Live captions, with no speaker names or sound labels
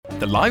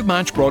The live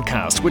match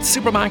broadcast with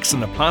Supermax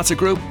and the Plaza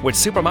Group. With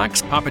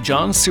Supermax, Papa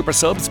John's, Super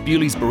Subs,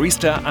 Bewley's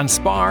Barista and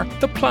Spar,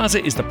 the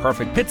Plaza is the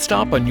perfect pit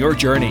stop on your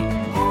journey.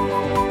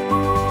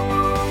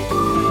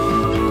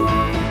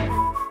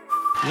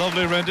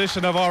 Lovely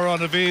rendition of Our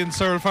Naveen.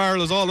 Cyril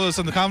Farrell is always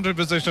in the commentary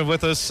position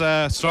with us.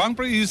 Strong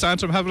breeze,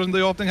 Antrim have it in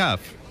the opening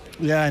half.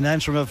 Yeah, and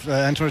Antrim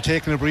are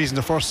taking a breeze in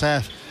the first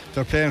half.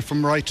 They're playing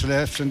from right to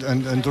left and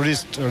there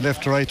is, or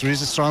left to right, there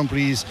is a strong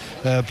breeze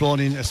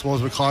blowing in. I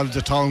suppose we call it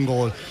the town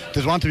goal.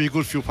 There's want to be a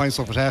good few points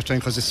up at half time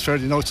because it's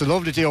fairly, it's a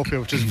lovely day up here,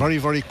 which is very,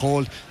 very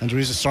cold, and there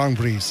is a strong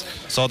breeze.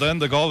 So then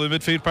the Galway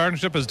midfield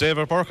partnership is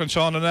David Burke and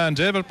Sean Annan.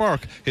 David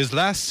Burke, his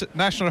last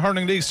National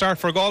Hurling League start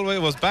for Galway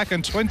was back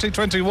in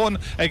 2021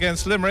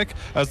 against Limerick,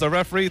 as the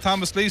referee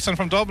Thomas Leeson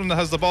from Dublin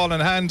has the ball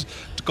in hand.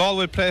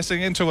 Galway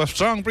placing into a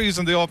strong breeze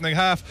in the opening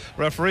half.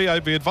 Referee,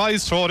 I'd be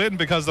advised, throw it in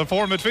because the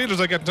four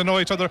midfielders are getting to know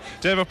each other.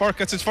 David Burke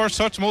gets his first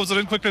touch, moves it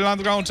in quickly along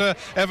the ground to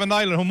Evan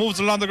Nyland, who moves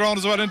it along the ground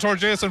as well in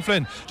towards Jason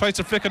Flynn. Tries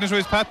to flick it into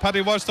his path.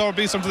 Paddy Walsh though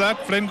beats him to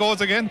that. Flynn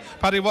goes again.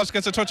 Paddy Walsh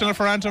gets a touch in it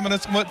for Antrim, and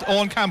it's with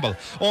Owen Campbell.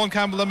 Owen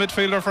Campbell, the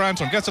midfielder for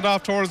Antrim, gets it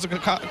off towards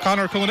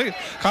Conor Cooney.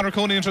 Conor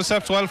Cooney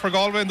intercepts well for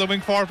Galway in the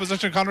wing forward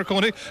position. Conor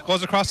Cooney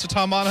goes across to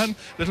Tom Monaghan.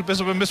 Little bit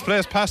of a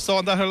misplaced pass though,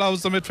 and that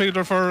allows the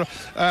midfielder for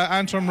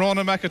Antrim,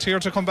 Ronan McAteer,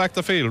 to come back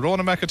the field.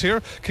 Ronan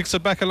McAteer kicks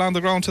it back along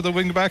the ground to the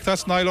wing back.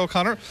 That's Niall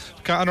O'Connor.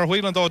 Conor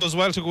Whelan though does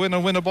well to go in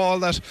and win a ball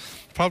that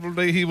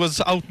probably he was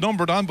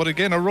outnumbered on, but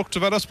again a ruck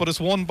develops, but it's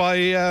won by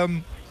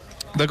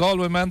the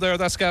Galway man there.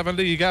 That's Gavin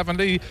Lee. Gavin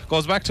Lee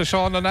goes back to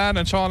Sean Annan,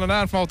 and Sean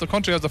Annan from out the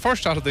country has the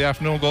first shot of the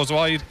afternoon, goes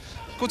wide.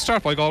 Good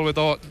start by Galway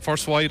though,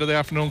 first wide of the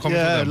afternoon coming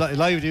to them.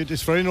 Live,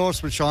 it's very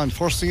noticeable, Sean.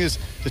 First thing is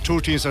the two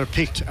teams that are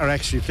picked are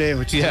actually playing,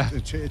 which is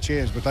a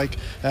change, but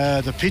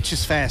the pitch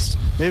is fast.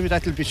 Maybe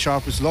that'll be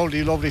sharp. It's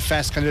lovely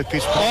fast kind of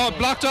pitch. Oh,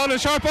 blocked out a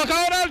sharp puck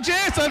out,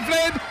 Jason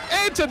Flynn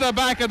into the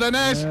back of the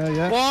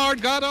net.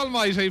 Ward, God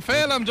almighty,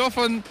 Phelan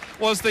Duffin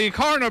was the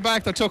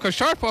cornerback that took a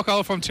sharp puck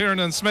out from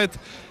Tiernan Smith.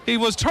 He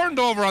was turned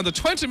over on the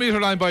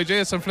 20-metre line by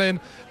Jason Flynn.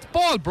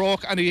 Ball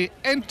broke and he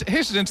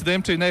hit it into the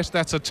empty net.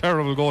 That's a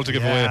terrible goal to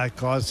give away. Yeah,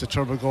 God, it's a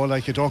terrible goal.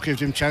 You don't give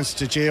him chance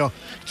to jail.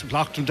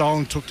 Blocked him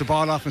down, took the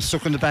ball off and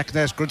stuck in the back of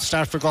the net. Good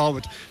start for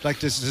Galway.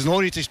 There's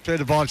no need to play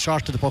the ball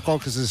short to the puck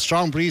out because there's a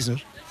strong breeze in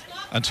it.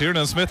 And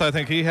Tiernan Smith, I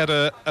think he had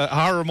a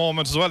horror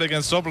moment as well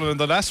against Dublin in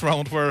the last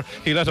round where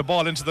he let a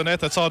ball into the net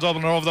that saw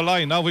Dublin over the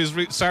line. Now he's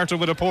started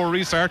with a poor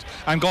restart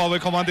and Galway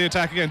come on the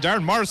attack again.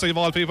 Darren Morrissey of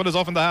all people is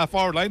off in the half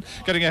forward line,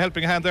 getting a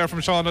helping hand there from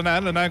Sean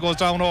Annan. Annan goes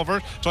down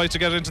over, tries to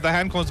get into the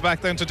hand, comes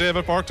back then to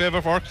David Burke.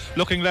 David Burke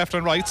looking left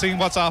and right, seeing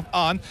what's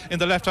on in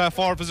the left half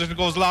forward position,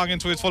 goes long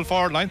into his full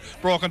forward line,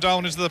 broken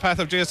down into the path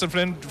of Jason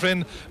Flynn.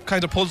 Flynn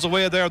kind of pulls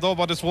away there though,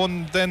 but it's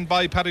won then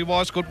by Paddy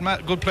Walsh,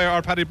 good player,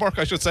 or Paddy Burke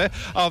I should say,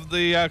 of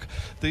the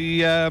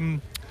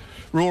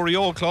Rory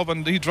Old club,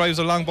 and he drives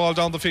a long ball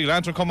down the field.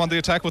 Antrim come on the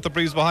attack with the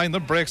breeze behind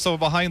them, breaks over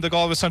behind the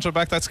Galway centre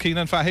back, that's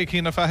Keenan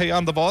Fahy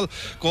on the ball,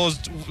 goes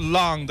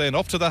long then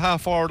up to the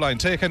half forward line,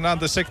 taken on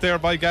the sick there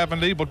by Gavin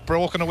Lee, but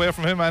broken away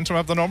from him. Antrim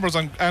have the numbers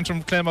and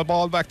Antrim claim a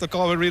ball back that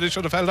Galway really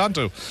should have held on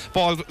to.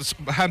 Ball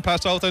hand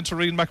passed out then to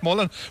Rian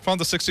McMullen from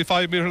the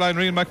 65-metre line.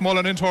 Rian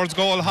McMullen in towards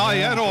goal, high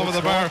and over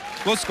the bar.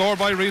 Good score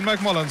by Rian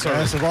McMullen, sir.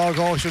 Yes, the ball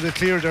goal should have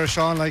cleared there,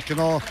 Sean,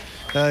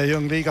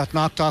 young Lee got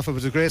knocked off. It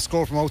was a great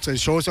score from outside. It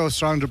shows how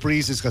strong the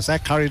breeze is because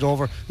that carried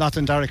over.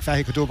 Nothing Derek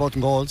Fahy could do about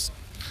the goals.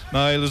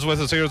 Niall is with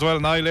us here as well.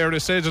 Niall, early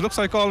stage, it looks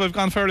like Galway have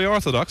gone fairly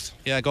orthodox.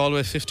 Yeah,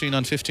 Galway 15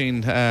 on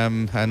 15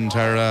 and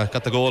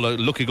got the goal, a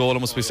lucky goal, it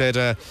must be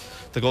said.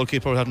 The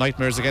goalkeeper had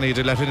nightmares again. He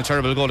did let in a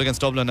terrible goal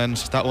against Dublin and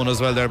that one as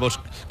well there, but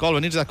Galway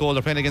needed that goal.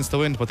 They're playing against the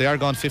wind, but they are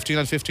gone 15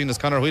 on 15 as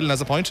Conor Whelan has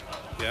a point.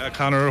 Yeah,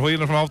 Conor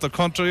Whelan from out the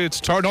country.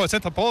 It's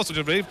hit the post, would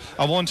you believe?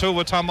 A 1-2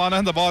 with Tom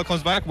Monaghan. The ball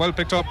comes back, well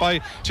picked up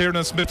by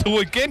Tiernan Smith, who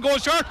again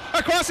goes short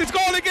across his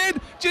goal again.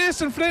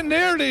 Jason Flynn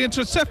nearly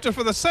intercepted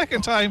for the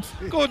second time.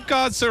 Good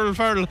God, Cyril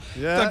Farrell.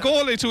 The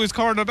goalie to his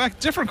cornerback,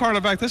 different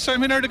cornerback this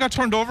time, he nearly got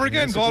turned over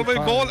again. Galway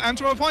goal,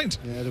 Antrim a point.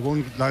 Yeah, the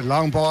one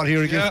long ball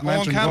here again.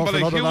 Owen Campbell,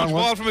 a huge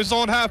ball from his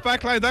own half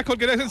back line. That could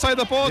get it inside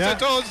the post. It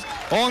does.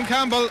 Owen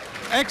Campbell,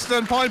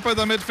 excellent point by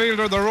the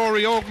midfielder, the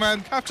Rory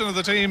Oakman, captain of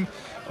the team.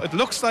 It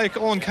looks like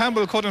Owen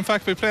Campbell could in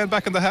fact be playing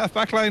back in the half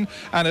back line,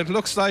 and it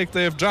looks like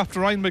they've dropped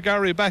Ryan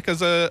McGarry back as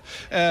the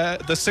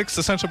sixth,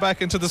 the centre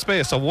back into the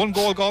space. So 1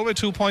 goal Galway,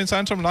 2 points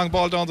Antrim. Long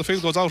ball down the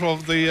field goes out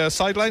of the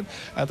sideline,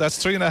 and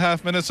that's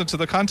 3.5 minutes into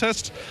the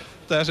contest.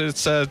 That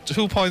it's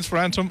 2 points for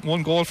Antrim,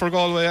 1 goal for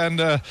Galway,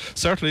 and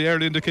certainly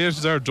early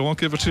indications there, don't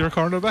give it to your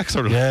cornerback,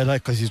 sort of. Yeah,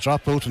 because he's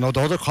dropped out. Now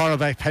the other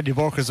cornerback, Paddy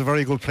Burke, is a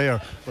very good player,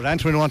 but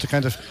Antrim want to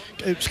kind of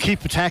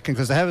keep attacking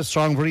because they have a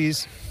strong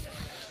breeze.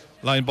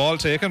 Line ball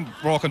taken,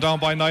 broken down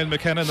by Niall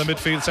McKenna in the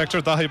midfield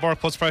sector. Dahi Burke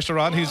puts pressure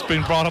on. He's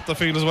been brought up the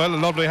field as well. A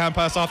lovely hand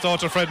pass off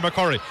to Fred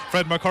McCurry.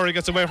 Fred McCurry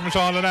gets away from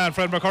Sean Lennon.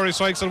 Fred McCurry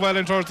strikes it well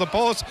in towards the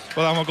post.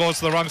 Well, that one goes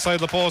to the wrong side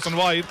of the post and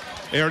wide.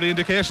 Early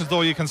indications,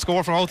 though, you can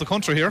score from out the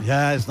country here.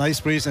 Yeah, it's nice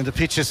breeze, and the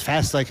pitch is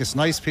fast, like it's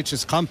nice pitch,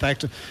 it's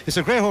compact. It's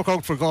a great hook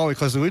out for Galway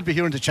because they will be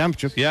here in the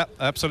championship. Yeah,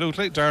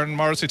 absolutely. Darren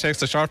Morrissey takes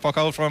the short puck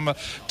out from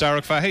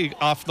Derek Fahey.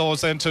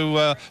 Offloads then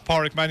to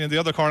Pádraig Mannion, the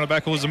other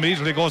cornerback, who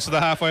immediately goes to the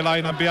halfway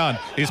line and beyond.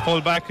 He's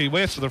pulled back, he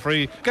waits for the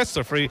free, gets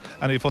the free,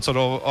 and he puts it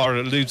over,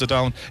 or leaves it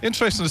down.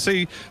 Interesting to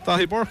see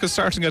Dahi Burke is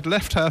starting at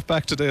left half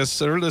back today.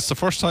 Cyril, it's the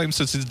first time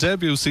since his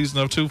debut season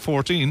of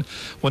 2014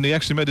 when he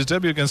actually made his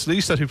debut against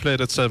Leeds that he played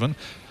at 7.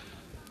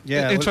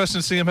 Yeah,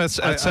 interesting to see him at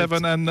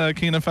 7 and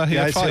Keenan Fahey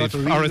at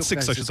 5 or at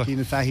 6, I should say.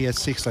 Keenan Fahey at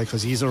 6, like,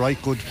 because he's a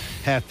right good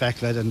half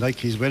back lad, and like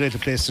he's ready to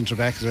play centre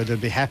back. They'll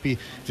be happy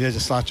if he has a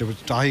slot there.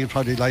 Dahi will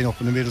probably line up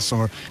in the middle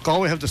somewhere.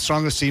 Galway have the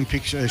strongest team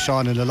pick,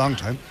 Sean, in a long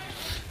time.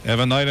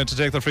 Evan Nyland to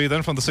take the free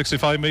then from the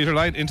 65-metre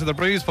line into the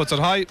breeze, puts it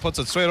high, puts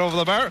it straight over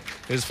the bar.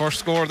 His first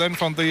score then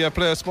from the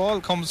place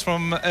ball comes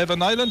from Evan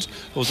Nyland,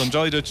 who's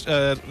enjoyed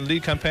a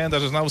league campaign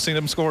that has now seen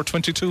him score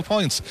 22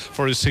 points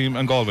for his team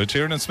in Galway.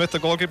 Tiernan Smith, the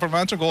goalkeeper from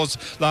Antrim, goes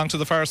long to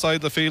the far side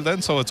of the field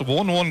then, so it's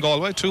 1-1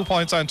 Galway, 2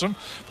 points Antrim.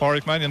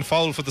 Pádraig Mannion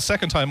fouled for the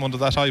second time under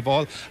that high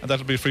ball, and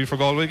that'll be free for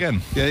Galway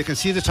again. Yeah, you can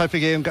see the type of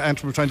game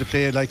Antrim are trying to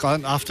play, like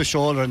on off the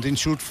shoulder and then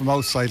shoot from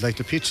outside. Like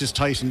the pitch is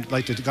tight, and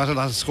like they've got a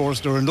lot of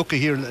scores. They were lucky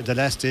here the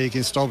last day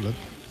against Dublin.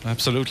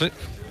 Absolutely.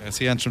 I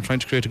see Antrim trying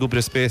to create a good bit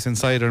of space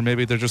inside, or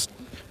maybe they're just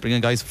bringing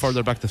guys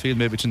further back the field,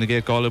 maybe to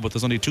negate Galway, but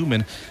there's only 2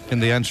 men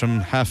in the Antrim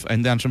half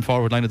and the Antrim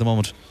forward line at the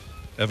moment.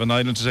 Evan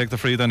Island to take the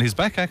free then. He's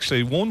back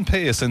actually one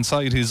pace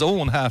inside his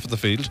own half of the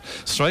field,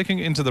 striking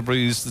into the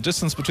breeze. The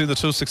distance between the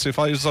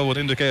 265s though would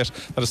indicate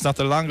that it's not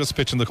the longest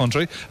pitch in the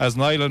country, as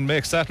Nyland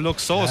makes that look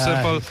so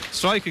simple,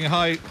 striking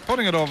high,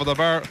 putting it over the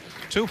bar.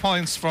 2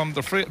 points from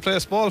the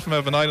place ball from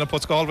Evan Island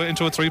puts Galway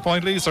into a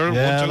 3-point lead, sir.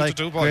 1-2 to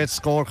 2 points. Great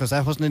score, because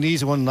that wasn't an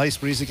easy one. Nice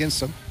breeze against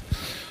them.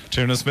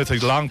 Tiernan Smith,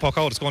 a long puck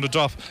out, it's going to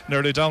drop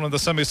nearly down in the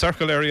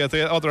semicircle area at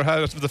the other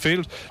half of the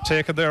field,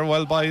 taken there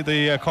well by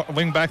the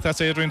wing back, that's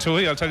Adrian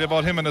Toohey. I'll tell you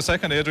about him in a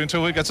second. Adrian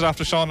Toohey gets it off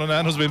to Sean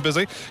Lennon, who's been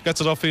busy, gets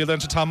it upfield then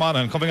to Tom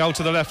Annan, coming out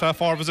to the left half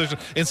forward position.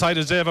 Inside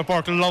is David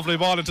Burke, a lovely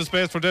ball into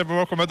space for David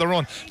Burke with the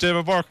run.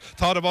 David Burke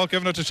thought about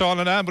giving it to Sean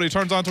Lennon, but he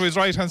turns onto his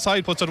right hand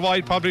side, puts it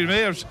wide, probably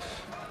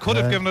could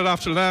have given it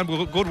off to Lamb.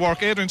 Good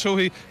work. Adrian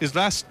Toohey, his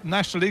last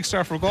National League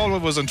start for Galway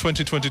was in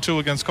 2022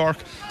 against Cork.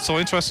 So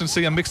interesting to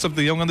see a mix of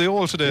the young and the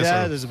old today.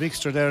 Yeah, there's a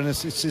mixture there, and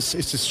it's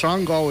a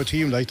strong Galway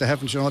team. Like they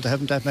haven't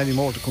that many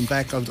more to come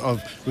back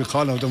of we'll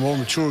call them the more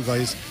mature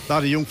guys. A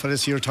lot of young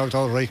fellas here talked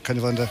all right, kind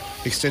of on the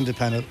extended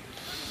panel.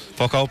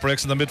 Puck out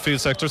breaks in the midfield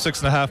sector,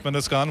 6.5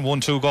 minutes gone,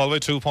 1-2 Galway,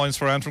 2 points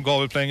for Antrim.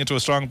 Galway playing into a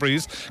strong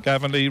breeze.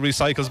 Gavin Lee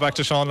recycles back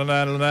to Sean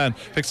Lennon,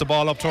 picks the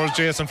ball up towards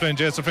Jason Flynn.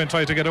 Jason Flynn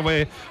tried to get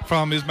away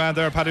from his man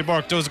there, Paddy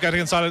Burke, does get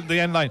inside the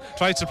end line,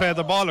 tries to play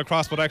the ball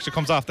across, but actually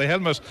comes off the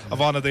helmet of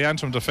one of the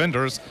Antrim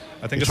defenders.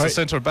 I think it's the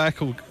centre back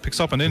who picks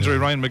up an injury,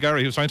 Ryan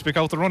McGarry, who's trying to pick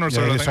out the runner.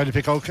 Yeah, he was trying to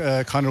pick out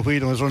Conor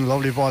Whelan, was running a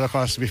lovely ball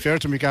across. To be fair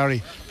to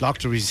McGarry,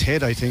 blocked to his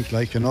head, I think,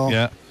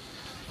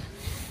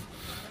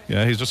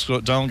 Yeah, he's just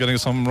down getting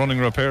some running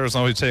repairs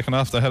now. He's taken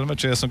off the helmet.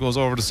 Jason goes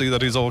over to see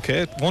that he's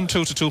okay.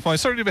 1-2 to 2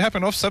 points. Certainly be happy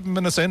enough. 7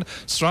 minutes in,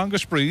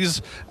 strongish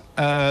breeze.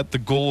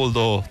 The goal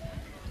though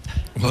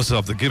was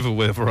of the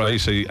giveaway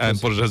variety,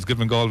 but it has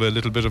given Galway a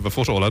little bit of a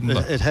foothold, hasn't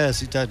it? It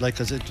has. They're going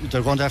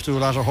to have to do a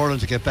lot of hurling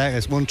to get back.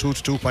 It's 1-2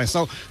 to 2 points.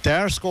 Now they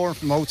are scoring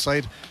from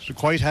outside. They're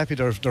quite happy.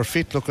 They're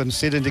fit looking,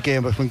 still in the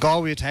game. But when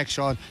Galway attack,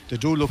 Sean, they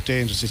do look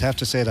dangerous. You'd have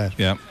to say that.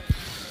 Yeah.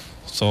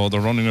 So the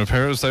running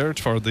repairs there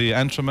for the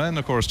Antrim man,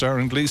 of course,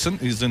 Darren Gleeson.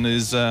 He's in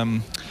his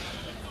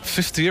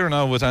 5th year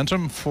now with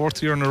Antrim,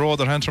 4th year in a row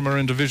that Antrim are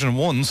in Division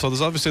 1. So there's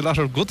obviously a lot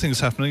of good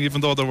things happening,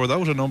 even though they're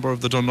without a number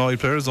of the Dunloy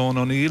players. Owen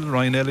O'Neill,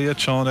 Ryan Elliott,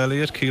 Sean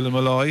Elliott, Keelan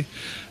Malloy,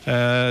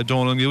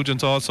 Donal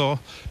Nugent also.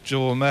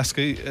 Joel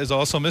Maskey is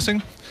also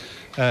missing.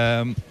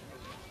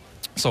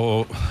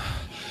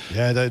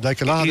 Yeah,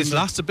 like a lot he's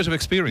lost a bit of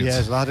experience.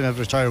 Yeah, a lot of them have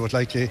retired, but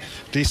like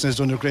Gleeson has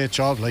done a great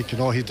job. Like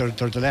they're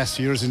the last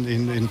years in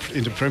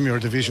the Premier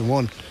Division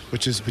 1,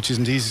 which isn't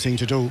an easy thing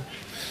to do.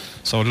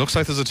 So it looks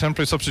like there's a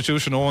temporary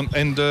substitution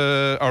and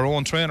our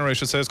own trainer, I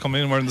should say, has come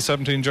in wearing the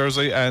 17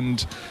 jersey,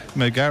 and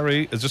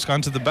McGarry has just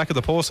gone to the back of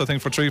the post, I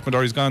think, for treatment,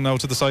 or he's gone now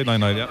to the sideline.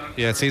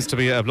 Yeah, it seems to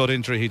be a blood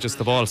injury.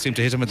 The ball seemed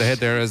to hit him in the head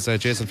there as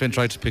Jason Flynn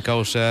tried to pick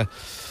out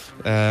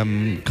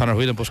Conor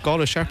Whelan, but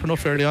Galway sharp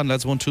enough early on,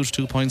 lads. 1-2 to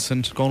 2 points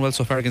and going well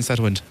so far against that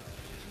wind.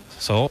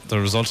 So the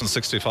result in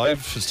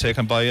 65 is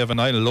taken by Evan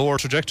Island. Lower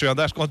trajectory on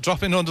that, going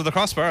dropping under the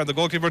crossbar, and the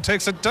goalkeeper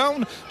takes it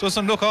down.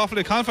 Doesn't look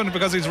awfully confident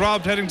because he's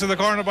robbed heading to the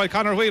corner by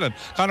Conor Whelan.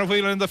 Conor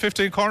Whelan in the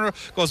 15 corner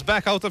goes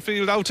back out the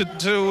field out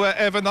to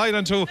Evan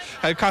Island, who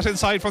cut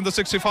inside from the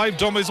 65.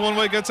 Dummies one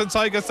way, gets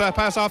inside, gets that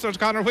pass after to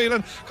Conor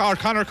Whelan, or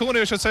Conor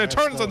Cooney I should say,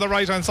 turns on the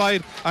right hand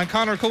side, and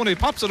Conor Cooney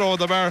pops it over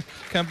the bar.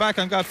 Came back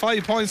and got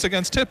 5 points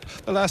against Tip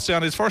the last day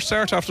on his first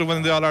start after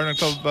winning the All-Ireland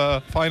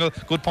Club final.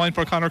 Good point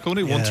for Conor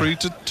Cooney. 1-3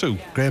 to 2.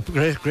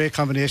 great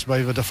combination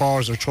by the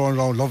forwards. They're throwing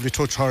around, lovely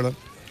touch hurling.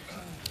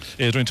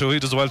 Adrian Toohey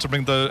does well to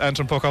bring the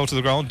Antrim puck out to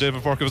the ground.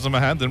 David Burke gives him a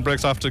hand, then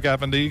breaks off to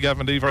Gavin Lee.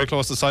 Gavin Lee very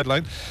close to the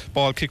sideline.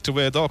 Ball kicked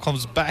away though,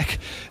 comes back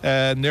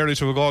nearly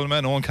to a goal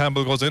man. Owen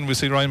Campbell goes in. We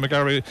see Ryan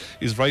McGarry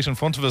is right in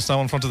front of us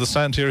now, in front of the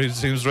stand here. He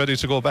seems ready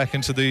to go back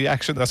into the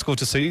action. That's good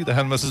to see. The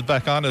helmet is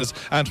back on as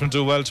Antrim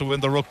do well to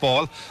win the ruck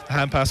ball. The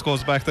hand pass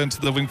goes back then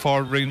to the wing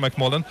forward, Rian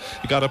McMullen.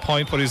 He got a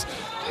point, but he's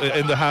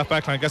in the half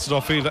back line, gets it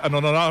off field, and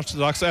an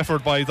unorthodox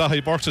effort by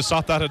Dahi Burke to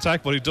stop that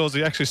attack, but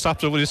he actually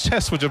stopped it with his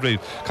chest, would you believe?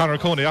 Conor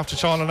Cooney after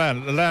Sean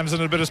Lamb's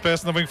in a bit of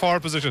space in the wing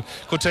forward position,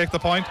 could take the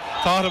point,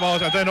 thought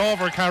about it, and then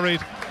over carried,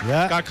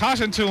 got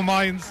caught in two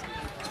minds.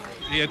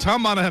 He had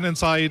Tom Monaghan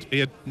inside. He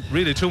had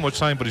really too much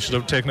time, but he should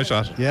have taken a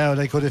shot. Yeah, well,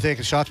 they could have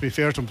taken a shot, to be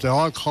fair to them. They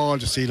all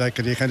called, you see, like,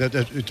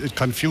 it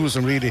confused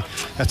them really.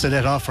 That's a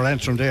let off for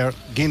Antrim there.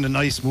 Again, a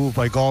nice move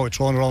by Galway,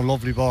 throwing around,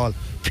 lovely ball,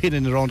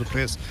 pinning around the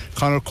place.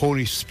 Conor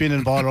Cooney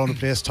spinning ball around the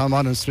place. Tom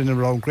Monaghan spinning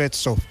around, great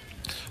stuff.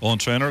 Owen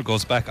Traynor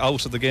goes back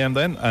out of the game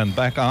then, and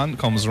back on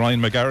comes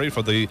Ryan McGarry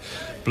for the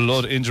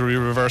blood injury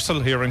reversal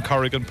here in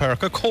Corrigan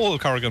Park, a cold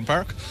Corrigan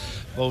Park,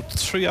 about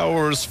 3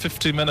 hours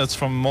 50 minutes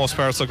from most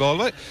parts of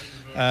Galway,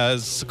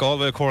 as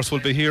Galway of course will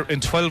be here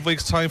in 12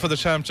 weeks time for the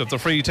championship. The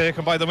free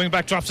taken by the wing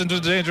back, drops into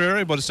the danger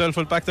area, but it's still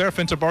full back there.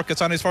 Fintan Burke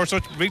gets on his first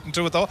touch, beaten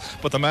to it though,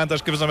 but the man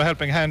that gives him a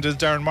helping hand is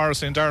Darren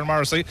Morrissey, and Darren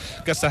Morrissey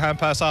gets the hand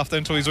pass off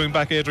then to his wing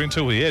back Adrian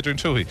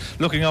Toohey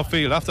looking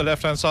upfield off the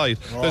left hand side,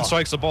 then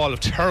strikes a ball, a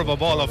terrible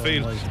ball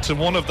upfield to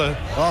one of the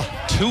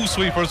two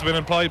sweepers been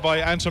employed by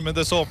Antrim in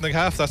this opening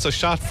half. That's a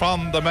shot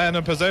from the man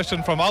in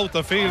possession from out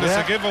the field. It's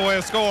a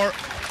giveaway score.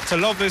 It's a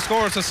lovely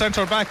score. It's a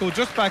centre back who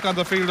just back on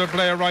the field of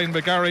player Ryan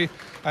McGarry,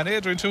 and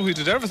Adrian Toohey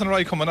did everything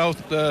right coming out,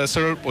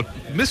 Cyril, but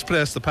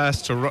misplaced the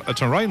pass to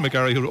Ryan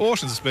McGarry, who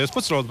oceans the space,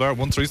 puts it over the bar,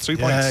 1-3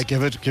 points. Yeah,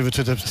 give it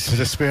to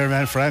the spare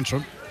man for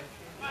Antrim.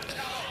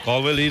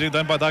 Galway leading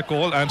then by that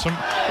goal. Antrim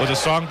with a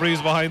strong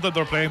breeze behind them.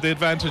 They're playing the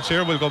advantage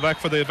here. We'll go back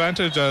for the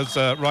advantage as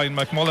Ryan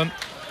McMullen.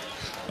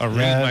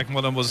 Rian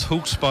McMullen was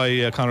hooked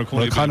by Conor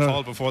Cooney being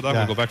fouled before that.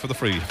 We'll go back for the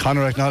free.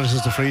 Conor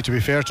acknowledges the free. To be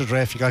fair to the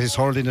ref, he got his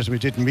hurl in it and he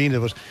didn't mean it,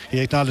 but he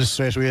acknowledged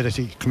straight away that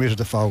he committed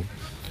the foul.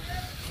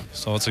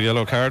 So it's a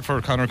yellow card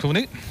for Conor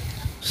Cooney.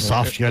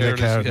 Soft yellow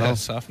card. Yeah,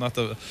 soft, not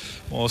the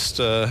most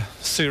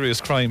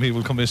serious crime he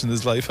will commit in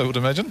his life, I would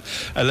imagine.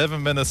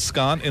 11 minutes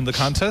gone in the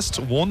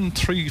contest.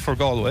 1-3 for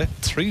Galway,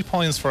 3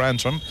 points for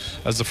Antrim,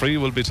 as the free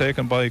will be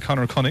taken by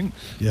Conor Cunning.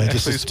 Yeah,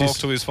 actually spoke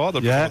to his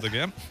father before the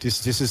game.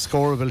 This is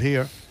scoreable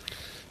here.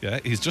 Yeah,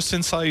 he's just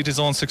inside his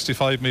own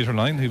 65-metre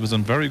line. He was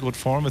in very good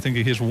form. I think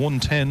he hit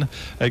 110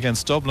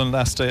 against Dublin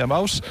last day I'm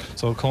out.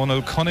 So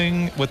Conor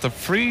Cunning with the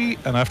free,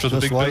 and after the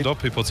big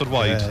build-up, he puts it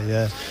wide.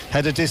 Yeah.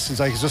 Had a distance,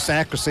 like it's just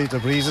accuracy. The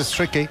breeze is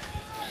tricky.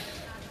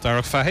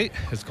 Derek Fahey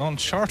has gone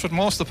short with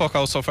most of the puck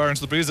out so far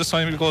into the breeze. This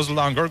time he goes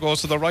longer,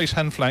 goes to the right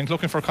hand flank,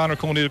 looking for Conor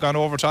Cooney, who's gone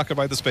over to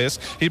occupy the space.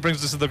 He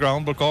brings this to the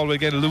ground, but Galway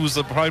again lose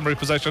the primary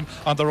possession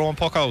on their own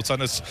puck outs,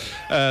 and it's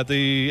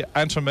the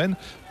Antrim men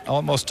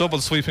almost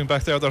double sweeping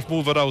back there. They're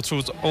moving out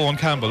through Owen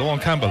Campbell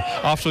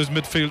off to his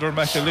midfielder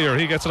McAleer.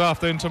 He gets it off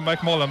then to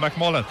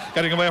McMullen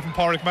getting away from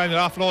Pádraig Mannion,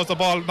 offloads the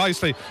ball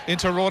nicely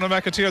into Ronan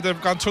McAteer. They've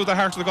gone through the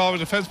heart of the Galway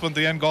defence, but in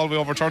the end Galway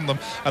overturned them,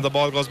 and the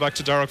ball goes back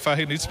to Derek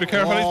Fahey. Needs to be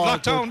careful, he's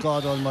blocked down.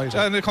 God almighty.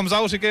 And it comes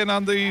out again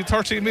on the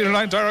 13-metre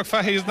line. Derek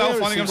Fahey is now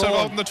finding himself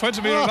out on the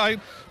 20-metre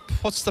line,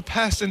 puts the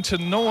pass into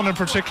no one in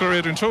particular.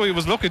 Adrian Toohey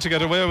was lucky to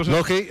get away with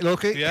it.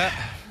 Lucky. Yeah.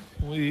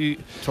 We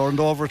turned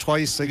over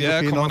twice.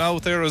 Coming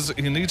out there is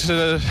he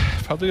needed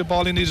probably a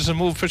ball he needed to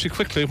move pretty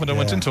quickly when it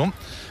went into him.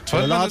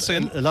 12 minutes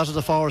in. A lot of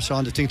the forwards,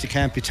 Sean, they think they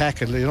can't be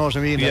tackled. You know what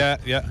I mean? Yeah.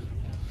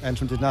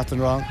 Antrim did nothing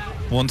wrong.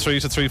 1-3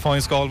 to 3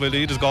 points Galway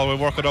lead as Galway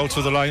work it out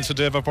through the lines to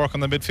David Burke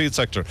in the midfield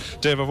sector.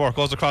 David Burke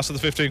goes across to the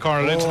 15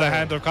 corner into the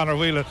hand of Conor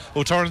Whelan,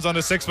 who turns on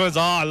his sixpence.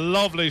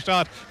 Lovely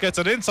shot, gets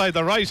it inside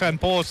the right hand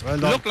post.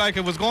 Looked like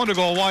it was going to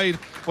go wide,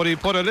 but he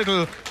put a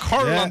little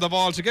curl on the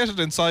ball to get it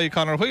inside.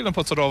 Conor Whelan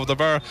puts it over the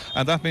bar,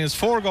 and that means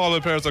 4 Galway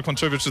players have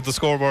contributed to the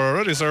scoreboard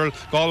already, sir.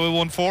 Galway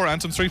won 4,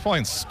 Antrim 3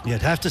 points.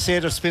 You'd have to say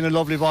they're spinning a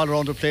lovely ball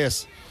around the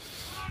place.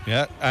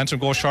 Yeah,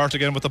 Antrim goes short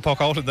again with the puck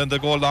out, and then they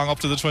go long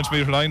up to the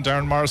 20-metre line.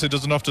 Darren Morrissey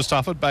does enough to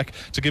stop it. Back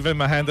to give him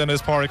a hand then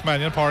is Pádraig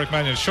Mannion. Pádraig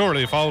Mannion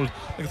surely fouled.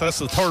 I think that's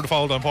the third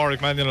foul on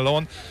Pádraig Mannion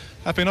alone.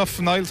 Happy enough,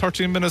 Niall,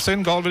 13 minutes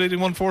in, Galway leading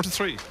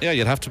 1-4-3. Yeah,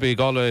 you'd have to be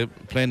Galway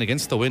playing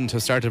against the wind,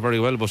 have started very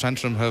well, but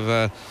Antrim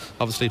have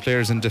obviously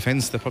players in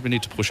defence. They probably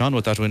need to push on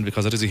with that wind,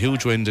 because it is a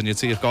huge wind, and you'd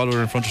see if Galway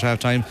were in front at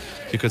half time,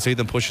 you could see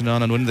them pushing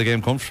on and winning the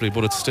game comfortably,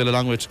 but it's still a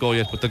long way to go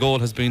yet. But the goal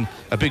has been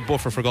a big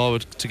buffer for Galway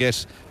to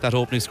get that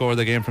opening score of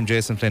the game from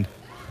Jason Flynn.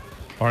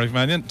 Pádraig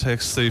Mannion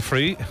takes the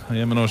free.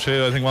 Eamon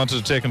O'Shea, I think, wanted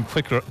to take him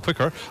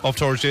quicker up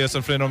towards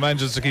Jason Flynn, who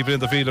manages to keep it in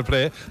the field of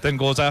play, then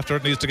goes after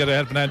it, needs to get a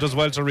helping hand, does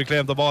well to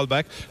reclaim the ball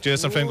back.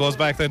 Jason Flynn goes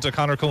back then to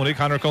Conor Cooney.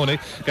 Conor Cooney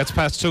gets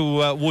past two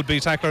would-be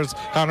tacklers.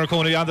 Conor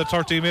Cooney on the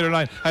 30-metre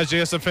line has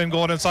Jason Flynn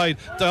going inside.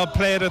 They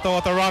played it though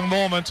at the wrong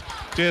moment.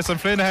 Jason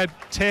Flynn had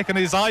taken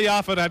his eye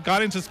off it, had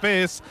gone into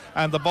space,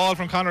 and the ball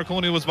from Conor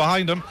Cooney was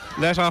behind him.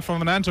 Let off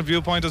from an Antrim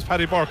viewpoint as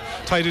Paddy Burke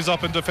tidies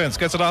up in defence,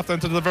 gets it off then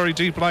to the very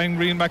deep lying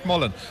Rian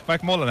McMullen.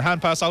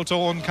 Hand pass out to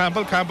Owen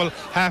Campbell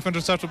half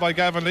intercepted by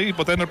Gavin Lee,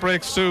 but then it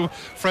breaks to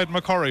Fred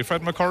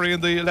McCurry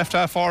in the left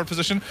half forward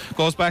position,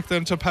 goes back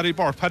then to Paddy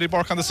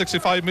Burke on the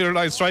 65-metre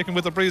line, striking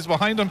with the breeze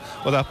behind him,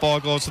 but that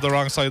ball goes to the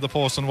wrong side of the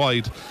post and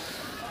wide.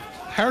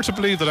 Hard to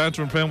believe that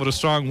Antrim playing with a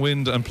strong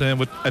wind and playing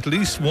with at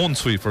least one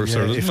sweeper,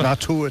 sir, if not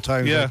two at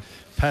times. Yeah.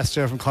 Pass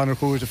there from Conor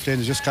Cooney to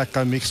Flynn, just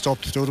got mixed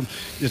up to do them.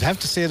 You'd have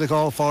to say the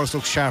Galway forwards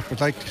look sharp,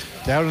 but like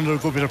they are under a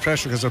good bit of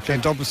pressure because they're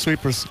playing double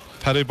sweepers.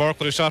 Paddy Burke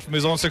with a shot from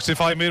his own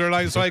 65-metre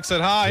line, strikes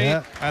it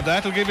high, and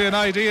that'll give you an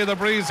idea of the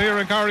breeze here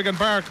in Corrigan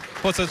Park.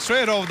 Puts it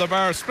straight over the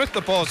bar, split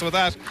the post with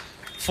that.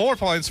 4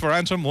 points for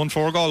Antrim, 1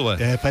 for Galway.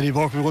 Yeah, Paddy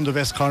Burke was one of the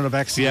best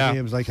cornerbacks in the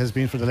games, like has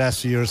been for the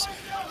last few years.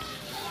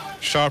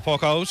 Sharp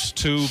puck out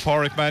to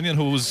Pádraig Mannion,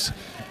 who's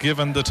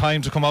given the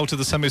time to come out to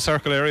the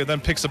semicircle area, then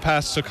picks a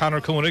pass to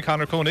Conor Cooney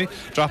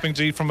dropping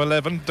deep from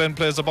 11, then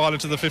plays the ball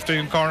into the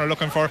 15 corner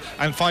looking for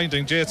and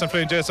finding Jason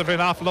Flynn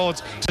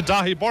offloads to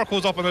Dahi Burke,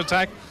 who's up in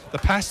attack. The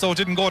pass though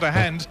didn't go to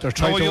hand. They're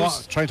trying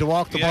to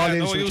walk the ball in.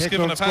 No use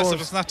giving a pass if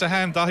it's not to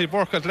hand. Dahi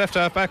Burke at left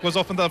half back was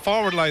up in the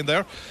forward line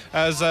there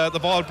as the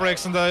ball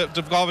breaks in the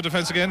Galway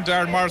defence again.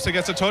 Darren Morrissey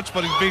gets a touch,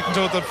 but he's beaten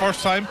to it the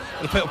first time.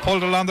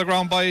 Pulled along the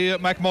ground by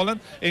McMullen.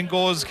 In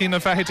goes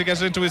Keenan Fahy to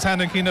get it into his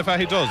hand, and Keenan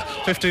Fahy does.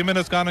 15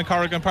 minutes gone in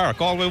Corrigan Park.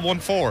 Galway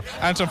 1-4.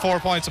 Antrim 4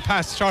 points.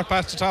 A short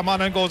pass to Tom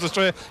Annan goes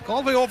astray.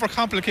 Galway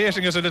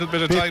overcomplicating it a little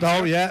bit of time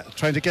now,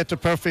 trying to get the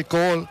perfect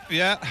goal.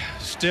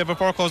 David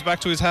Burke goes back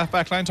to his half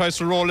back line, tries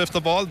to lift the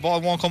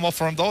ball won't come up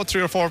for him though.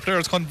 3 or 4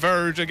 players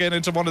converge again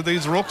into one of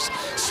these rooks.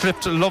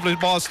 Lovely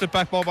ball, slipped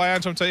back ball by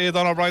Antrim to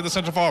Aidan O'Brien, the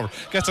centre forward,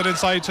 gets it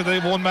inside to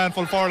the one man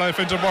full forward line.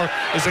 Fintan Burke,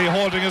 is he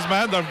holding his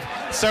man?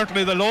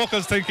 Certainly the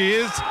locals think he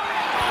is.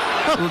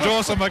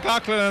 Joseph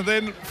McLaughlin, and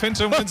then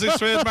Fintan wins his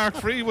trademark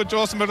free with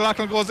Joseph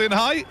McLaughlin goes in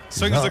high,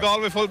 swings the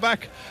Galway full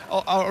back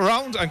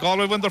around, and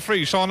Galway win the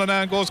free. Sean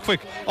Annan goes quick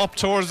up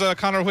towards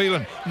Conor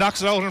Whelan,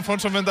 knocks it out in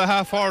front of him in the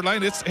half forward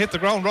line. It's hit the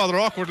ground rather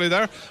awkwardly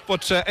there,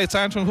 but it's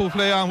Antrim who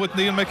play on with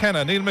Neil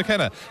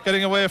McKenna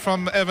getting away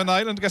from Evan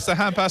Island, gets the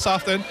hand pass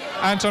off. Then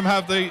Antrim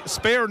have the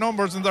spare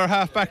numbers in their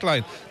half back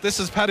line. This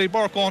is Paddy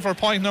Burke going for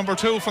point number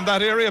 2 from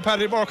that area.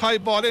 Paddy Burke high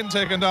ball in,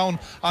 taken down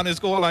on his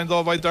goal line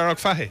though by Derek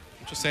Fahy.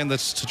 Just saying that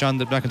to John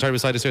the McIntyre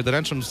beside us here, that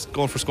Antrim's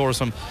going for scores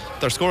from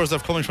their scores they're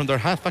coming from their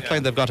half back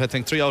line. They've got I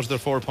think 3 out of their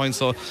 4 points,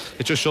 so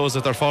it just shows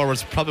that their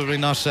forwards probably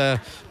not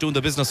doing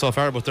the business so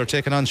far, but they're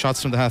taking on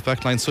shots from the half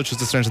back line, such as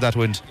the strength of that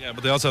wind. Yeah,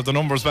 but they also have the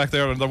numbers back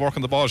there and they're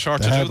working the ball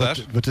short to do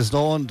that. But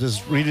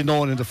there's really no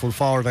one in the full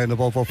forward line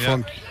above up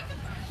front.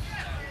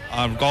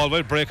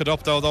 Galway break it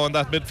up though in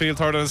that midfield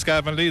third, and it's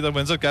Gavin Lee that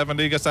wins it. Gavin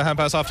Lee gets the hand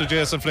pass off to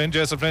Jason Flynn.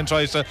 Jason Flynn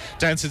tries to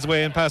dance his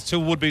way in past 2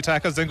 would-be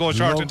tackles, then goes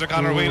short into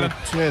Conor Whelan.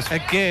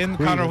 Again,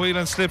 Conor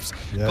Whelan slips.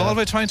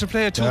 Galway trying to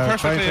play it too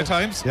perfectly at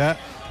times.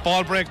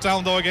 Ball break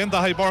down though again.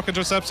 Dahi Burke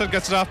intercepts it,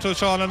 gets it off to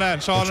Sean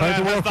Annan. Sean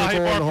Annan has Dahi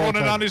Burke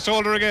running on his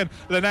shoulder again.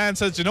 Lennon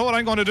says, you know what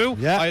I'm going to do?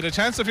 I had a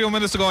chance a few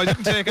minutes ago, I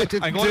didn't take it.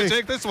 I'm going to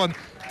take this one.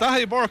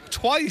 Dahi Burke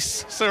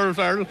twice, Sir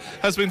Farrell,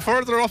 has been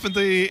further up in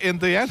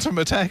the Antrim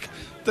attack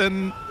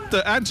than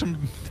the Antrim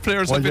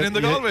players have been in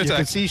the Galway attack. You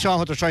can see, Sean,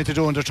 what they're trying to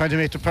do, and they're trying to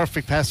make the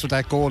perfect pass with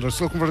that goal. They're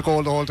looking for the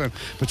goal the whole time.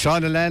 But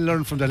Sean Annan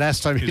learned from the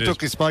last time he took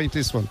his point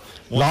this one.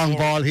 Long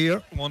ball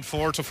here.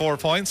 1-4 to 4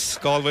 points.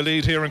 Galway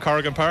lead here in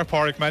Corrigan Park.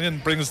 Pádraig Mannion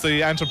brings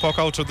the Antrim puck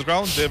out to the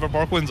ground. David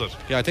Burke wins it.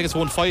 Yeah, I think it's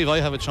 1-5.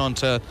 I have it, Sean,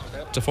 to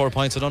 4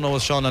 points. I don't know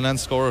what Sean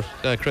Annan's score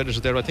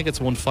credited there. I think it's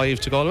 1-5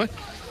 to Galway.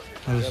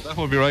 Yeah, that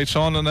would be right.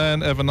 Sean and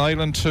then Evan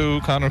Island to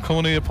Conor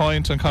Cooney a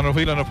point, and Conor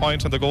Whelan a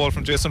point, and the goal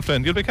from Jason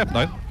Flynn. You'll be kept,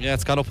 Niall. Yeah,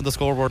 it's gone up in the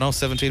scoreboard now.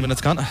 17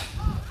 minutes gone.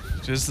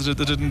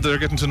 They're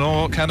getting to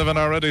know Canavan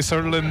already,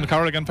 Cyril in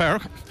Corrigan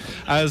Park,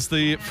 as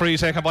the free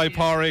taken by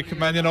Pádraig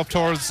Mannion up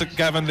towards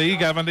Gavin Lee.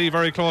 Gavin Lee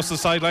very close to the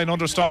sideline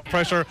under strong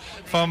pressure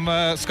from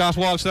Scott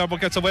Walsh there, but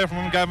gets away from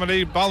him. Gavin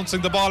Lee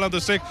bouncing the ball on the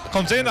stick,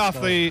 comes in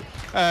off the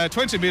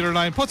 20-metre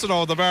line, puts it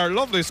over the bar.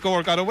 Lovely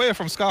score, got away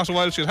from Scott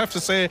Walsh, you'd have to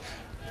say,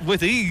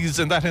 with ease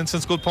in that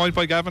instance. Good point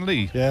by Gavin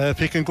Lee. Yeah,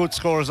 picking good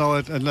scores now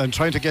and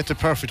trying to get the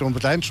perfect one,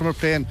 but Antrim are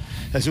playing,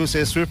 as you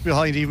say, sweep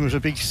behind even with a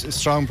big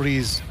strong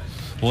breeze.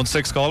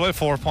 1-6 Galway,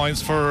 4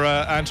 points for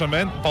Antrim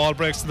men. Ball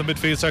breaks in the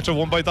midfield sector,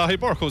 won by Dahi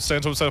Burke, who's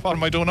saying to himself, what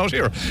am I doing out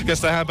here? Gets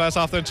the hand pass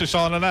off then to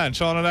Sean Annan.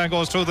 Sean Annan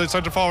goes through the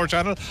centre forward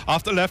channel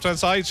off the left hand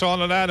side. Sean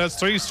Annan has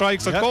 3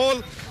 strikes, a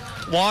goal.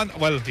 One,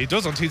 well, he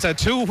doesn't. He's had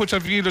two which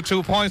have yielded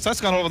 2 points. That's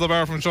gone over the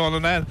bar from Sean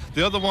Lennon.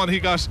 The other one he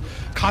got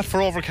caught for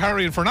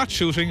overcarrying for not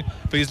shooting,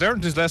 but he's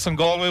learned his lesson.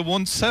 Galway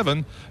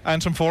 1-7,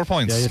 Antrim 4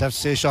 points. Yeah, you'd have to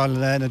say Sean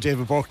Lennon and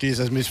David Burke, these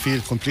as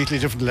midfield completely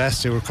different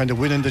last. They were kind of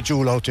winning the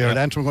duel out there. And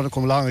Antrim are going to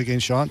come along again,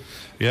 Sean.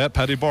 Yeah,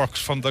 Paddy Burke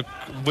from the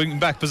wing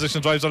back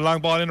position drives a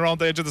long ball in around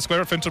the edge of the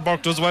square. Fintan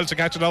Burke does well to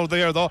catch it out of the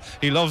air, though.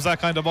 He loves that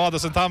kind of ball. The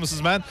St.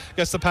 Thomas's man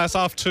gets the pass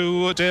off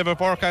to David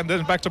Burke and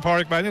then back to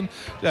Pádraig Mannion.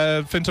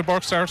 Fintan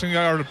Burke starting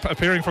or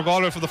appearing for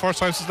Galway for the first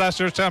time since last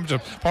year's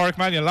championship. Pádraig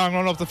Mannion, long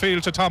run up the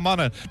field to Tom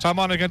Monaghan. Tom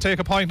Monaghan can take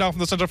a point now from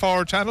the centre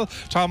forward channel.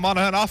 Tom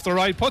Monaghan off the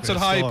right, puts it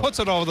high, puts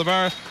it over the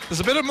bar.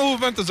 There's a bit of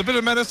movement, there's a bit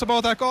of menace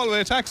about that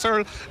Galway attack,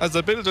 sir, as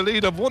they build a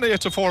lead of 1-8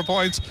 to 4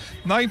 points.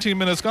 19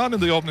 minutes gone in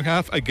the opening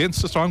half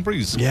against a strong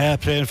breeze. Yeah,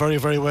 playing very,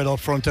 very well up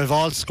front. They've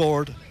all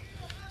scored,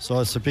 so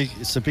it's a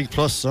big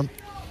plus.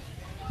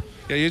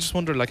 Yeah, you just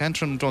wonder, like,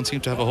 Antrim don't seem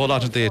to have a whole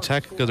lot in the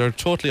attack because they're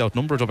totally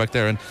outnumbered back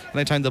there, and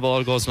anytime the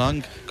ball goes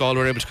long,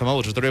 Galway are able to come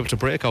out, or they're able to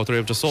break out, they're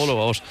able to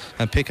solo out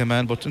and pick a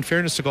man. But in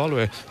fairness to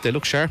Galway, they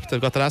look sharp. They've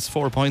got the last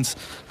 4 points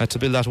to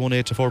build that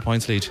 1-8 to 4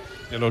 points lead.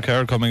 Yellow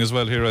card coming as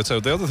well here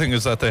outside. The other thing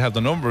is that they have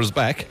the numbers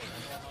back,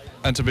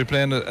 and to be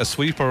playing a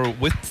sweeper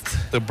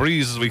with the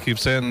breeze, as we keep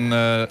saying,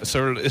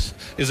 sir,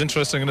 is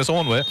interesting in its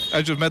own way.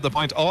 As you've made the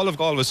point, all of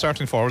Galway's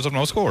starting forwards have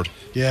now scored.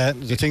 Yeah,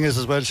 the thing is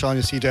as well, Sean,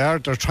 you see they're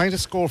trying to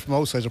score from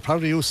outside. They're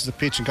probably used to the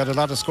pitch and got a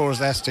lot of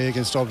scores last day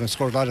against Dublin,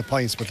 scored a lot of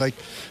points, but like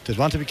they'd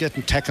want to be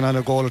taking on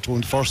a goal or two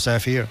in the first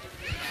half here.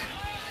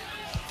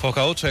 Puck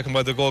out, taken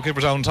by the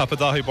goalkeeper down on top of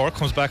Dahi Burke,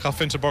 comes back off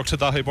Fintan Burke to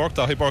Dahi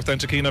Burke then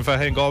to Keenan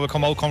Fahey, and Galway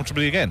come out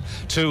comfortably again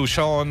to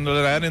Sean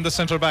Lennon in the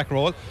centre back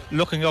role,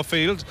 looking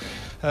upfield.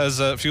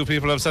 As a few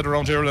people have said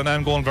around here,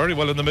 Lennon going very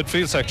well in the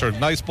midfield sector.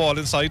 Nice ball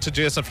inside to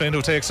Jason Flynn,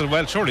 who takes it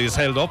well. Surely he's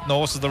held up,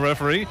 notices the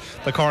referee.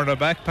 The corner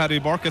back, Paddy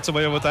Burke gets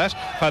away with that.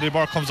 Paddy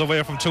Burke comes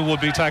away from two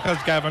would-be tackles.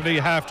 Gavin Lee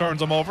half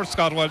turns him over.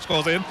 Scott Welch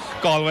goes in.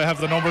 Galway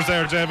have the numbers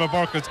there. David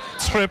Burke is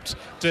stripped.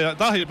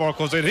 Dahi Burke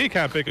goes in. He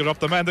can't pick it up.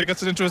 The man that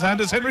gets it into his hand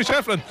is Henry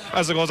Shefflin.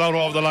 As it goes out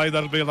over the line,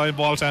 that'll be a line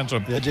ball to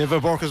Antrim. Yeah,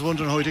 David Burke is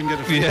wondering how he didn't get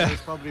a free. Yeah.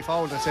 He's probably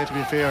fouled, I say, to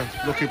be fair.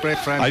 Lucky break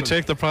for Antrim. I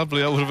take the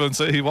probably out of it and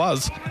say he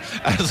was.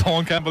 As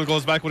Owen Campbell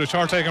goes back with a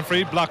short taken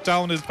free, blocked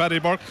down is Paddy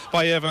Burke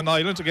by Evan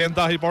Island. Again,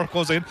 Dahi Burke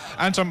goes in.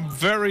 Antrim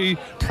very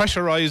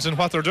pressurised in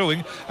what they're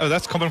doing.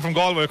 That's coming from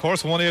Galway, of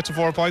course. 1-8 to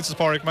 4 points as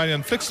Pádraig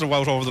Mannion flicks it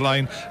out over the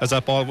line as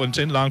that ball went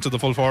in long to the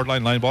full forward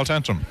line ball to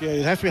Antrim. Yeah,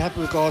 you'd have to be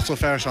happy with Galway so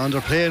far, Sean. They're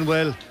playing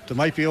well. They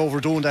might be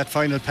overdoing that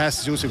final pass,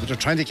 as you say, but they're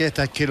trying to get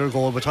that killer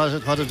goal. But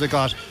what have they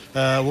got?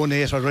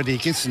 1-8 already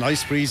against a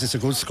nice breeze. It's a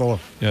good score.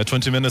 Yeah,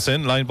 20 minutes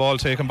in, line ball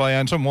taken by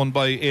Antrim, won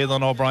by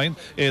Aidan O'Brien.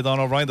 Aidan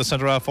O'Brien, the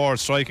centre half forward,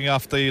 striking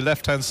off the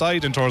left hand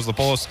side in towards the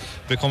post,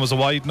 becomes a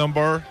wide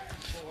number.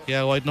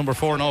 Yeah, wide number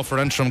 4 now for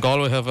Antrim.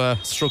 Galway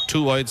have struck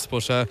 2 wides,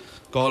 but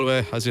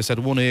Galway, as you said,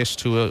 1-8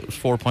 to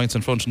 4 points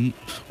in front,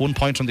 1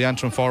 point from the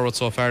Antrim forward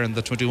so far in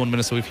the 21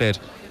 minutes that we played.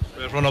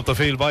 Run up the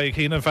field by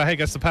Keenan Fahey,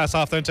 gets the pass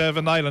off then to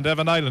Evan Island.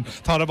 Evan Island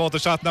thought about the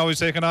shot, now he's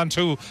taken on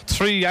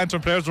 2-3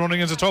 Antrim players running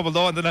into trouble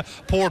though, and then a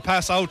poor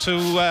pass out to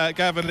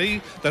Gavin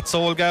Lee, that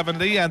sole Gavin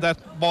Lee, and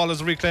that ball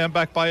is reclaimed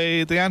back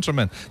by the Antrim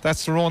men.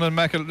 That's Ronan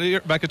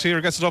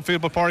McAteer gets it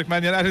upfield, but Pádraig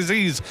Mannion at his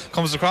ease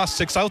comes across,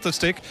 sticks out the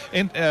stick,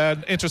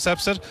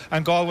 intercepts it,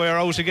 and Galway are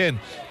out again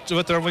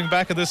with their wing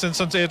back in this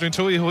instance. Adrian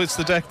Toohey, who hits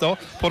the deck though,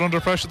 put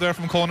under pressure there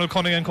from Conal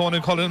Cunningham. Conal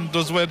Cullen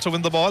does well to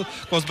win the ball,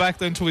 goes back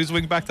then to his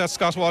wing back, that's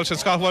Scott Walsh, and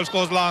Scott Walsh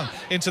goes long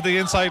into the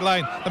inside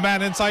line. The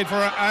man inside for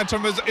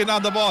Antrim is in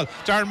on the ball.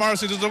 Darren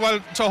Morrissey does well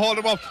to hold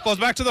him up, goes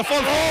back to the full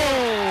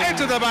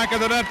into the back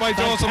of the net by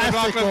Joseph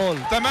McLaughlin. Goal.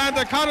 The man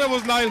that caught it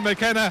was Niall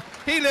McKenna.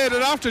 He laid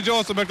it off to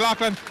Joseph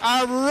McLaughlin,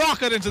 a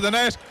rocket into the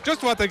net,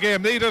 just what the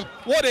game needed.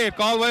 1-8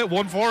 Galway,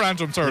 1-4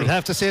 Antrim, sir. You'd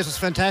have to say it was a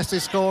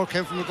fantastic score,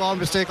 came from a goal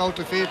mistake out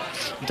the field.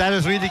 That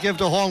has really given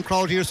the home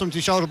crowd here something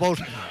to shout about.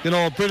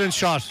 A brilliant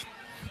shot.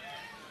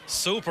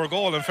 Super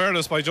goal in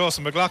fairness by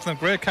Joseph McLaughlin.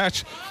 Great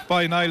catch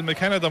by Niall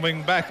McKenna, the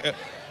wing back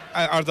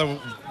or the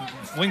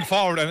wing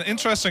forward, and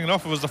interesting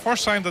enough, it was the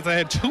first time that they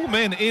had 2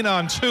 men in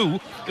on 2.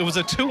 It was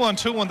a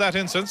 2-on-2 in that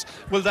instance.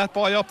 Will that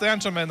buy up the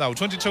Antrim men now?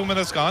 22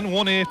 minutes gone,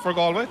 1-8 for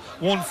Galway,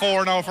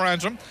 1-4 now for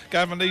Antrim.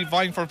 Gavin Lee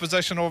vying for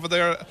possession over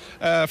there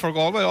for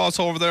Galway.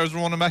 Also over there is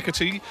Ronan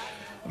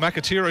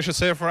McAteer, I should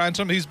say, for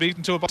Antrim. He's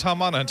beaten to about Tom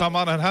Monaghan. Tom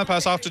Monaghan hand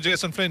pass off to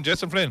Jason Flynn.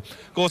 Jason Flynn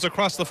goes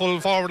across the full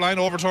forward line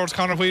over towards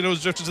Conor Whelan,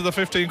 who's drifted to the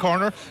 15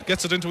 corner,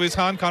 gets it into his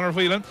hand. Conor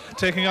Whelan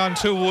taking on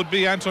 2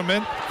 would-be Antrim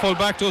men. Full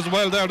back does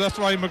well there, that's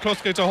Ryan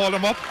McCluskey to hold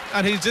him up,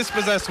 and he's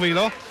dispossessed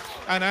Whelan.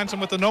 And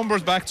Antrim with the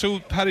numbers back to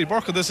Paddy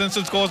Burke in this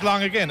instance goes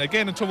long again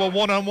into a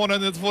 1-on-1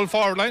 in the full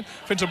forward line.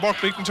 Fintan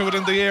Burke beaten to it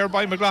in the air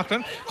by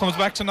McLaughlin, comes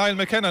back to Niall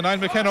McKenna. Niall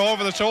McKenna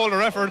over the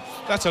shoulder effort,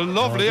 that's a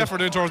lovely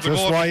effort in towards the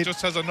goal. He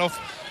just has enough,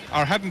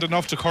 or hadn't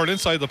enough, to curl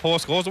inside the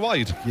post, goes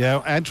wide. Yeah,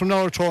 Antrim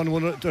now are throwing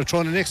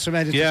an extra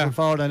man into the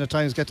forward line at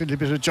times, getting a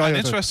little bit of joy. And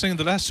interesting,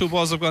 the last 2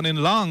 balls have gone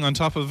in long on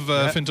top of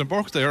Fintan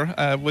Burke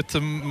there with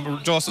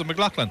Joseph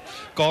McLaughlin.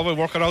 Galway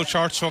working out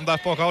short from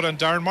that puck out, and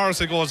Darren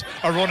Morrissey goes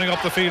running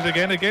up the field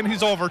again. He's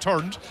is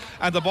overturned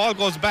and the ball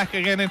goes back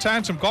again into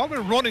Antrim. Galway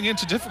running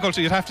into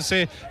difficulty, you'd have to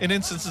say, in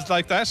instances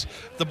like that.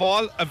 The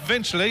ball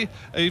eventually,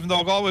 even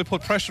though Galway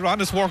put pressure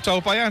on, is worked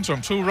out by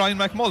Antrim through Ryan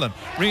McMullen.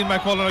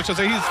 I should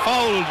say, he's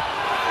fouled.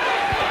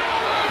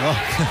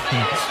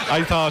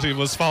 I thought he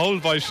was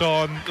fouled by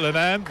Sean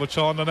Linan, but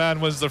Sean Linan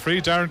wins the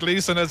free. Darren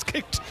Gleeson has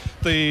kicked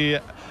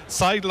the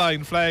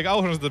sideline flag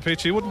out onto the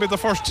pitch. He wouldn't be the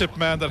first tip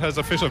man that has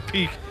a fit of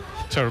peak.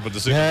 Terrible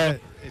decision. Yeah,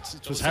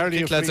 it was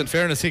hardly a lads, free. in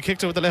fairness, he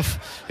kicked it with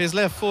his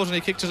left foot, and he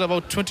kicked it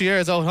about 20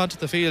 yards out onto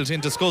the field in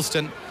disgust.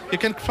 And you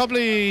can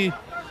probably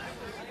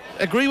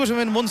agree with him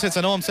in one sense.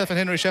 I know himself and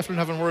Henry Shefflin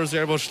having words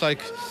there, but like,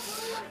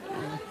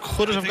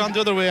 could it have gone the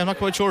other way? I'm not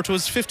quite sure. It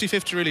was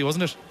 50-50 really,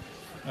 wasn't it?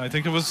 I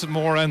think it was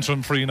more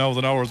Antrim free now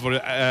than ours, but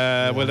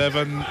will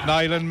Evan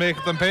Nyland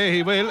make them pay?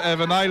 He will.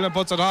 Evan Nyland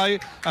puts it high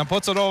and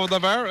puts it over the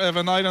bar.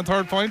 Evan Nyland,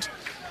 third point.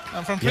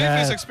 And from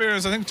previous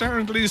experience, I think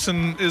Darren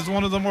Gleeson is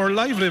one of the more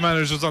lively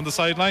managers on the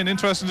sideline.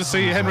 Interesting to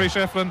see Henry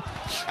Shefflin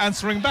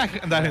answering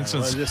back in that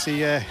instance. Well, you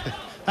see,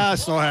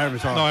 it's no harm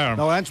at all. No harm.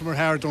 No, Antrim were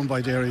hard done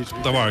by Derry.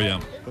 They were, yeah.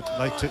 But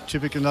like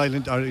typical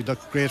Nyland,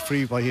 great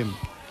free by him.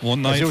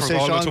 1-9 for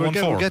Galway to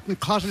 1-4. We're getting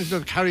caught into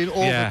carrying,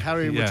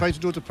 over-carrying. We're trying to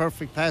do the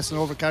perfect pass and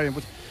over-carrying,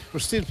 but we're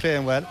still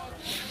playing well.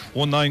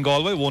 1-9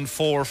 Galway,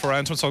 1-4 for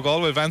Antrim. So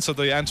Galway have answered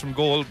the Antrim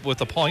goal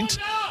with a point,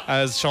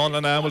 as Sean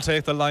Linan will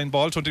take the line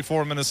ball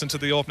 24 minutes into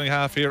the opening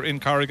half here in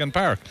Corrigan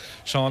Park.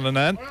 Sean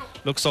Linan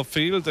looks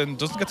upfield and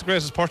doesn't get the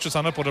greatest purchase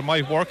on it, but it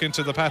might work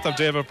into the path of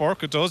David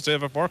Burke. It does.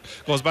 David Burke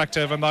goes back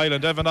to Evan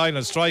Nyland. Evan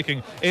Nyland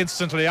striking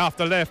instantly off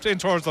the left in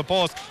towards the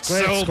post.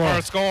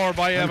 Super score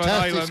by Evan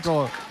Nyland.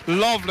 Score.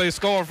 Lovely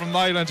score from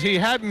Nyland. He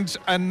hadn't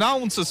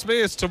announced a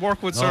space to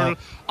work with Cyril.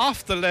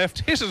 Off the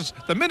left, hit it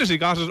the minute he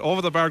got it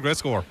over the bar. Great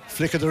score.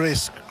 Flick of the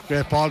wrist.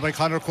 Great ball by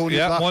Conor Cooney.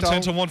 Yeah,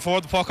 1-10 to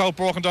 1-4. The puck out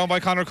broken down by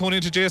Conor Cooney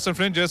to Jason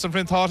Flynn. Jason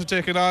Flynn thought to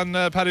take it on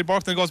Paddy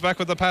Burke, then goes back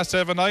with the pass to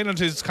Evan Nyland.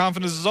 His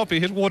confidence is up.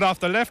 He hit one off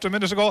the left a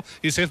minute ago.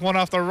 He's hit one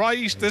off the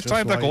right. This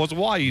time that goes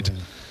wide. Yeah.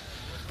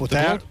 But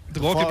the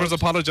goalkeeper's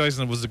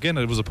apologising.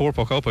 It was a poor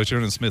puck out by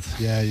Tiernan Smith.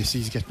 Yeah, you see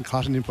he's getting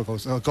caught in puck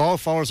outs. Goal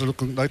forwards are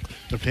looking like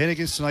they're playing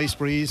against a nice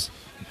breeze.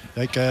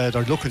 Like they're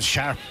looking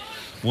sharp.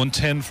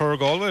 1-10 for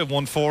Galway,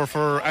 1-4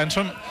 for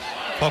Antrim.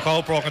 Puck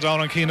out broken down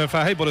on Keenan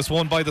Fahy, but it's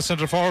won by the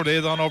centre forward,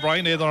 Aidan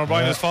O'Brien. Aidan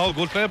O'Brien is fouled.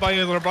 Good play by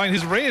Aidan O'Brien.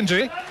 He's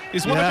rangy.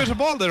 He's won a bit of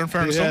ball there, in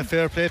fairness. Yeah,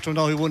 fair play to him.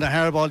 No, he won a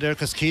hard ball there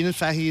because Keenan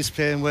Fahy is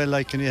playing well.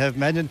 Like, and you have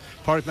Manning.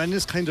 Part Manning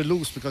is kind of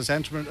loose because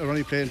Antrim are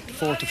only playing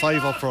 4 to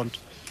 5 up front.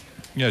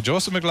 Yeah,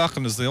 Joseph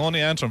McLaughlin is the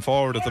only Antrim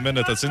forward at the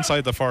minute that's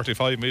inside the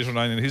 45 metre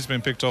line, and he's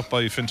been picked up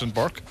by Fintan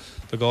Burke,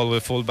 the Galway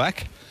full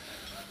back.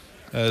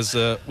 As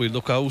we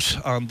look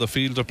out on the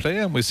field of play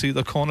and we see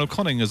that Conal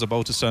Cunning is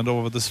about to stand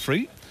over this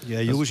free.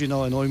 Yeah, usually,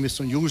 I know he missed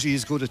one. Usually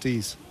he's good at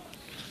these.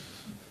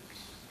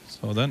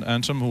 So then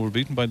Antrim, who were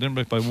beaten by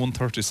Limerick by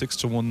 136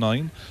 to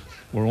 1-9,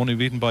 were only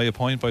beaten by a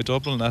point by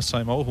Dublin last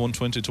time out,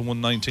 120 to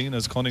 119,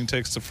 as Cunning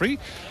takes the free.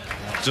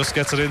 Just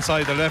gets it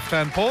inside the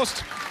left-hand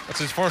post. That's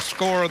his first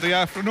score of the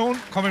afternoon,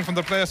 coming from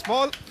the place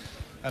ball.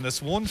 And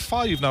it's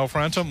 1-5 now for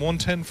Antrim,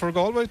 1-10 for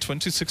Galway,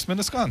 26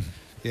 minutes gone.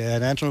 Yeah,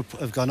 and Antrim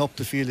have gone up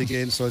the field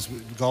again, so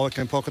Galway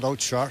can poke it out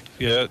short.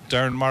 Yeah,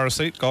 Darren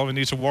Morrissey. Galway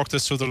need to work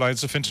this through the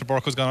lines. So Fintan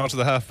Burke has gone out to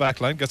the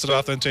half-back line, gets it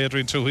off then to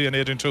Adrian Toohey, and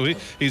Adrian Toohey,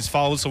 he's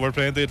fouled, so we're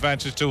playing the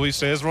advantage. Toohey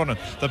stays running.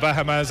 The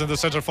Bahamas in the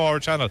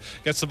centre-forward channel.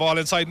 Gets the ball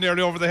inside,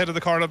 nearly over the head of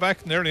the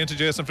cornerback, nearly into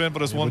Jason Flynn,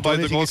 but it's won by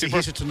the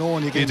goalkeeper.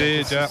 He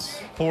did, yeah.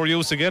 Poor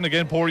use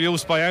again, poor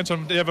use by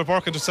Antrim. David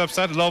Burke intercepts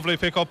that. Lovely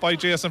pick up by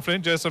Jason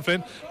Flynn. Jason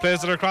Flynn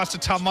plays it across to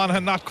Tom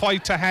Monaghan, not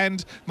quite to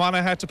hand.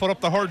 Monaghan had to put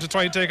up the hurl to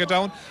try and take it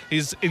down.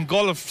 He's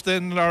engulfed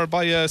or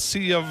by a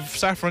sea of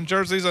saffron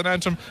jerseys, and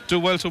Antrim do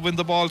well to win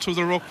the ball to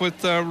the ruck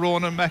with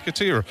Ronan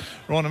McAteer.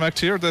 Ronan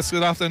McAteer, that's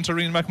good off then to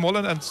Reen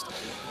McMullen, and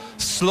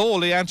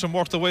slowly Antrim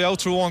work the way out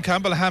through Owen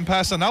Campbell, hand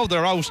pass, and now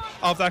they're out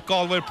of that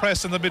Galway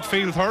press in the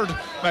midfield third.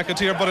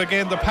 McAteer, but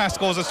again the pass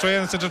goes astray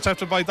and it's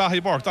intercepted by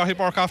Dahi Burke. Dahi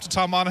Burke off to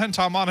Tom Monaghan.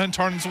 Tom Monaghan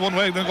turns one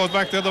way, then goes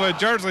back the other way.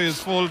 Jersey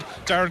is full.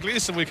 Darren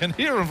Gleeson, we can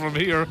hear him from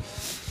here.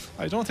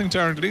 I don't think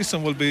Darren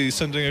Gleeson will be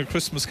sending a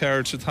Christmas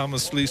card to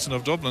Thomas Gleeson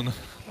of Dublin.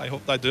 I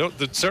hope that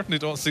they certainly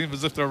don't seem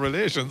as if they're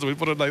relations, we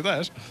put it like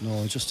that.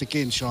 No, just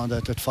again, Sean,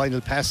 that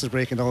final pass is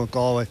breaking down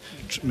Galway,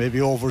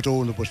 maybe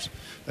overdoing it, but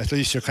at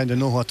least you kind of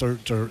know what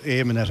they're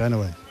aiming at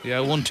anyway. Yeah,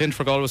 1-10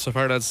 for Galway so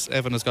far. That's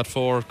Evan has got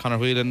 4, Conor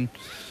Whelan,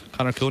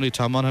 Conor Cooney,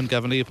 Tom Monaghan,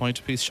 Gavin Lee a point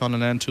apiece, Sean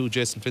Linan 2,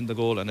 Jason Flynn the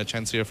goal, and a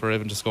chance here for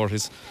Evan to score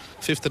his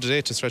 5th of the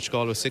day to stretch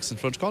Galway 6 in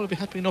front. Galway will be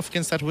happy enough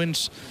against that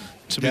wind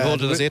to be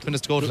holding. There's 8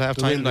 minutes to go to half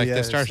time.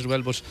 They started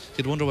well, but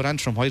you'd wonder what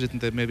Antrim, why didn't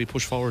they maybe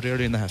push forward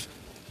early in the half?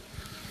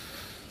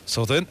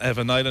 So then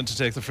Evan Nyland to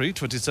take the free,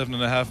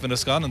 27.5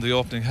 minutes gone in the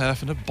opening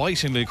half, and a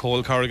bitingly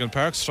cold Corrigan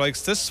Park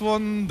strikes this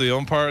one. The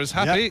umpire is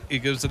happy. He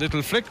gives a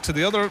little flick to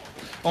the other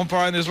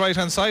umpire on his right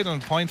hand side,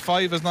 and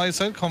 0.5, as Niall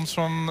said, comes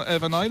from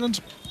Evan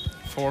Nyland.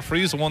 4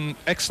 frees, 1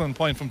 excellent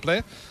point from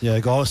play. Yeah,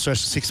 Galway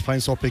stretched 6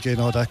 points up again.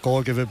 That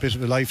goal gave a bit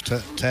of a life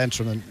to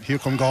Antrim, and here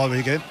come Galway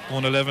again.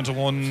 1-11 to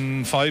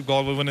 1-5.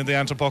 Galway winning the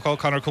Antrim puck out.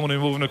 Conor Cooney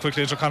moving it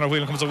quickly into Conor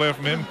Whelan, comes away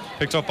from him,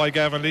 picked up by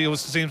Gavin Lee, who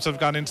seems to have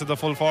gone into the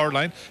full forward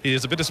line. He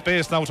has a bit of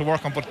space now to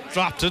work on, but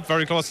dropped it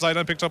very close to the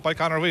sideline, picked up by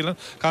Conor Whelan.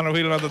 Conor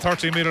Whelan on the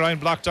 13-metre line,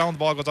 blocked down, the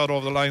ball goes out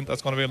over the line.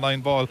 That's going to be a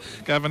line ball.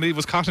 Gavin Lee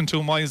was caught in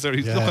 2 minds there.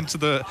 He's looking to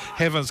the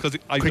heavens because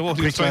I know what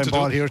he was trying to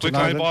do. Quick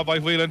line ball by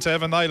Whelan to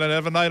Evan Nyland.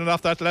 Evan Nyland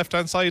off that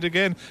left-hand side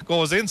again,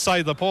 goes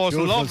inside the post.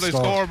 Beautiful lovely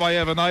score by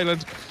Evan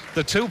Nyland.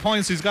 The 2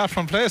 points he's got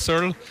from play,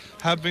 Cyril,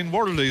 have been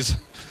worldies.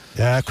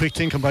 Yeah, quick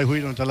thinking by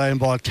Whelan. The line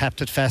ball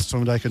tapped it fast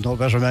from like a no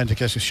better man to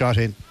get a shot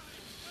in.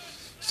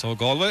 So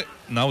Galway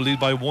now lead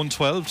by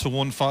 1-12 to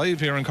 1-5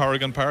 here in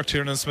Corrigan Park.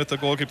 Tiernan Smith, the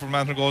goalkeeper from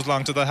Antrim, goes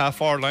long to the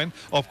half-forward line.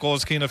 Up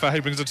goes Keena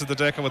Fahy, brings it to the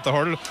deck with the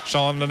hurl.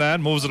 Sean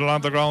Lennon moves it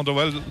along the ground.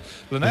 Well,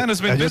 Lennon has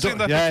been busy in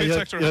that midfield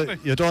sector,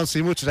 hasn't he? You don't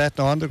see much of that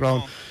now on the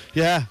ground.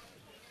 Yeah,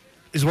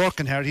 he's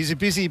working hard. He's a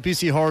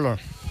busy hurler.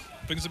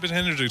 Brings a bit of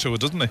energy to it,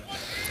 doesn't he?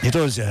 He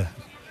does, yeah.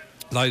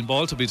 Line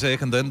ball to be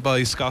taken then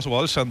by Scott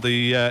Walsh on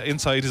the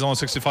inside his own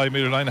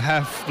 65-metre line,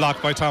 half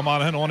blocked by Tom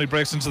Monaghan. Only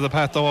breaks into the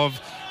path though of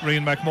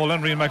Rian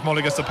McMullen. Rian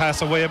McMullen gets the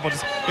pass away, but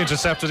it's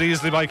intercepted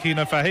easily by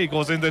Keena Fahy.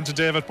 Goes in then to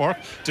David Burke.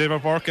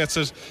 David Burke gets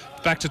it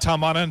back to Tom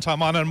Monaghan. Tom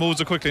Monaghan moves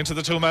it quickly into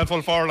the 2-man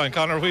full forward line.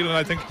 Conor Whelan,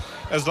 I think,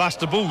 has lost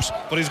the boot,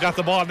 but he's got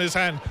the ball in his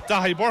hand.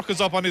 Dahi Burke is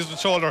up on his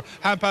shoulder.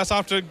 Hand pass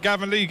after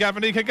Gavin Lee.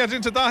 Gavin Lee can get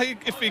into Dahi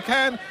if he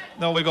can.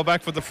 Now we go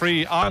back for the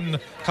free on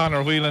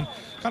Conor Whelan.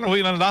 Conor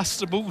Whelan lost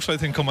the boot, I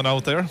think, coming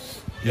out there.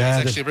 Yeah,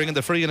 he's actually bringing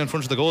the free in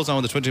front of the goals now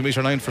on the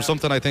 20-metre line for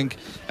something. I think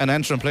an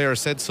Antrim player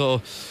said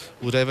so.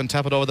 Would Evan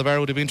tap it over the bar?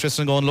 Would he be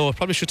interested in going low?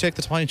 Probably should take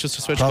the point just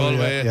to switch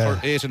Galway for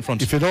 8 in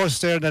front. If you notice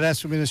there in that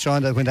last few minutes,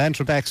 Sean, that when the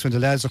Antrim backs, when the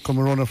lads are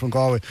coming running from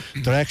Galway,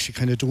 they're actually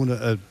kind of doing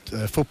a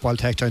football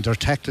tackle. They're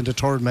tackling the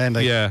third man.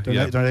 Like,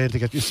 they're able to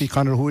get. You see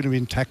Conor Whelan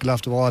being tackled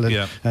off the wall,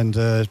 and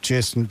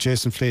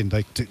Jason Flynn.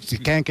 Like they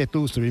can't get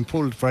loose. They're being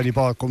pulled for any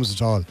ball comes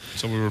at all.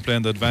 So we were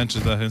playing the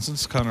advantage in that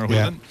instance. Conor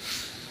Whelan.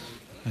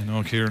 I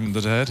know Kieran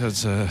the dad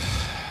has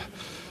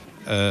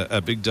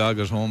a big dog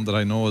at home that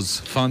I know is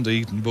fond of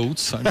eating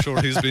boots. I'm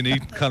sure he's been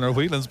eating Conor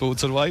Whelan's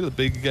boots a while, a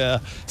big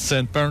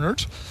St.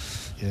 Bernard.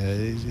 Yeah,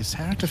 it's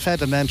hard to fed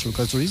them Antrim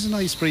because there is a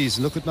nice breeze.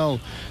 Look at now.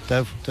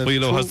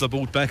 Wheelo has the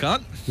boot back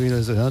on.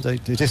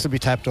 This will be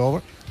tapped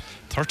over.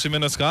 30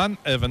 minutes gone.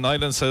 Evan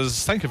Nyland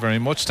says thank you very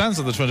much, stands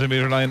on the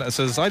 20-metre line and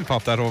says I'll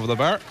pop that over the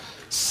bar.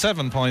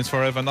 7 points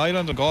for Evan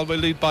Nyland, and Galway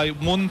lead by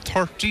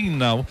 1-13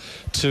 now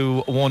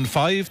to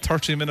 1-5.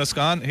 30 minutes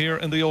gone here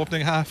in the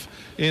opening half.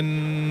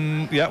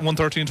 1-13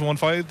 to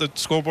 1-5. The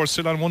scoreboard's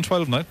still on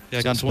 1-12 now.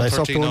 Yeah, gone to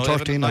 1-13 now.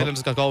 Evan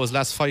Nyland's got Galway's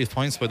last 5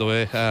 points, by the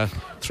way.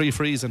 3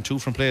 frees and 2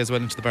 from play as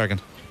well into the bargain.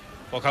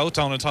 Buck out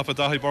down on top of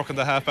Dahi Burke in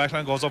the half back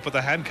line, goes up with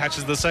the hand,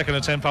 catches the second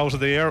attempt out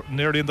of the air,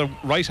 nearly in the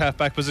right half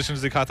back position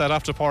as he caught that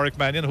after Pádraig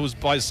Mannion, who's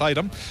beside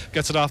him.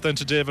 Gets it off then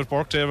to David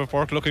Burke. David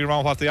Burke looking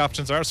around what the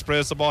options are,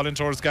 sprays the ball in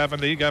towards Gavin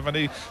Lee. Gavin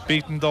Lee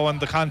beaten though in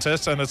the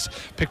contest, and it's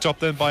picked up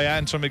then by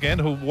Antrim again,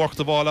 who worked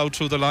the ball out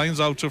through the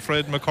lines out to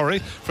Fred McCurry.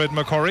 Fred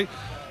McCurry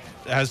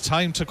has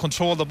time to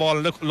control the ball,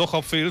 look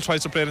upfield,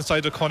 tries to play it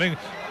inside to Cunning.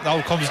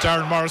 Now comes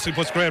Darren Morrissey,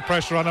 puts great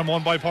pressure on him,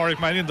 won by Pádraig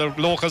Mannion. The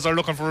locals are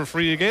looking for a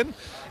free again.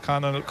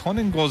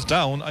 Cunning goes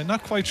down. I'm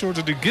not quite sure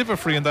did he give a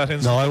free in that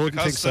instance. No, I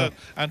wouldn't think so.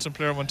 Antrim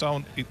player went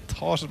down. He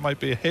thought it might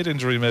be a head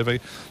injury maybe,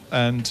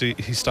 and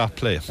he stopped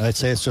play. I'd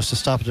say it's just a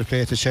stop of the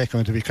play to check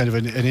on to be kind of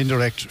an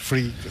indirect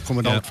free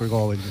coming out for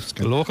Galway.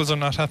 The locals are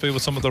not happy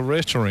with some of the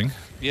ratoring.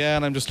 Yeah,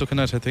 and I'm just looking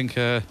at, I think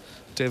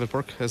David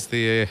Burke has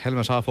the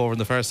helmet off over on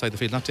the far side of the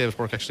field. Not David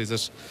Burke actually,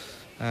 is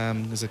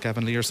it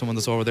Gavin Lee or someone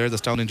that's over there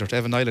that's down injured?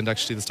 Evan Nyland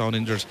actually that's down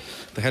injured.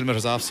 The helmet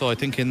is off, so I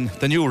think in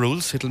the new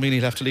rules it'll mean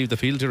he'll have to leave the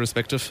field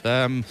irrespective.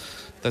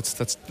 That's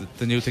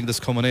the new thing that's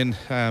coming in.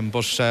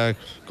 But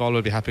Galway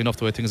will be happy enough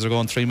the way things are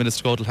going. 3 minutes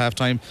to go till half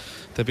time.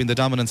 They've been the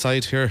dominant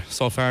side here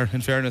so far,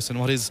 in fairness, and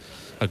what is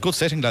a good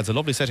setting, lads, a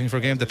lovely setting for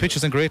a game. The pitch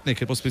is in great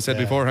nick, it must be said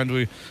beforehand.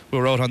 We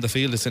were out on the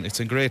field, it's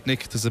in great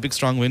nick. There's a big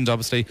strong wind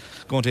obviously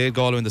going to aid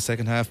Galway in the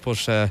second half,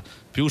 but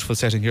beautiful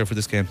setting here for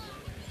this game.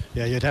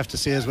 Yeah, you'd have to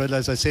say as well,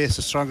 as I say, it's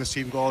the strongest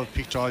team Galway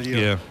picked all year.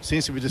 Yeah.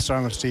 Seems to be the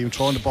strongest team,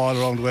 throwing the ball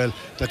around well.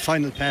 That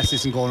final pass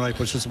isn't going right,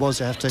 but I suppose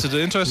you have to. So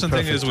the interesting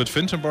thing is with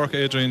Fintan Burke,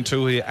 Adrian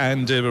Toohey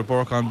and David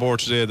Burke on board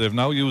today, they've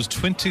now used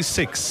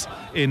 26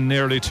 in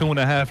nearly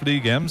 2.5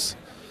 league games.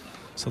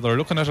 So they're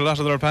looking at a lot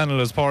of their panel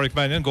as Pádraig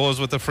Mannion goes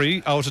with the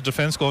free out of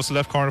defence, goes to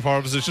left corner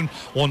forward position,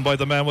 won by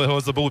the man who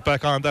has the boot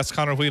back on. That's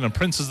Conor Whelan.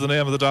 Prince is the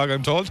name of the dog,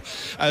 I'm told,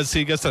 as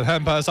he gets that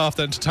hand pass off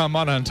then to Tom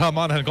Monaghan. Tom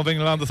Monaghan coming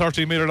along the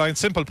 13-metre line,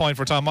 simple point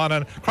for Tom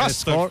Monaghan,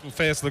 cross the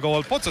face of the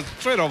goal, puts it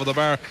straight over the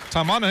bar.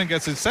 Tom Monaghan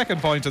gets his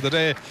second point of the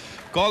day.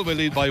 Galway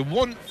lead by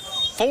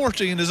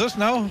 1-14, is it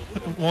now?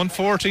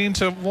 1-14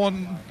 to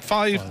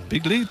 1-5.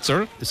 Big lead,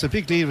 sir. It's a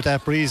big lead with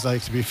that breeze,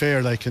 like, to be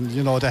fair, like, and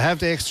you know they have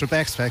the extra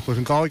backs back, but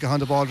when Galway get on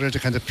the ball, they're to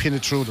kind of pin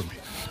it through them.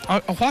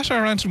 What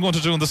are Antrim going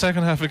to do in the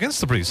second half against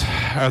the Breeze?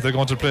 Are they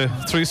going to play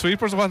 3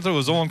 sweepers? What they'll do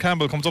is Owen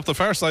Campbell comes up the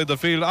far side of the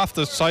field off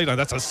the sideline.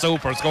 That's a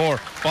super score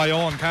by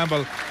Owen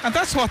Campbell, and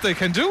that's what they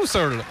can do,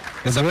 Cyril.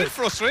 It's a bit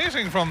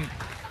frustrating from.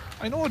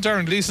 I know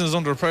Darren Gleeson is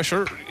under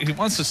pressure. He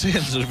wants to stay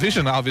in the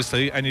division,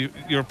 obviously, and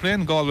you're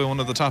playing Galway, one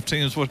of the top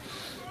teams, but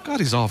God,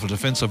 he's awful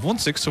defensive.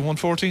 1-6 to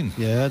 114.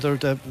 Yeah, they're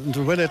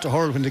well at the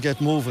hurl when they get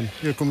moving.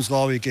 Here comes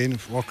Galway again.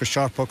 Work a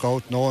sharp puck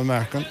out. No one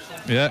marking.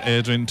 Yeah,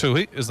 Adrian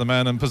Toohey is the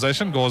man in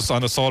possession. Goes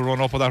on a sole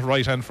run up with that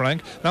right hand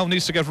flank. Now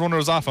needs to get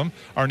runners off him,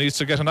 or needs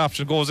to get an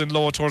option. Goes in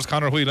low towards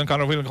Conor Whelan.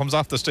 Conor Whelan comes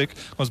off the stick,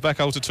 comes back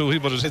out to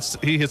Toohey, but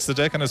he hits the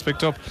deck and is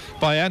picked up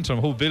by Antrim,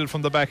 who build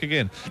from the back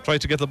again. Try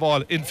to get the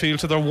ball infield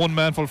to their one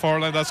man full forward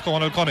line. That's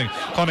Conal Cunning.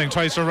 Cunning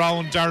tries to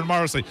round Darren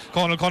Morrissey.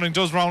 Conal Cunning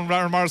does round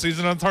Darren Morrissey. He's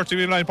in on the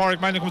 30-metre line.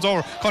 Pádraig Mannion comes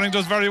over. Cunning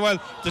does very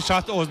well. The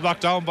shot was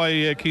blocked down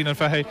by Keenan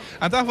Fahey,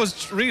 and that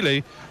was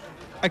really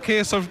a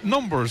case of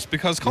numbers,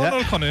 because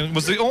Conal Cunning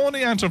was the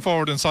only Antrim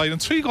forward inside,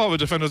 and 3 Galway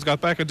defenders got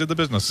back and did the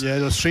business. Yeah,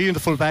 there was 3 in the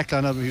full back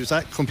line. He was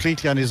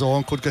completely on his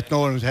own, could get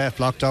nowhere and half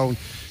blocked down.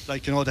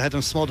 Like, you know, they had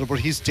him smothered, but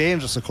he's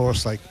dangerous, of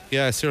course. Like,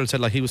 yeah, Cyril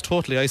said, like, he was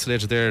totally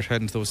isolated there,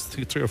 and there was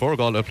 3 or 4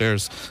 Galway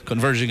players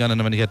converging on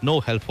him, and he had no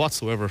help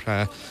whatsoever.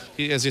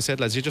 As you said,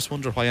 lads, you just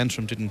wonder why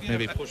Antrim didn't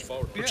maybe push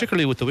forward,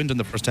 particularly with the wind in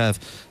the first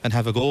half, and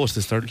have a go at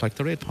this. They're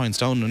 8 points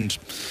down, and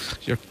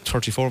you're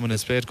 34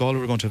 minutes played. Galway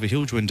were going to have a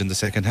huge wind in the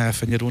second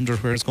half, and you'd wonder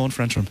where it's going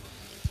for Antrim.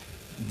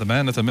 The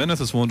man at the minute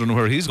is wondering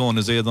where he's going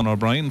is Aidan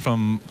O'Brien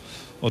from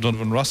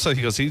O'Donovan Rossa,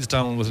 because he's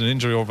down with an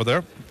injury over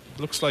there.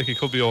 Looks like he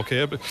could be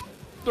okay, but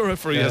the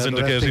referee has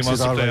indicated he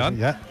wants to play on.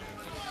 Yeah.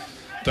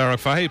 Derek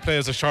Fahey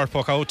plays a short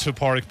puck out to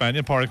Pádraig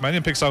Mannion. Pádraig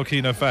Mannion picks out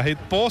Keenan Fahey.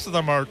 Both of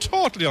them are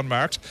totally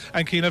unmarked,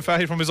 and Keenan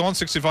Fahey from his own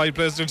 65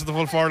 plays it into the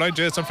full forward line.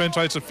 Jason Flynn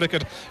tries to flick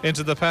it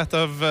into the path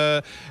of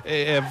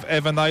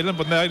Evan Nyland,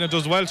 but Nyland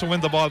does well to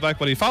win the ball back,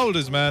 but he fouled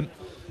his man,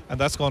 and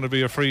that's going to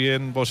be a free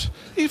in. But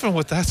even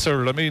with that,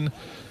 Cyril, I mean,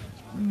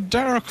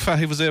 Derek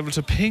Fahey was able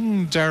to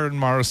ping Darren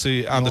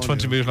Morrissey on the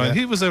 20-metre line.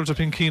 He was able to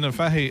ping Keenan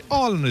Fahey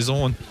all on his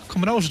own,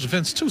 coming out of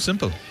defence. Too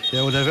simple.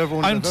 Yeah,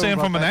 well, I'm saying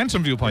from an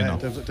Antrim viewpoint now.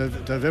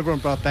 They've everyone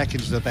brought back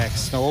into the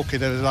backs. Now, okay,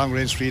 there's a long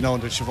range 3 now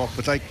and they'll shove up,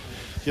 but like,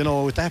 you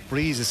know, with that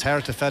breeze, it's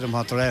hard to fed them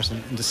what they're at.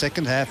 And in the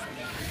second half,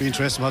 be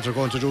interesting what they're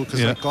going to do,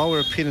 because like, Galway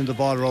are pinning the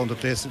ball around the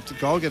place. If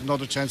Galway get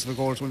another chance of a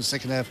goal in the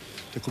second half,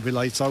 there could be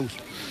lights out.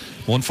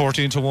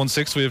 114 to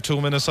 1-6. We have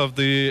 2 minutes of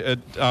the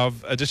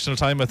of additional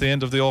time at the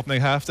end of the opening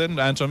half. Then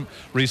Antrim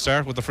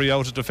restart with the free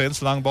out of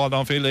defence. Long ball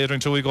downfield.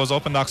 Adrian Toohey goes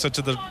up and knocks it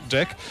to the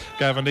deck.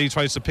 Gavin Lee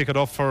tries to pick it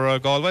up for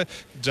Galway.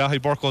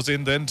 Dahi Burke goes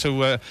in then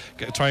to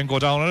try and go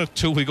down on it.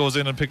 Toohey goes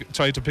in and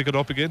tries to pick it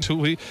up again.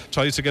 Toohey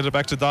tries to get it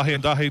back to Dahi,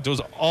 and Dahi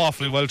does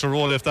awfully well to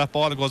roll lift that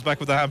ball and goes back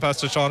with the hand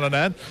pass to Sean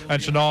Annan.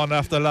 And Shannon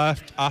off the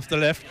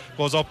left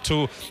goes up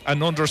to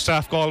an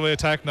understaffed Galway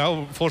attack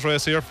now. Foot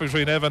race here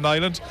between Evan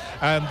Nyland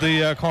and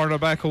the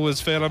cornerback, who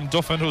is Phelan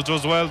Duffin, who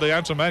does well. The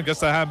Antrim man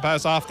gets the hand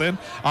pass off then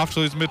to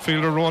his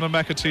midfielder Ronan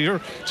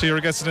McAteer. Tear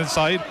gets it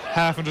inside,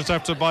 half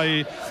intercepted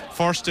by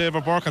first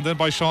David Burke and then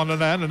by Sean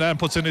Annan. Annan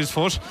puts in his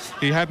foot.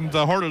 He hadn't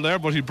the hurdle there,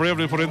 but he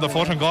bravely put in the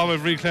foot, and Galway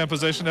reclaimed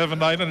possession. Evan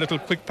Nyland, little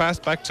quick pass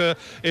back to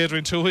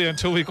Adrian Toohey, and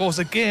Toohey goes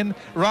again,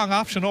 wrong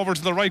option over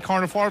to the right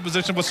corner forward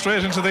position, but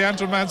straight into the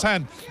Antrim man's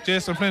hand.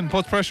 Jason Flynn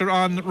puts pressure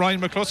on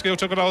Ryan McCluskey, who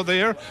took it out of the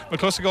air.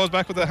 McCluskey goes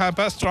back with the hand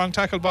pass, strong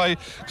tackle by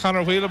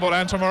Conor Whelan, but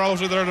Antrim are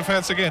out of their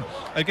defence again.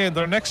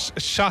 Their next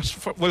shot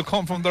will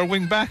come from their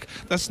wing back.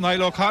 That's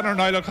Niall O'Connor.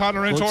 Niall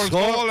O'Connor in towards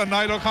goal, and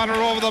Niall O'Connor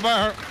over the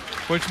bar,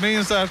 which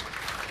means that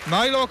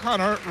Niall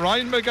O'Connor,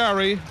 Ryan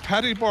McGarry,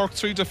 Paddy Burke,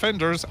 3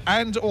 defenders,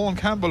 and Owen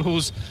Campbell,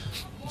 who's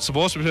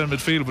supposed to be in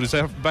midfield but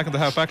he's back in the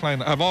half-back line,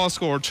 have all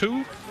scored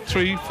 2,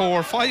 3,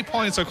 4, 5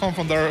 points that come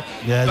from their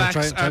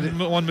backs and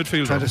one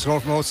midfielder. Trying to score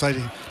from outside.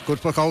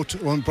 Good puck out,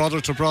 one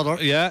brother to brother.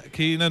 Yeah,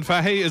 Keenan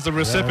Fahey is the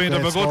recipient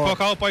of a good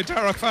puck out by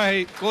Derek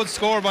Fahey. Good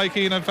score by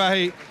Keenan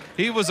Fahey.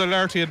 He was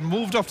alert. He had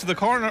moved up to the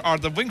corner or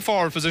the wing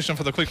forward position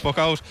for the quick puck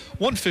out.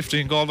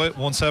 115 Galway,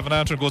 1-7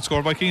 Antrim. Good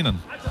score by Keenan.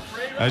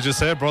 As you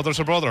say, brother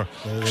to brother.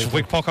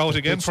 Quick puck out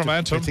again from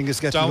Antrim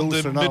down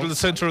the middle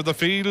centre of the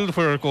field,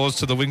 where it goes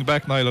to the wing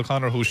back Niall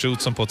O'Connor, who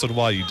shoots and puts it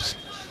wide.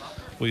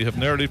 We have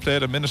nearly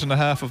played a minute and a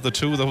half of the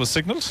 2 that was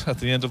signalled at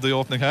the end of the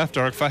opening half.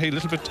 Derek Fahey a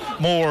little bit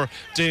more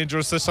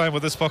dangerous this time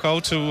with this puck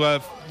out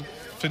to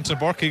Fintan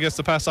Burke. He gets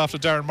the pass off to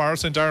Darren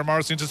Morrison. Darren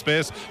Morrison into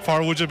space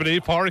for, would you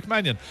believe, Pádraig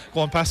Mannion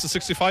going past the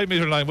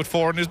 65-metre line with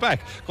 4 in his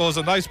back. Goes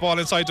a nice ball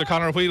inside to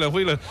Conor Whelan.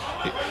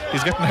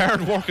 He's getting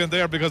hard work in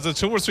there because the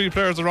 2 or 3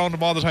 players around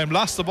him all the time.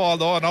 Lost the ball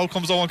though, and out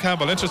comes Owen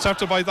Campbell,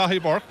 intercepted by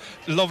Dahi Burke.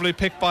 Lovely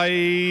pick by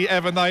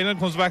Evan Nyland.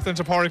 Comes back then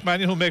to Pádraig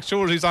Mannion, who makes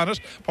sure he's on it.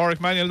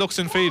 Pádraig Mannion looks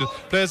in field,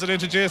 plays it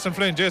into Jason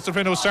Flynn. Jason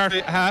Flynn, who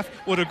started half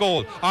with a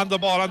goal on the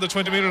ball on the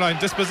 20-metre line.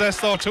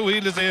 Dispossessed though, 2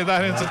 Heelys in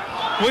that instant.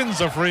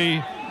 Wins a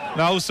free.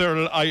 Now,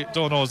 Cyril, I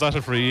don't know, is that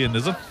a free in,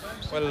 is it?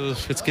 Well,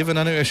 it's given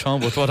anyway, Sean,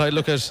 but what I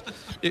look at,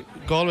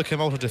 Galway came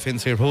out of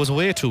defence here, but it was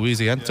way too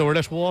easy, and they were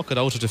let walk it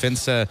out of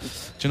defence. Do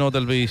you know,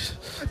 there'll be...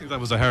 I think that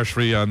was a harsh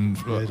free, and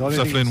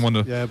Flynn won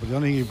it. Yeah, but I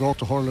don't think he broke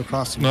the hurl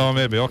across him. No,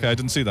 maybe. Okay, I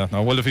didn't see that.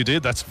 No, well, if he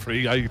did, that's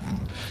free. I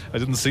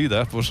didn't see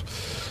that, but...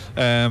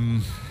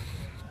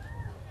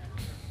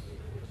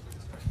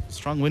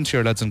 Strong wind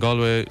here, lads, in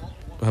Galway.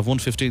 Have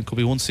 115, could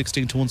be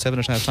 116 to 117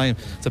 at half time.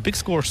 It's a big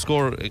score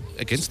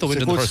against the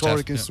wind in the first half.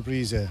 It's a good score against the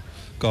breeze, yeah.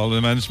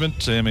 Galway management,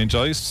 Eamon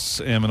Joyce,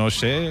 Eamon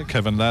O'Shea,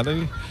 Kevin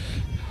Lally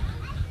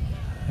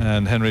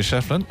and Henry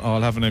Shefflin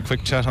all having a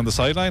quick chat on the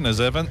sideline as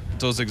Evan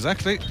does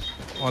exactly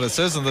what it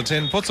says in the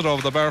tin, puts it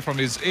over the bar from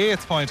his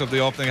 8th point of the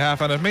opening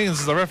half, and it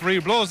means the referee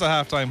blows the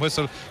half-time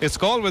whistle. It's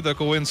Galway that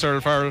go in,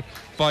 Cyril Farrell,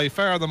 by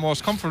far the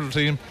most comfortable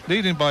team,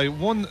 leading by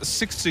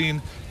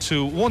 116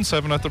 to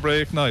 17 at the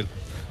break. Niall.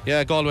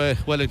 Yeah, Galway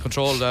well in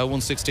control,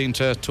 116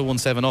 to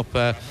 17 up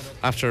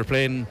after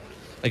playing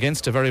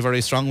against a very,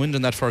 very strong wind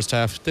in that first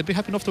half. They'd be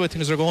happy enough the way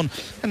things are going,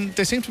 and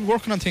they seem to be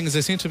working on things.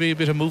 There seem to be a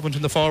bit of movement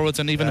in the forwards,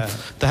 and even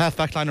the half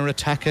back line are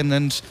attacking,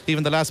 and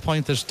even the last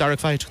point that Derek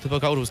Fahy took the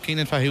puck out, it was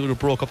Keenan Fahy who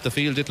broke up the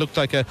field. It looked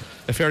like a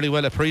fairly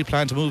well a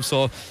pre-planned move,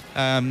 so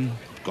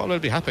Galway will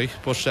be happy,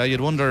 but you'd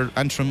wonder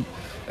Antrim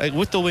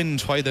with the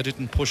wind why they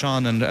didn't push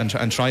on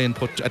and try and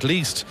put at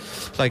least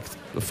like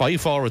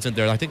 5 forwards in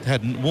there. I think they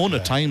had one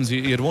at times.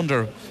 You'd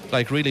wonder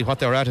like really what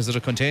they were at. Is it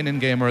a containing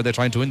game or are they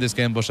trying to win this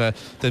game? But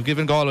they've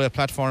given Galway a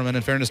platform, and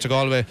in fairness to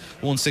Galway,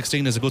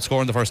 116 is a good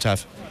score in the first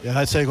half. Yeah,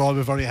 I'd say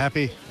Galway very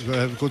happy.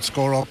 Good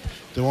score up.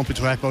 They won't be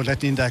too happy about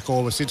letting in that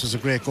goal. It was a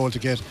great goal to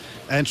get.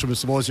 Antrim, I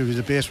suppose, if you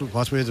debate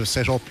what way they're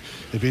set up,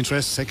 it'd be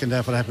interesting second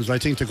half what happens. But I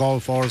think the Galway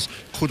forwards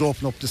could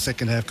open up the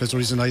second half because there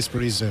is a nice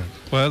breeze there.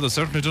 Well, they've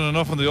certainly done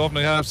enough in the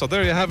opening half. So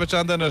there you have it,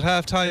 John. Then at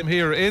half time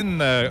here in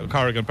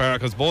Corrigan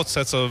Park, as both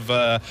sets of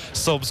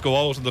subs go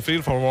out in the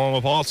field for warm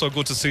up. Also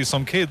good to see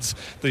some kids.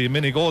 The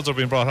mini goals are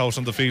being brought out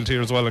in the field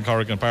here as well in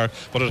Corrigan Park.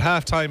 But at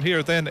half time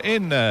here then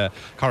in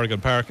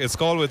Corrigan Park, it's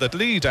Galway that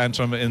lead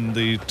Antrim in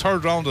the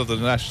third round of the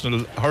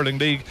National Hurling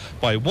League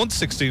by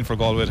 116 for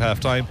Galway at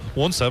half time,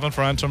 1-7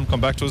 for Antrim.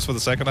 Come back to us for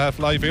the second half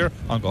live here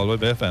on Galway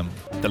Bay FM.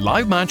 The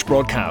live match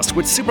broadcast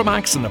with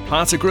Supermax and the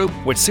Plaza Group.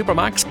 With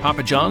Supermax,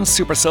 Papa John's,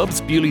 Super Subs,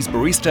 Bewley's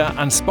Barista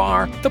and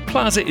Spar, the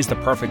Plaza is the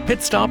perfect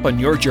pit stop on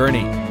your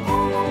journey.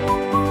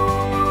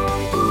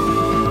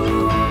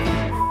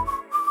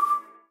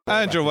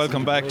 And you're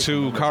welcome back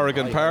to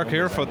Corrigan Park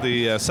here for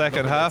the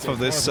second half of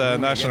this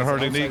National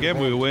Hurling League game.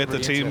 We await the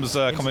teams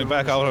coming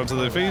back out onto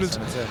the field,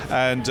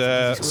 and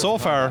so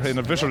far in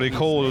a bitterly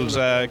cold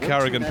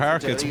Corrigan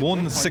Park, it's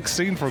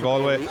 116 for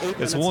Galway,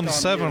 it's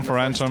 1-7 for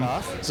Antrim.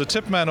 There's a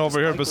tip man over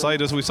here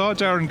beside us. We saw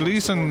Darren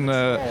Gleeson,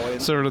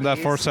 Cyril, in that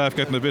first half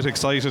getting a bit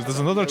excited. There's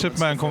another tip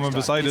man coming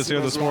beside us here,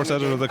 the sports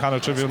editor of the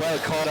Connacht Tribune.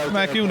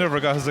 Mac, you never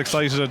got as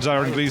excited at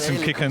Darren Gleeson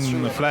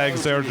kicking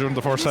flags there during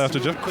the first half,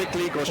 did you?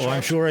 Oh,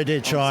 I'm sure I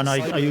did, Sean.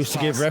 I used to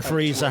give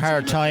referees a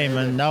hard time,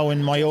 and now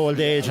in my old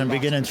age I'm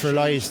beginning to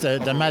realise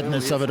the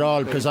madness of it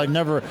all, because I've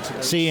never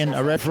seen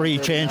a referee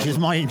change his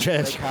mind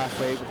yet.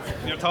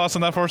 Your thoughts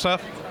on that first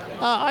half?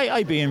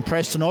 I'd be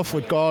impressed enough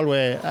with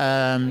Galway.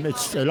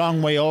 It's a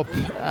long way up.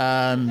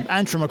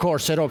 Antrim, of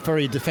course, set up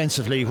very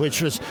defensively,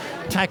 which was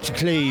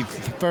tactically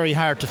very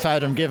hard to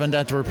fathom given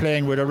that they were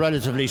playing with a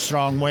relatively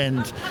strong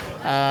wind.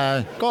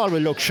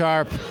 Galway looked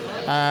sharp.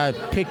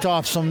 Picked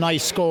off some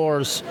nice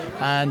scores,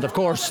 and of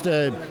course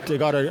they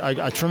got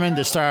a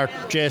tremendous start.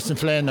 Jason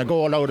Flynn, a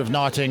goal out of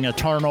nothing, a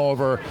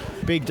turnover,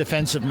 big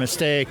defensive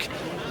mistake,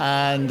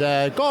 and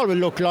Galway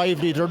look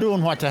lively. They're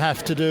doing what they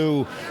have to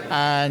do,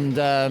 and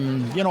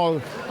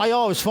I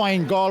always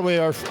find Galway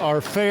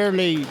are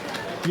fairly...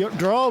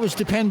 They're always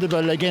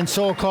dependable against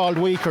so-called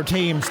weaker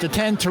teams. They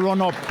tend to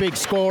run up big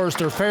scores.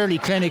 They're fairly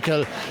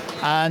clinical,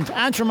 and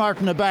Antrim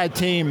aren't a bad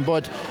team,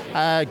 but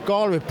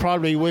Galway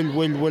probably will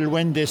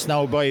win this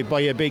now by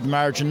a big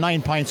margin.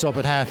 9 points up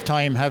at half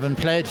time, having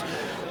played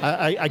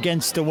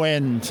against the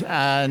wind,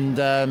 and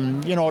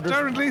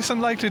Darren Gleeson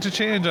likely to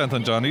change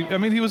anything, John?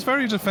 He was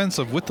very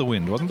defensive with the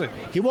wind, wasn't he?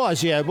 He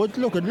was, yeah. But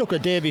look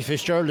at Davy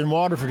Fitzgerald in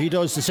Waterford. He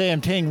does the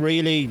same thing,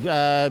 really.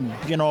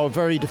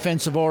 Very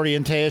defensive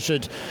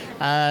orientated,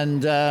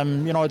 and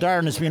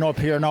Darren has been up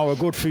here now a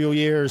good few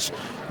years.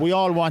 We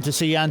all want to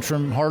see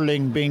Antrim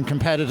hurling being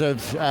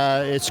competitive.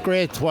 It's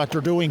great what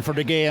they're doing for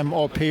the game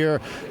up here.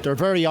 They're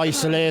very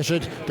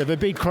isolated. They have a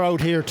big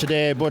crowd here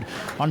today, but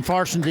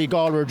unfortunately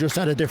Galway are just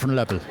at a different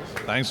level.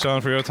 Thanks,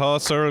 John, for your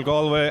thoughts. Cyril,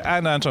 Galway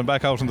and Antrim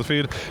back out in the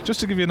field. Just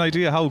to give you an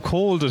idea how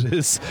cold it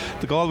is,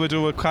 the Galway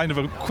do a kind of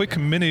a quick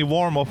mini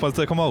warm-up as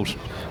they come out.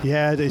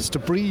 Yeah, it's the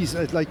breeze.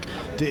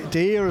 The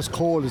air is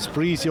cold, it's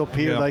breezy up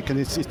here, and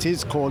it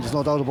is cold, there's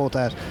no doubt about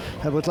that.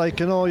 But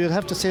you'd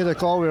have to say that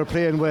Galway are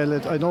playing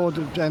well. I know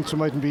that Antrim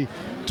mightn't be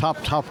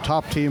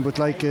top team, but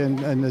like,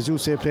 and as you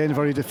say, playing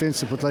very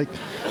defensive, but like,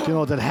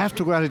 they'll have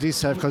to go out of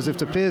this half, because if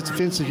they play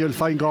defensive, you'll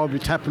find Galway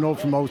tapping up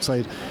from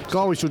outside.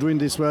 Galway should win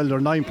this well. They're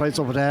 9 points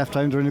up at half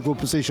time. They're in a good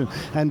position,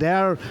 and they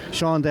are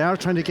trying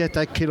to get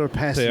that killer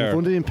pass. If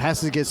one of them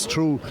passes gets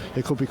through,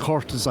 it could be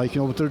Curtis,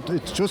 but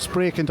it's just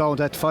breaking down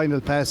that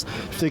final pass.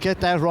 If they get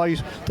that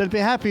right, they'll be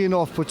happy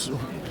enough, but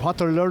what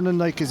they're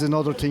learning is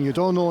another thing. You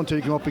don't know until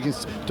you come up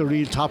against the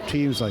real top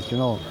teams,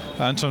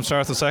 Antrim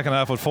starts the second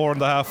half with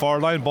 4.5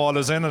 forward line. Ball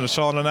is in, and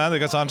Sean Lennon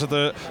gets onto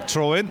the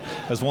throw in,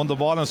 has won the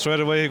ball, and straight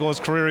away he goes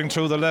careering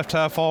through the left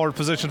half forward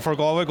position for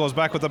Galway. Goes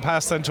back with the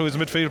pass then to his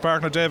midfield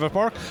partner David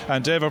Burke,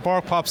 and David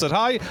Burke pops it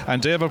high,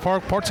 and David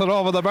Burke puts it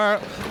over the bar.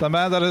 The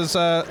man that is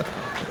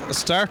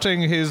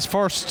starting his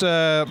first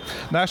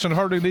National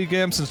Hurling League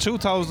game since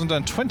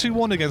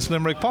 2021 against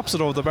Limerick pops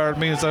it over the bar. It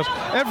means that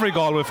every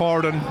Galway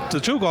forward and the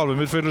 2 Galway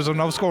midfielders have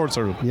now scored,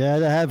 sir. Yeah,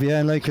 they have,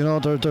 and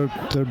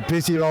they're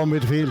busy around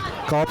midfield.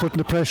 Galway putting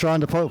the pressure on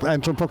the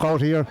Antrim puck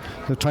out here.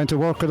 They're trying to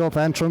work it up,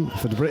 Antrim.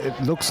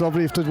 It looks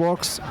lovely if it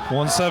works.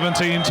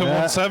 117 to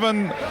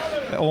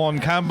 1-7. Owen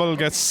Campbell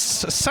gets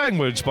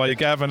sandwiched by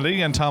Gavin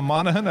Lee and Tom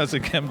Monaghan as he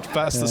came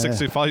past the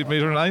 65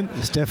 metre line.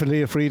 It's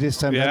definitely a free this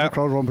time. The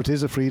crowd run, but it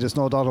is a free, there's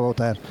no doubt about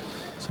that.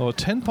 So a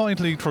 10-point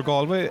lead for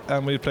Galway,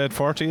 and we played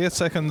 48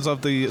 seconds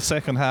of the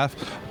second half.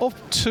 Up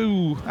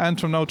to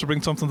Antrim now to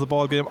bring something to the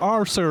ball game.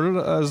 Or, Cyril,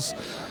 as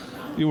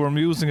you were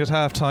musing at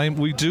half time,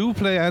 we do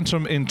play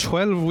Antrim in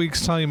 12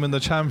 weeks' time in the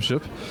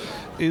championship.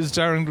 Is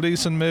Darren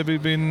Gleeson maybe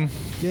been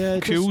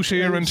cute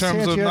here in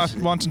terms of not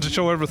wanting to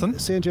show everything?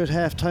 Saying to you at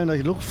half time,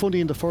 he looked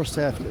funny in the first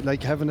half,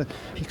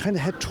 he kind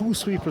of had 2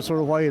 sweepers for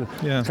a while,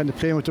 kind of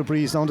playing with the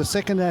breeze. Now in the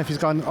second half he's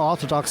gone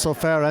orthodox so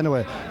far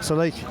anyway, so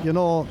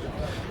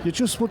you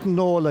just wouldn't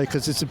know,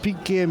 because it's a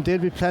big game. They'll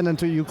be planning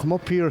to, you come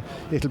up here,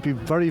 it'll be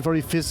very,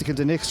 very physical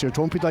the next year. It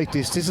won't be like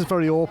this. This is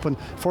very open.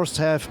 First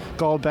half,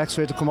 Galway backs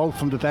ready to come out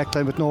from the back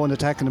line with no one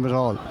attacking them at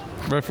all.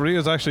 Referee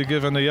has actually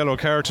given a yellow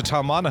card to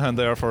Tom Monaghan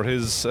there for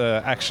his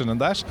action in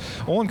that.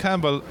 Owen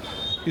Campbell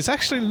is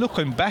actually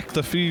looking back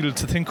the field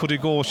to think, could he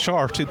go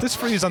short? This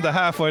freeze on the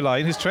halfway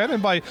line. He's trailing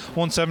by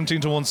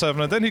 117 to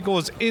 1-7, and then he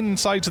goes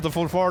inside to the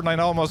full forward line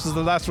almost as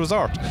the last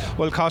resort.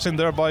 Well caught in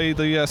there by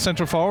the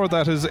centre forward,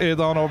 that is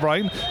Aidan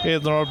O'Brien.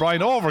 Aidan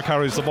O'Brien over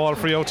carries the ball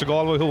free out to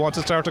Galway, who want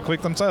to start to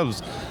quick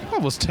themselves.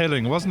 That was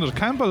telling, wasn't it?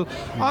 Campbell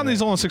on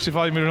his own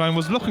 65 metre line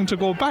was looking to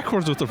go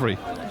backwards with the free.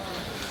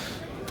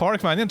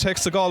 Pádraig Mannion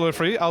takes the Galway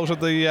free out of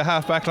the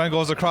half back line,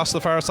 goes across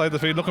the far side of the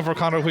field looking for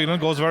Conor Whelan,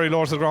 goes very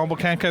low to the ground but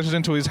can't get it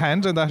into his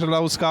hand, and that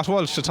allows Scott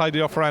Welsh to tidy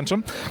up for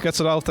Antrim. Gets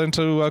it out then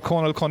to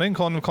Conal Cunning.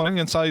 Conal Cunning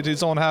inside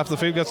his own half of the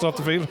field, gets it off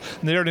the field,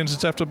 nearly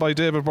intercepted by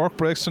David Burke,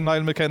 breaks to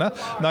Niall McKenna.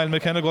 Niall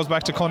McKenna goes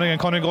back to Cunning,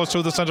 and Cunning goes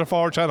through the centre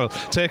forward channel,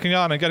 taking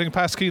on and getting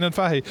past Keenan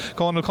Fahey.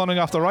 Conal Cunning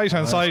off the right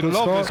hand side,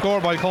 lovely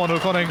score by Conal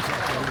Cunning.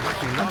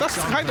 And that's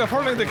the kind of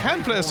hurling they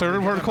can play, sir,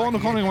 where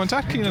Conal Cunning went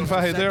at Keenan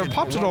Fahey there,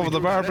 popped it over the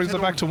bar, brings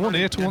it back to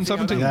 1-8 to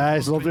 117. Yeah,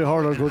 it's a lovely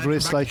hurler, good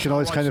wrist,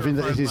 it's kind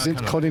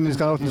of Cunning has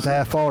gone out into the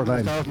half forward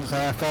line.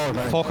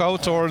 Puck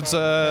out towards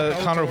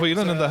Conor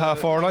Whelan in the half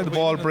forward line. The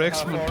ball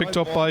breaks, picked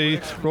up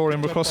by Rory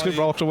McCluskey,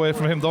 brought away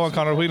from him though, and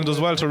Conor Whelan does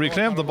well to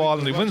reclaim the ball,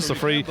 and he wins the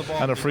free,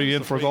 and a free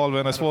in for Galway.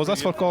 And I suppose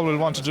that's what Galway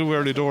want to do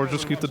early door,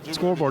 just keep the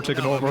scoreboard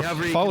ticking over.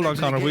 Foul on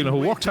Conor Whelan, who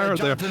worked hard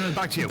there.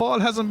 The ball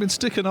hasn't been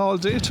sticking all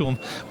day to him,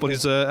 but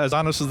he's as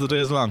honest as the day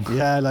is long.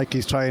 Yeah,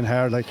 he's trying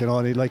hard,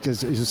 and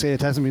as you say,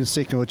 it hasn't been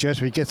sticking with Jet.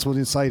 If he gets one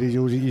inside,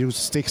 he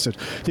sticks it.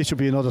 This should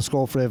be another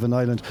score for Evan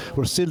Island.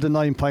 We're still the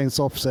 9 points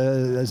up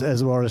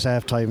as we were at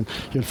half time.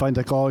 You'll find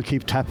that Galway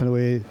keep tapping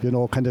away,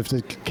 kind of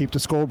to keep the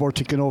scoreboard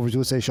ticking over, as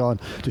you say, Sean.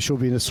 They should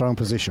be in a strong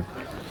position.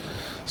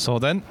 So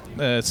then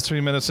it's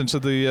 3 minutes into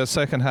the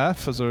second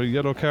half. As a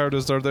yellow card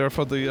is there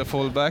for the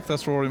full back,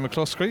 that's Rory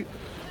McCluskey.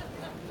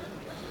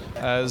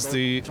 As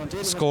the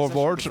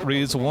scoreboard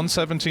reads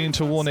 117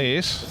 to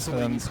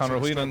 1-8, and Conor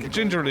Whelan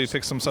gingerly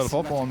picks himself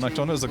up. Owen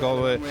McDonough is the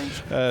Galway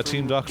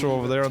team doctor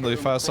over there on the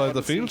far side of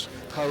the field,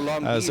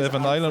 as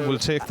Evan Nyland will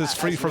take this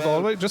free for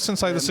Galway just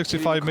inside the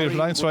 65 metre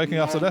line, striking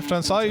off the left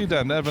hand side,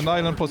 and Evan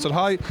Nyland puts it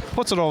high,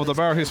 puts it over the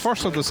bar. His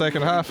first of the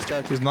second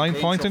half. He's 9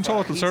 points in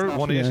total, sir.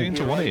 118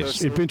 to 1-8.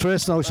 It'd be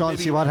interesting now, Sean,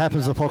 to see what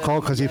happens to puck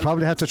out, because he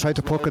probably have to try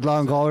to puck it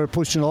long. Galway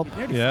pushing up.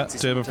 Yeah,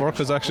 David Burke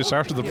has actually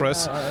started the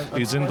press.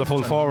 He's in the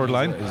full forward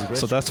line,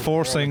 so that's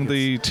forcing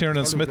the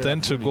Tiernan Smith then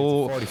to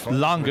go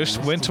longish.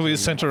 Went to his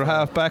centre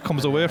half back,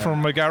 comes away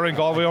from McGarry.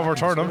 Galway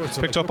overturn him,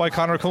 picked up by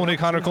Conor Cooney.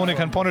 Conor Cooney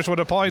can punish with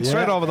a point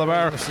straight over the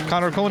bar.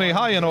 Conor Cooney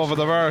high and over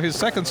the bar. His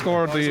second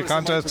score of the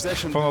contest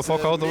from a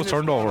puck out that was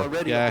turned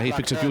over. Yeah, he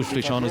picked it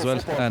beautifully, Sean, as well,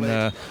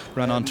 and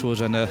ran onto it,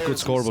 and a good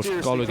score, but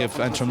Galway gave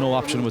Antrim no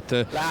option with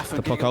the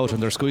puck out,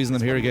 and they're squeezing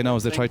them here again now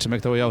as they try to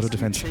make their way out of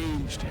defence.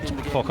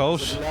 Puck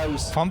out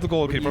from the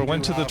goalkeeper,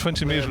 went to the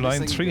 20 metre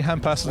line. 3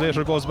 hand passes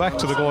later, goes back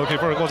to the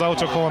goalkeeper. It goes goes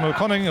out to Conal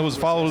Cunning, who was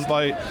fouled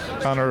by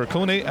Conor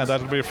Cooney, and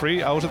that'll be a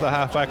free out of the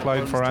half-back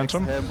line for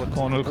Antrim.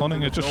 Conal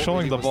Cunning is just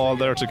showing the ball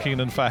there to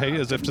Keenan Fahey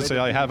as if to say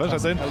I have it, and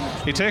then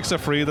he takes a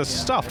free that's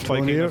stopped by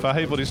Keenan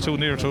Fahey, but he's too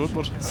near to it.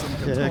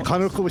 But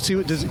Conor Cooney, see,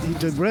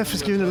 the ref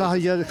is giving a lot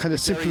of yellow, kind of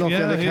simple enough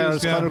yellow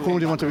cards. Conor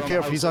Cooney want to be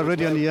careful. He's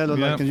already on the yellow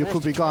line, and you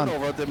could be gone.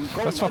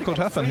 That's what could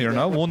happen here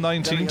now.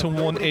 119 to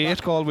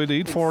 1-8 Galway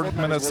lead. 4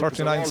 minutes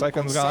 39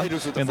 seconds gone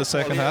in the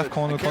second half.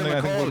 Conal Cunning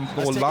I think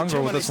will go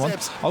longer with this one.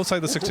 Outside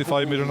the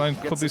 65 metre line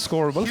could be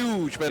scoreable.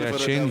 Yeah,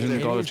 change in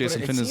goal.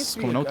 Jason Flynn is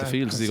coming out the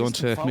field. Is he going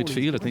to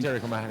midfield, I think?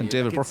 And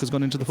David Burke has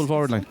gone into the full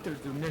forward line.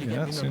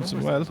 Yeah, seems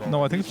well.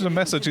 No, I think there's a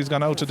message he's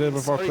gone out to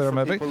David Burke there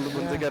maybe.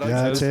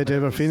 Yeah, I'd say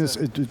David Flynn has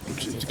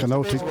gone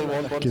out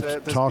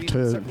to talk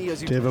to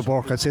David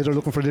Burke. I'd say they're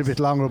looking for a little bit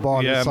longer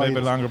ball. Yeah, maybe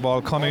a longer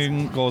ball.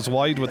 Cunning goes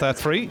wide with that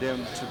free.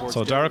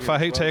 So Derek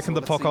Fahey taking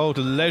the puck out,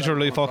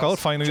 leisurely puck out,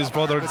 finding his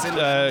brother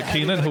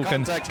Keenan, who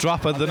can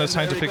drop it, then it's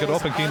time to pick it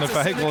up, and Keenan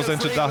Fahey goes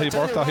into Dahi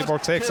Burke. Dahi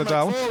Burke takes it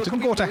down. Didn't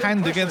go to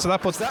hand again, so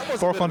that puts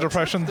Burke under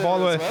pressure. The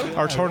ball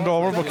are turned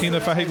over, but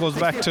Keenan Fahey goes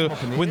back to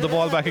win the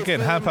ball back again.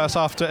 Hand pass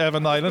off to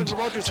Evan Nyland,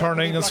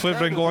 turning and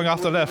swiveling, going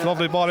off the left.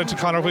 Lovely ball into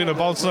Conor Whelan,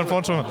 bounces in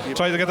front of him.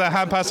 Tries to get that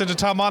hand pass into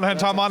Tom Monaghan.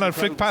 Tom Monaghan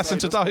flick pass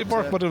into Dahi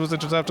Burke, but it was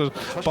intercepted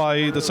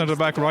by the centre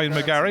back Ryan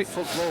McGarry.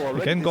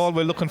 Again,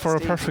 Galway looking for a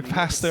perfect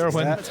pass there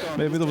when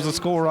maybe there was a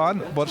score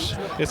on, but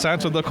it's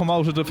Antrim that come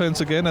out of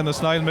defence again, and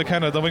it's Niall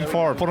McKenna, the wing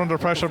forward, put under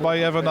pressure by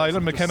Evan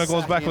Nyland. McKenna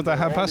goes back with the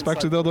hand pass back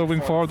to the other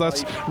wing forward.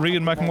 That's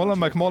Rian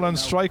McMullen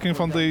striking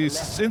from the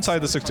inside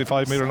the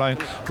 65 metre line.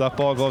 That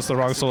ball goes the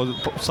wrong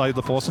side of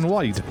the post and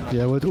wide.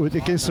 Yeah, with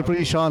against the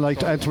British on,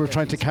 like Antrim were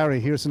trying to carry.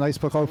 Here's a nice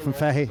puck out from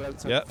Fahey.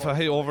 Yeah,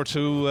 Fahey over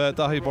to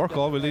Dahi Burke.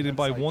 We're leading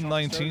by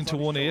 119 to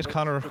 1-8.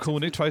 Conor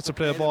Cooney tries to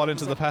play a ball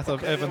into the path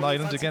of Evan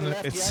Nyland. Again,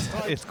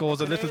 it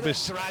goes a little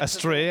bit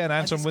astray, and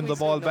Antrim win the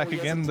ball back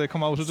again. They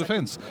come out of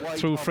defence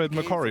through Fred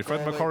McCurry.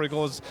 Fred McCurry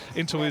goes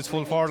into his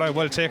full forward line,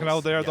 well taken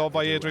out there though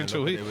by Adrian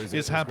Toohey.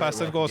 His hand pass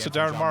then goes to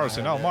Darren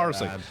Morrissey. Now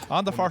Morrissey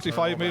on the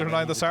 45 metre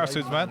line, the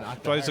Sarsfields man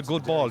drives a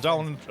good ball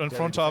down in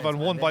front of and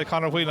won by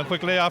Conor Whelan.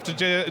 Quick layoff to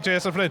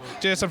Jason Flynn.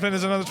 Jason Flynn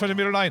is another 20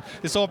 metre line.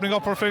 It's opening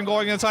up for Flynn,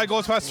 going inside,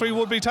 goes past three,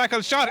 would be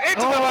tackled, shot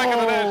into the back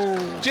of the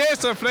net.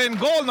 Jason Flynn,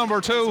 goal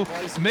number 2.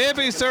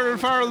 Maybe Cyril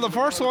Farrell, the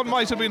first one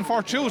might have been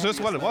fortuitous.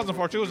 Well, it wasn't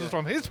fortuitous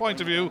from his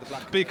point of view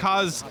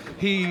because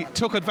he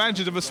took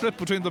advantage of a slip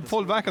between the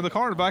full back and the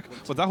corner back,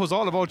 but that was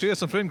all about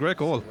Jason Flynn. Great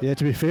goal. Yeah,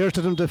 to be fair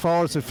to them, the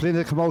forwards, if Flynn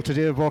had come out to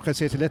David Burke, I'd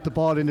say to let the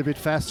ball in a bit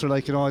faster,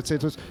 like, you know, I'd say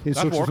it was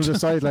instruction from the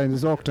sideline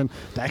is worked, and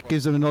that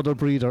gives them another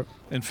breather.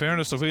 In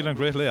fairness to Whelan,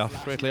 great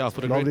layoff, but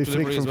a great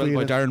delivery as well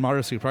by Darren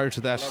Morrissey prior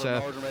to that,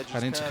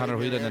 and into Conor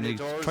Whelan, and he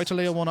tried to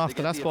lay one off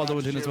the last ball that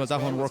went in as well.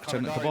 That one worked,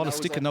 and the ball is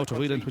sticking now to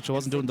Whelan, which he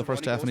wasn't doing in the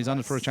first half, and he's on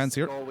it for a chance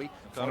here.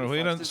 Conor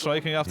Whelan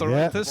striking after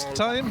right this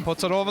time,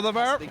 puts it over the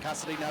bar.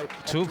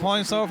 2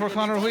 points now for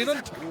Conor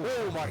Whelan.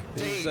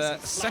 His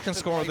second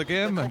score of the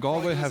game, and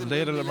Galway have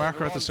laid a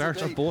marker at the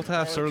start of both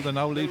halves. They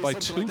now lead by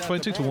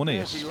 220 to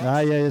 1-8.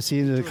 Yeah, you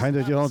see, they're kind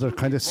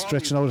of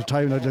stretching out of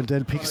time now.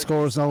 They'll pick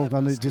scores now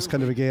on this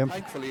kind of a game.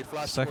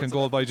 Second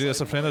goal by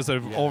Jason Flynn as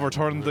they've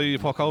overturned the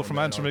puck out from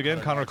Antrim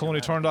again. Conor Cooney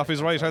turned off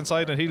his right hand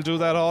side, and he'll do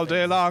that all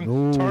day long.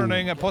 Ooh.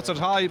 Turning and puts it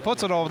high,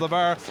 puts it over the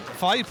bar.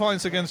 5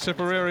 points against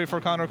Tipperary for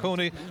Conor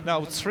Cooney.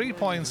 Now 3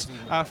 points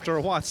after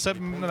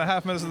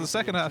 7.5 minutes of the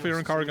second half here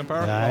in Corrigan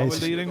Park.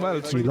 Nice. Leading well.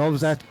 He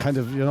loves that kind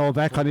of,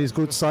 back on his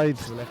good side,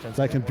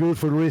 like a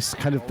beautiful wrist,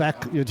 kind of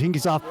back. You think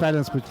he's off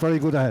balance, but very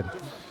good ahead.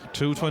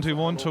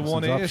 221 to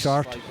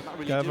 1-8.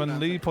 Gavin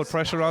Lee put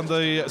pressure on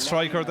the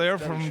striker there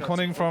from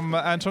Cunning from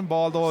Antrim.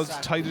 Ball though was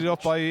tidied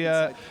up by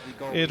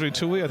Adrian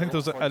Toohey. I think there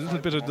was a little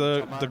bit of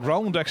the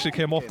ground actually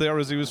came up there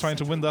as he was trying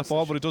to win that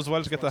ball, but he does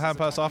well to get the hand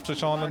pass off to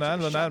Sean Linan.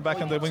 Linan back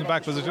in the wing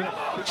back position,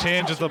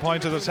 changes the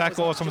point of the attack,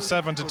 goes from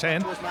 7 to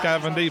 10.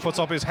 Gavin Lee puts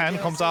up his hand,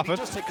 comes off it,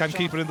 can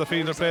keep it in the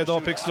field of play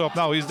though, picks it up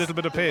now. He's a little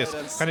bit of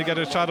pace. Can he get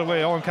his shot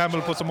away? Owen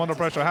Campbell puts him under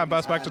pressure. Hand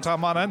pass back to Tom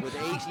Monaghan.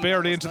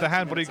 Barely into the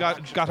hand, but he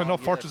got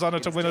enough forces on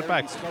it to win it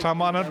back. Tom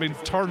Monaghan been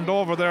turned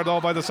over there though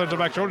by the centre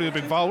back. Surely he's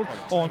been fouled.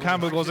 Owen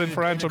Campbell goes in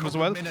for Antrim as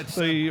well.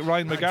 The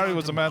Ryan McGarry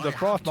was the man that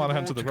brought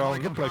Monaghan to the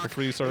ground. Looked like a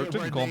free serve,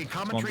 didn't come. It's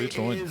going to be a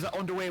throw-in.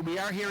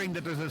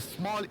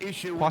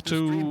 What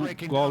do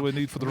Galway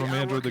need for the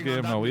remainder of the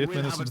game now? 8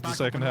 minutes into the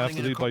second half,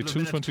 they lead by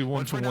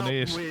 221 to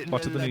 1-8.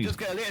 What do they need?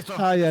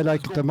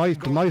 They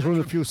might run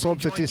a few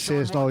subs at this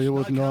stage now. You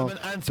wouldn't know.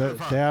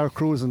 They are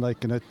cruising,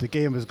 and the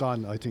game is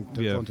gone. I think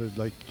they're going to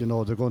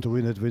they're going to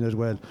win it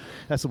well.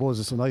 I suppose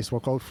it's a nice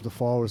workout for the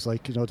forwards.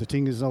 The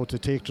thing is now to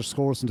take their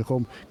scores and to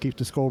come keep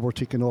the scoreboard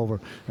ticking over.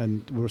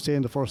 And we were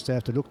saying the first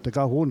half, they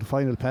got one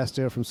final pass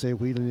there from say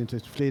Whelan into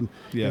Flynn.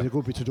 Yeah. And it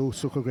could be to do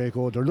such a great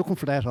goal. They're looking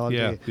for that all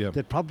day. Yeah.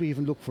 They'd probably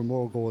even look for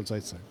more goals,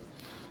 I'd say.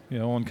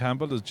 Owen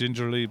Campbell is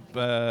gingerly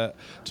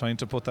trying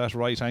to put that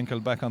right ankle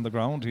back on the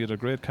ground. He had a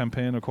great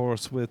campaign, of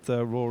course, with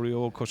Rory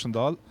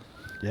O'Cushendall.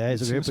 Yeah,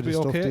 he's a great bit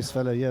of stuff, this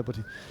fella. Yeah, but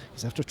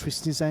he's after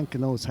twisting his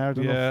ankle now. It's hard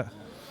enough.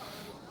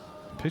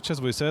 pitch,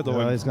 as we said, though,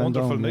 Yeah, and he's gone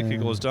wonderful down, Nick. He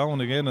goes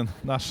down again, and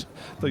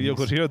you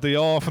could hear the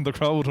awe from the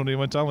crowd when he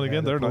went down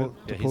again there.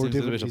 He's in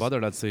a bit of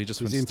bother, lads. He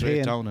just went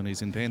straight down and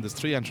he's in pain. There's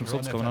 3 Antrim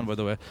subs coming on, by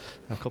the way.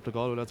 A couple of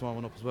Galway lads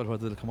warming up as well.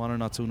 Whether they'll come on or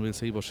not soon, we'll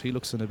see. But he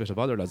looks in a bit of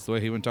bother, lads. The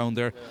way he went down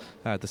there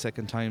the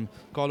second time.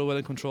 Galway well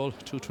in control,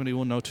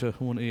 2-21 now to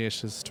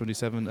 1-8 is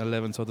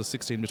 27-11, so there's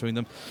 16 between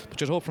them. But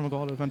you'd hope from a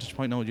Galway vantage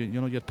point now,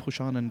 you'd push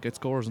on and get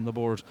scores on the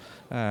board.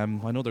 I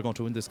know they're going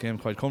to win this game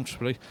quite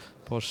comfortably,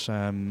 but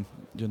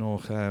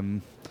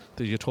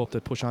you'd hope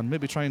they'd push on,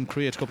 maybe try and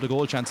create a couple of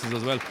goal chances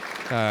as well,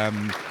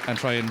 and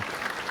try and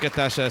get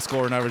that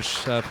scoring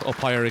average up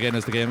higher again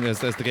as the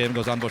game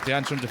goes on. But the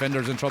Antrim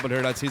defender's in trouble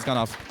here, lads. He's gone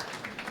off.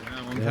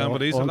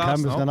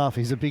 Campbell's gone off.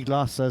 He's a big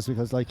loss, says,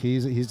 because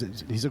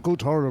he's a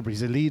good hurler, but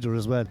he's a leader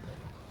as well.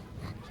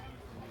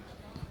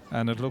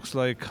 And it looks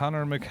like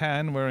Conor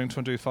McCann wearing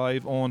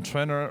 25, Owen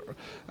Trenner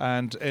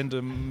and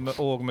Enda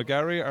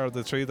McGarry are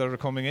the 3 that are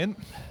coming in.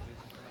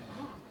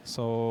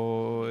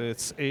 So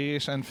it's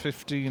 8 and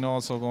 15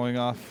 also going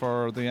off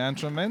for the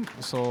Antrim men.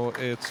 So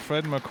it's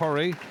Fred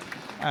McCurry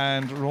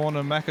and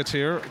Ronan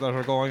McAteer that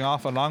are going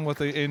off, along with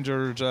the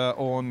injured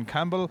Owen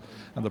Campbell.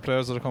 And the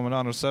players that are coming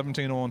on are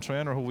 17 Owen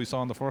Trainer, who we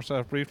saw in the first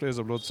half briefly as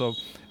a blood sub,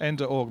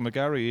 Enda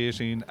McGarry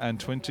 18 and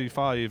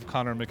 25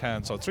 Conor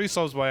McCann. So 3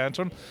 subs by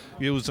Antrim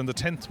used in the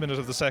 10th minute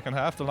of the second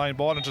half. The line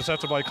ball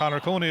intercepted by Conor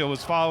Cooney, who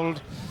was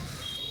fouled.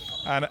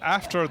 And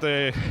after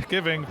the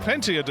giving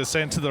plenty of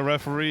dissent to the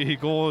referee, he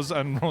goes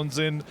and runs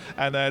in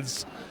and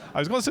adds, I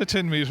was going to say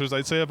 10 metres,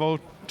 I'd say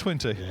about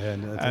 20.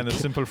 And a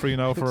simple free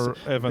now for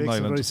Evan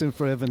Nyland. Very simple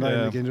for Evan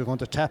Nyland. Again, you're going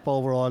to tap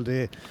over all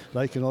day.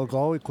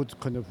 Galway could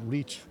kind of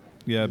reach.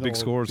 Big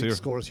scores here.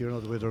 Scores here,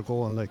 the way they're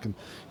going, and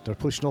they're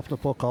pushing up the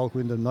puck out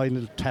when the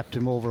Nyland tapped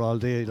him over all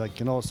day, so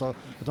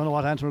I don't know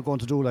what Antrim are going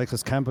to do,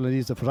 because Campbell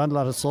needs to put on a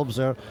lot of subs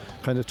there,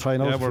 kind of trying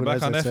out. Yeah, we're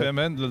back on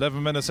FMN,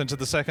 11 minutes into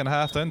the second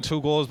half then.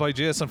 2 goals by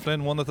Jason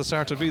Flynn, 1 at the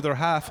start of either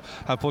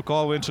half, have put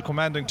Galway into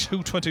commanding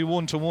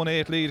 2-21 to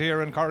 1-8 lead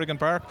here in Corrigan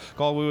Park.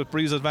 Galway with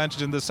breeze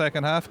advantage in the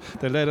second half.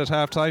 They led at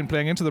half time,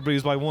 playing into the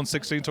breeze by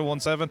 1-16 to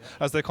 1-7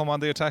 as they come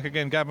on the attack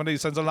again. Gavin Lee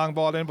sends a long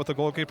ball in, but the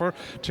goalkeeper,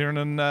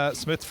 Tiernan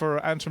Smith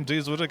for Antrim,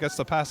 deals with it, gets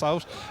the pass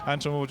out.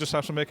 Antrim will just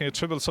after making a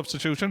triple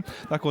substitution.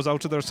 That goes out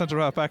to their centre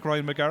half back,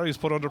 Ryan McGarry. He's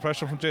put under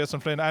pressure from Jason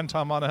Flynn and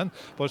Tom Monaghan.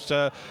 But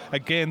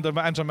again, the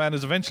Antrim man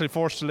is eventually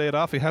forced to lay it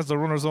off. He has the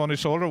runners on his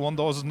shoulder. One of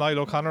those is Niall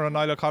O'Connor, and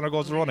Niall O'Connor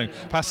goes running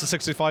past the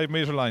 65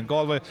 metre line.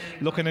 Galway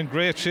looking in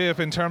great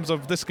shape in terms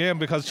of this game,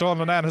 because Sean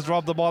Lennon has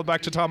robbed the ball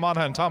back to Tom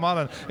Monaghan. Tom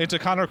Monaghan into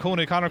Conor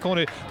Cooney. Conor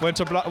Cooney went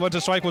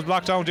to strike, was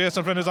blocked down.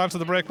 Jason Flynn is onto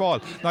the break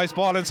ball. Nice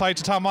ball inside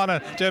to Tom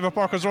Monaghan. David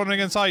Burke is running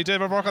inside.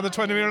 David Burke on the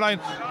 20 metre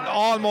line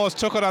almost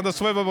took it on the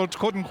swivel, but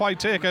couldn't quite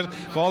take it.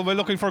 Galway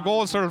looking for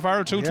goals so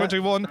far,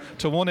 2-21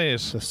 to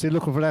 1-8. They're still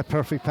looking for that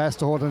perfect pass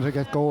to hold them to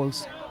get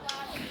goals.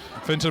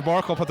 Fintan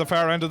Burke up at the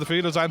far end of the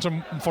field as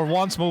Antrim for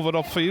once move it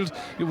upfield.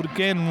 You would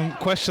again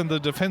question the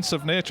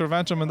defensive nature of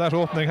Antrim in that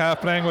opening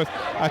half, playing with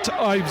at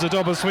Ives a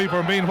double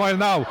sweeper. Meanwhile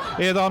now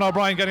Aidan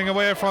O'Brien getting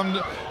away from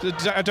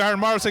Darren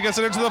Morrissey, gets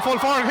it into the full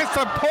forward, hits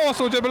the post.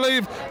 Would you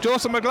believe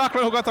Joseph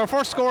McLaughlin, who got their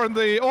first score in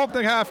the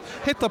opening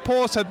half, hit the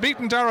post, had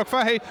beaten Darragh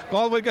Fahey.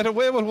 Galway get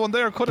away with one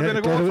there, could have been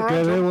a goal for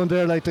Antrim. One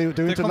there,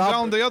 they come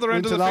down the other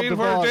end of the field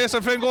where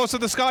Jason Flynn goes to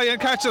the sky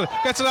and catches it,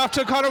 gets it off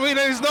to Conor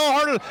Whelan. He's no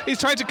hurdle, he's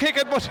trying to kick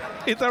it, but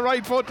hit the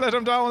right foot let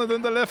him down, and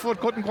then the left foot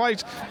couldn't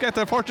quite get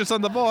the purchase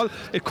on the ball.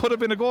 It could have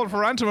been a goal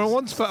for Antrim at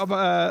once. Half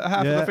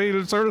of the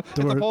field, Cyril,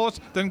 hit the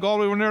post, then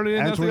Galway were nearly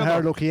in. Antrim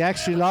hard, look, he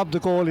actually lobbed the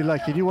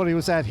goalie, he knew what he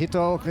was at, hit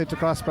the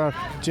crossbar.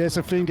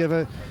 Jason Flynn gave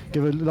a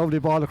lovely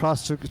ball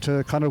across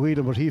to Conor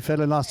Whelan, but he fell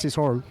and lost his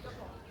hurl.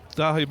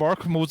 Dahi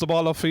Burke moves the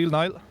ball upfield,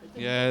 Niall.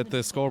 Yeah,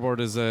 the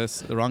scoreboard is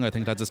wrong. I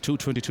think that's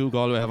 2:22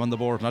 Galway have on the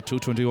board, not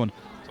 2:21.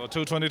 So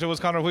 2:22 is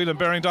Conor Whelan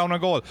bearing down on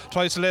goal.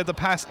 Tries to lay the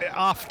pass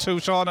off to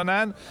Sean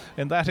Lennon.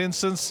 In that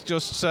instance,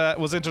 just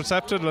was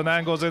intercepted.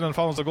 Lennon goes in and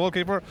founds the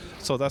goalkeeper.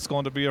 So that's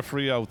going to be a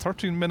free out.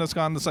 13 minutes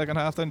gone in the second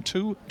half. Then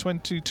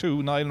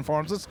 2:22. Niall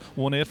informs us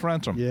 1-8 for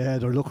Antrim. Yeah,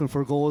 they're looking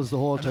for goals the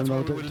whole time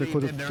now. They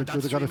could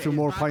have got a few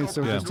more points.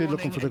 They're still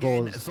looking for the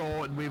goals.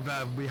 So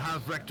we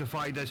have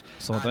rectified it.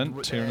 So then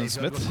Tiernan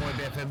Smith,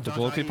 the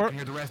goalkeeper,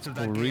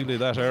 who really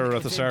that error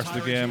at the start of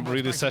the game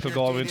really settled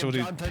Galway into it.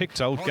 He picked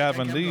out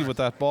Gavin Lee with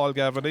that ball.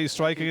 Gavin Lee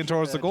striking in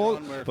towards the goal,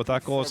 but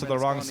that goes to the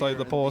wrong side of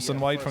the post and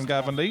wide from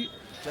Gavin Lee.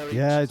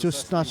 Yeah, it's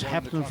just not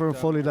happening for him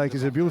fully.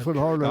 He's a beautiful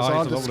hurler.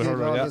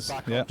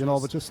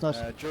 But just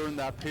not. During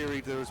that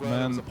period, there was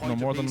no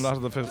more than a lot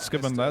of the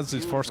Fitzgibbon lads.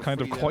 His first kind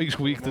of quiet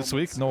week this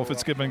week. No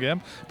Fitzgibbon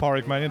game.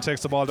 Pádraig Mannion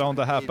takes the ball down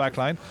the half back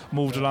line,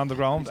 moved it on the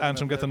ground.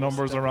 Antrim get the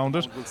numbers around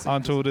it.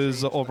 Onto it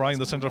is O'Brien,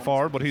 the centre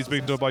forward, but he's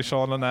being done by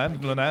Sean Lennon.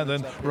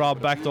 Then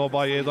robbed back though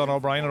by Aidan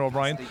O'Brien, and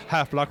O'Brien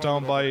half blocked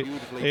down by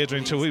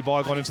Adrian Toohey.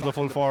 Ball going into the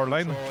full forward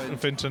line.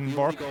 Fintan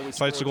Burke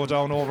tries to go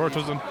down over. It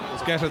doesn't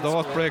get it though.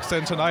 It breaks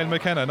then to Niall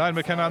McCann. McKenna. Niall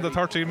McKenna on the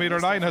 13-metre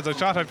line has a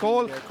shot at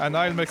goal, and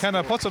Niall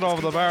McKenna puts it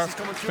over the bar.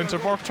 Fincher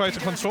Burke tried to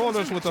control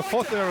it with the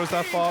foot there as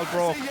that ball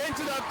broke,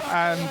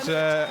 and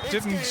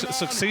didn't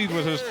succeed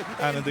with it,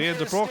 and in the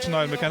end it broke to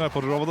Niall McKenna,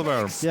 put it over the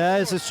bar. Yeah,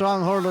 it's a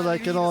strong hurler,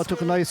 like, you know,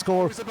 took a nice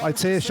score. I'd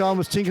say Sean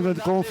was thinking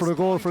of going for a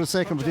goal for a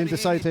second, but didn't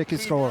decide to take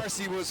his score.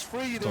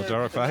 So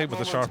Derek Fahey with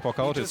the sharp buck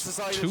out. It's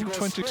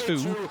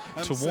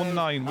 2:22 to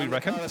 1-9, we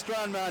reckon,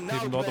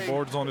 even though the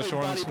board's only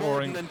showing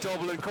scoring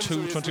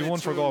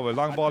 2:21 for Galway.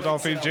 Long ball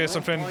downfield,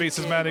 Jason Flynn beats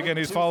his man again,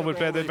 he's fouled with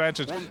play the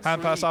advantage.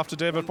 Hand pass off to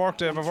David Burke.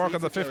 David Burke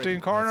at the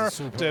 15 corner,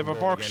 David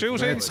Burke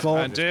shooting,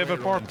 and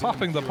David Burke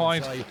popping the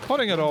point,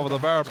 putting it over the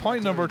bar.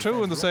 Point number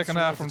 2 in the second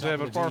half from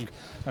David Burke,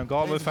 and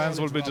Galway fans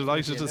will be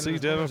delighted to see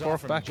David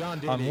Burke back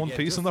on one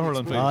piece in the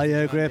hurling field. Ah,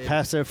 yeah, great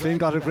pass there. Flynn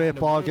got a great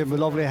ball, gave him a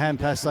lovely hand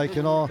pass, like,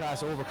 you know.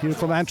 Here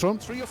from Antrim.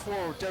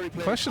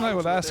 The question I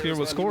would ask here,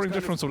 will scoring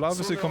difference will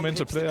obviously come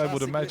into play, I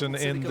would imagine,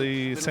 in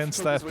the sense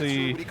that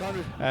the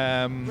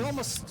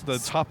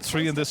top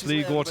 3 in this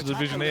league go to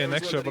Division A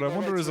next year, but I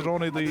wonder, is it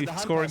only the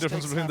scoring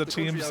difference between the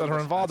teams that are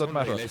involved that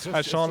matter?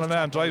 As Sean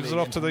Lennon drives it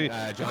up to the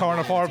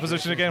corner forward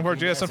position again, where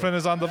Jason Flynn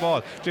is on the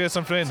ball.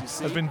 Jason Flynn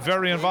has been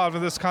very involved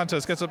in this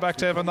contest, gets it back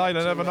to Evan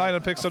Nyland. Evan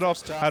Nyland picks it up,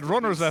 had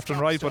runners left and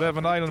right, but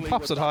Evan Nyland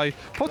pops it high,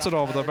 puts it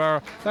over the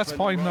bar. That's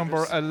point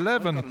number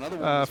 11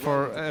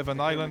 for Evan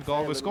Nyland.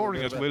 Galway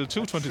scoring it, Will,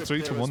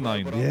 2:23 to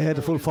 1-9. Yeah,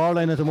 the full 4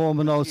 line at the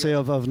moment, I would say,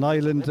 of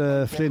Nyland,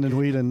 Flynn and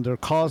Whelan. They're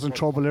causing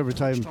trouble every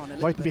time.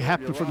 Mightn't be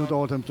happening for them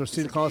though, they're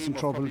still causing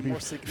trouble. There'll be a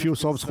few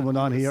subs coming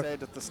on here.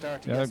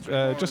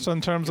 Yeah, just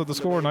in terms of the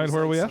score, Niall,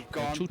 where are we at?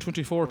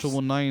 2:24 to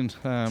 1-9.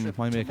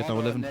 I make it now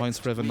 11 points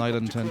for Evan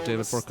Nyland, and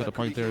David Burke got a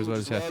point there as well.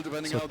 Yeah.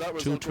 So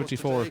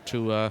 2:24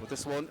 to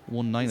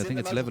 1-9. I think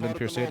it's level in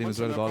Pearse Stadium as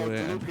well,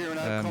 Galway.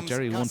 And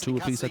Jerry 1-2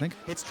 apiece, I think.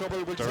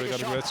 Derry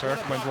got a great start,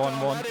 went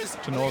 1-1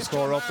 to no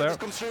score up there.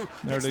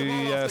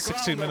 Nearly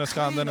 16 minutes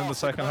gone then in the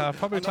second half.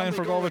 Probably time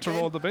for Galway to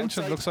roll the bench.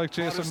 It looks like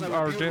Jason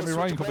or Jamie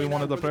Ryan could be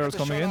one of the players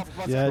coming in.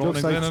 Yeah, it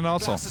looks like Glennon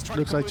also.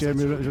 Looks like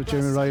Jamie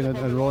Ryan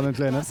and Ronan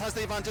Glennon. So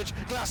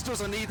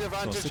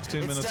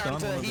 16 minutes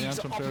gone. One of the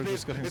Antrim players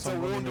is getting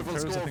some running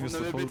repairs. I think it's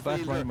the full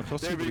back, Ryan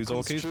McCluskey, but he's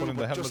okay. He's putting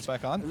the helmet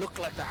back on.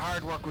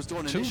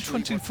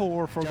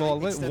 2:24 for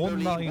Galway,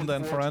 1-9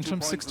 then for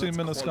Antrim. 16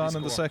 minutes gone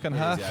in the second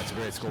half.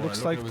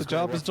 Looks like the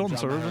job is done,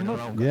 sir, isn't it?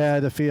 Yeah,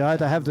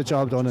 they have the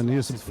job done, and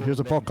here's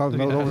a puck out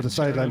over the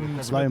sideline,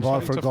 line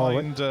ball for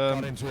Galway.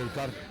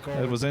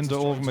 It was into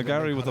over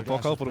McGarry with the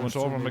puck out, but it went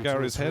over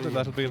McGarry's head, and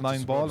that'll be a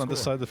line ball on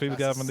this side of the field.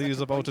 Gavin Lee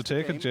is about to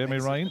take it. Jamie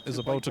Ryan is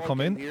about to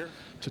come in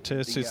to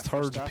taste his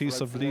third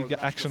piece of league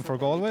action for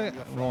Galway.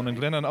 Ronan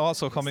Glennon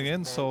also coming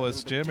in, so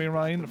it's Jamie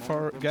Ryan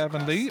for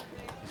Gavin Lee.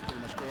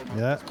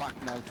 Yeah.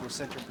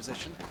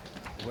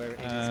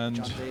 And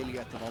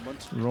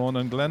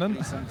Ronan Glennon.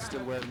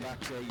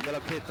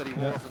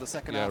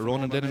 Yeah,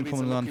 Ronan Glennon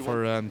coming on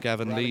for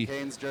Gavin Lee,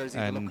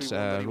 and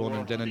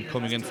Ronan Glennon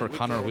coming in for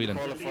Conor Whelan.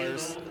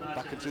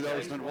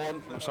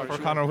 For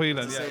Conor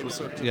Whelan,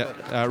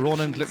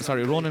 Ronan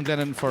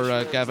Glennon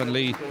for Gavin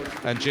Lee,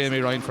 and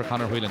Jamie Ryan for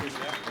Conor Whelan.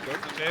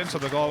 So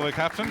the Galway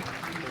captain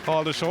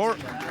called ashore.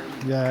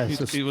 Yeah,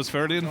 he was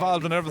fairly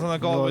involved in everything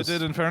that Galway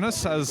did, in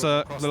fairness, as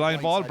the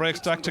line ball breaks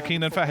back to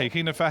Keenan Fahey.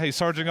 Keenan Fahey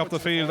surging up the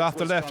field off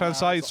the left hand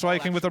side,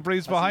 striking with the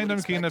breeze behind him.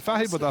 Keenan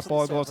Fahey, but that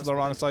ball goes to the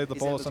wrong side of the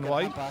post and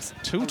wide.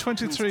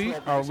 2:23,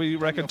 or we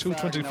reckon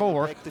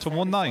 2:24 to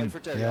 1-9.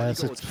 Yeah,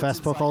 it's a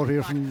fast puck out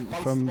here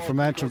from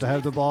Antrim to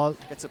have the ball.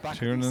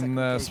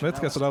 Tiernan Smith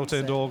gets it out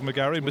to Doug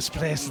McGarry,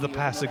 misplaces the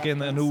pass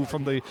again, anew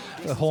from the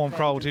home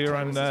crowd here,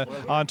 and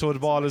onto the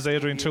ball is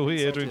Adrian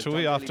Toohey. Adrian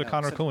Toohey off to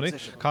Conor Cooney.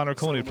 Conor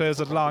Cooney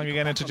plays it long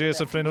again into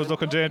Jason Flynn, who's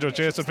looking dangerous.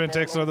 Jason Flynn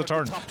takes another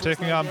turn,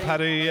 taking on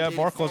Paddy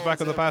Burke, goes back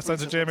on the pass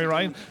into Jamie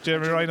Ryan.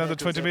 Jamie Ryan on the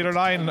 20-metre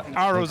line,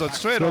 arrows it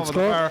straight over the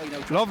bar.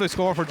 Lovely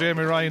score for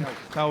Jamie Ryan.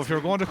 Now, if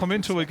you're going to come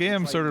into a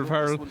game, Cyril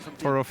Farrell,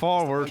 for a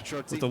forward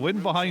with the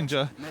wind behind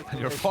you, and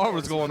your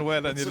forward's going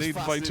well, and you lead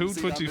by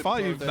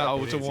 2:25 now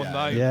to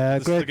 1-9. Yeah,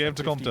 this is the game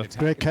to come to.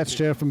 Great catch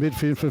there from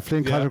midfield for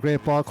Flynn. Had a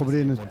great ball coming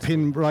in and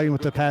pin Ryan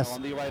with the pass.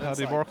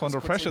 Paddy Burke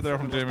under pressure there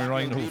from Jamie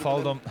Ryan, who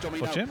fouled him.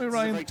 But Jamie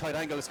Ryan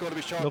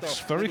looks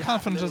very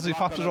confident as he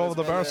popped it over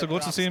the bar, so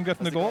good to see him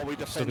getting the goal.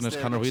 Just looking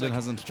at Conor Whelan,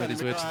 hasn't made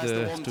his way to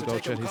the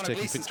dugout yet. He's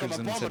taking pictures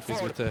and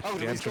selfies with the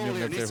Antrim young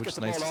lads there, which is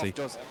nice to see.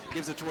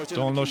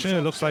 Donald O'Shea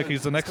looks like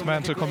he's the next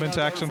man to come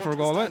into action for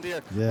Galway.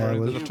 Yeah,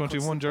 wearing the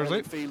 21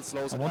 jersey.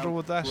 I wonder,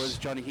 would that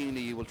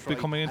be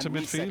coming into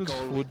midfield?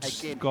 Would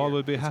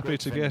Galway be happy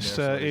to get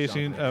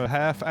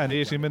half and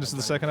 18 minutes in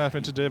the second half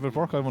into David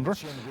Burke, I wonder,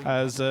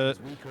 as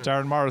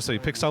Darren Morrissey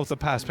picks out the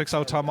pass, picks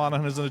out Tom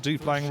Monaghan, is in a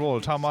deep lying roll.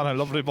 Tom Monaghan,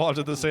 lovely ball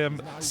to the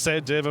same,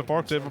 said David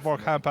Burke. David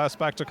Burke hand pass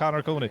back to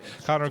Conor Cooney.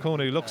 Conor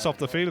Cooney looks up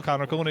the field.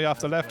 Conor Cooney off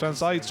the left hand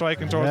side,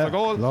 striking towards the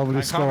goal.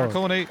 Lovely score. Conor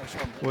Cooney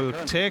will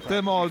take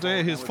them all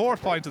day. His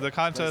fourth point of the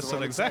contest,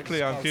 and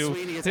exactly on cue.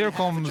 Here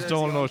comes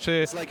Donald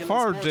O'Shea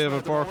for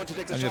David Burke,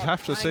 and you'd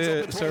have to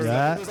say, sir,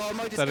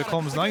 that it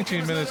comes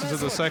 19 minutes into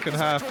the second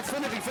half.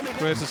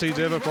 Great to see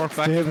David Burke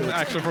back in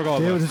action for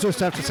Galway. David has just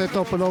have to set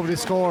up a lovely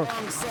score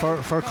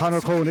for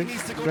Conor Cooney.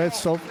 Great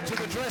stuff.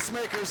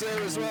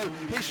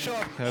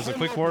 There's a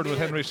quick word with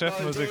Henry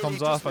Shefflin as he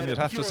comes off, and you'd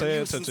have to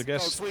say to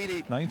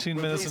get 19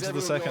 minutes into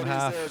the second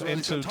half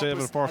into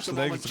David Burke's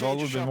legs, the goal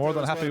would be more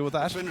than happy with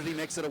that.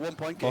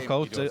 Buck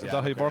out,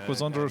 Dahi Burke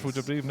was under it, would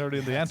you believe, nearly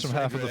in the Antrim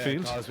half of the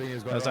field,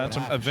 as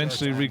Antrim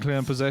eventually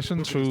reclaimed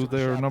possession through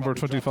their number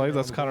 25,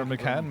 that's Conor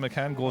McCann.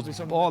 McCann goes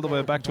all the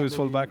way back to his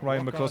full-back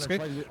Ryan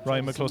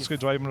McCluskey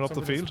driving it up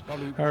the field.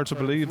 Hard to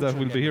believe that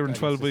we'll be here in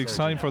 12 weeks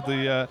time for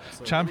the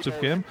championship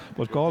game,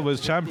 but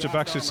Galway's championship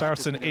actually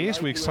starts in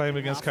 8 weeks time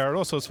against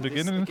Carlow, so it's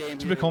beginning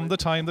to become the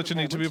time that you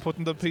need to be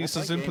putting the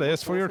pieces in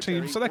place for your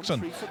team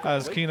selection,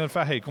 as Keenan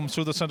Fahey comes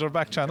through the centre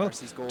back channel,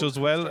 does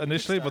well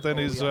initially, but then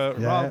he's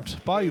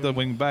robbed by the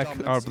wing back,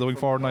 or the wing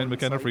forward, Niall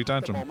McKenna for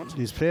Antrim.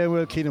 He's playing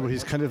well, Keenan, but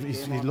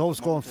he loves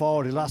going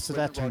forward. He lost it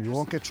that time. He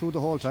won't get through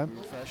the whole time.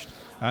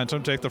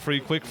 Antrim take the free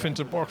quick.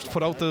 Fintan Burke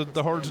put out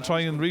the hurl to try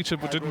and reach it,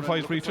 but didn't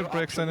quite reach it.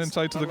 Breaks then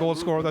inside to the goal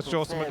scorer, that's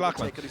Joseph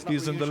McLaughlin.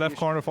 He's in the left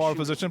corner forward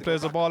position,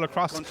 plays the ball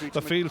across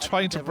the field,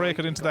 trying to break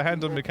it into the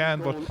hand of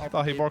McCann, but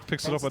Dahi Burke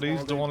picks it up at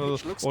ease.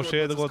 Donald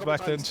O'Shea that goes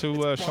back then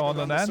to Sean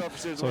Lennan.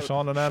 So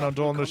Sean Lennan and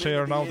Donald O'Shea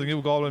are now the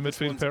new Galway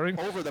midfield pairing.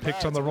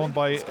 Picked on the run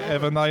by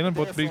Evan Nyland,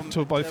 but beaten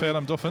to by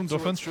Phelan Duffin.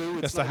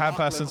 Duffin gets the hand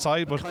pass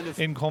inside, but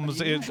in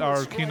comes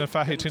our Keenan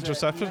Fahey to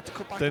intercept it.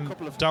 Then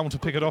down to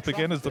pick it up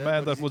again is the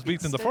man that was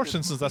beaten in the first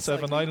instance, that's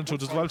Evan Nyland, who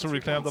does well to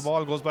reclaim the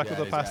ball, goes back with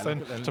the pass then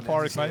to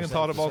Pádraig Mannion,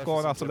 thought about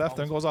going off the left,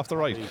 then goes off the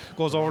right,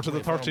 goes over to the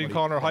 13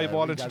 corner, high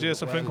ball into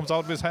Jason Flynn, comes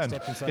out of his hand,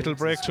 it'll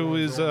break to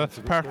his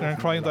partner in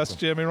crime, that's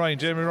Jamie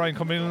Ryan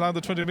coming in along the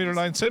 20 metre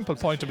line, simple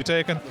point to be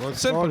taken,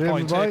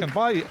 taken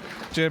by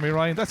Jamie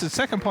Ryan. That's his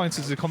second point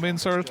since he come in,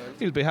 sir.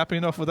 He'll be happy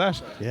enough with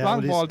that.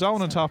 Long ball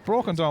down on top,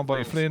 broken down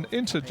by Flynn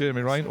into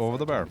Jamie Ryan over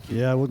the bar.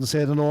 I wouldn't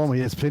say the norm. He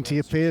has plenty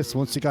of pace.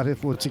 Once he got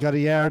a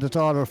yard at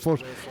all or a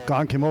foot,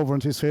 Gone came over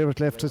into his favourite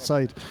left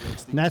side.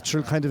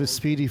 Natural kind of a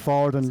speedy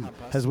forward, and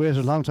has waited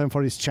a long time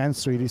for his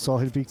chance really, so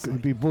he'll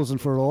be buzzing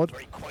for a road.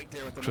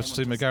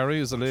 Trusty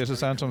McGarry is the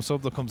latest Antrim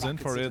sub that comes in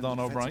for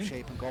Aidan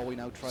O'Brien.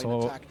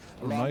 So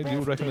Ryan, you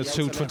reckon it's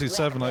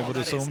 2:27, I would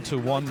assume, to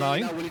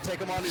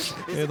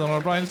 1-9. Aidan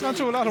O'Brien's gone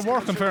through a lot of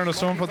work in fairness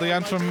to him, but the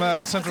Antrim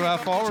centre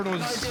half forward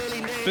was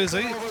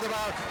busy.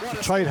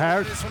 Tried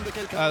hard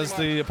as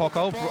the puck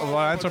out,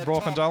 Antrim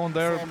broken down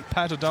there,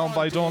 patted down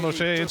by Donald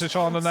O'Shea into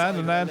Sean Lennan,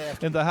 and then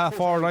in the half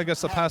forward I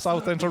guess the pass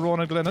out then to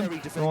Ronan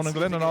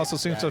Glennon also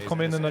seems to have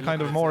come in a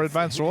kind of more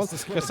advanced role,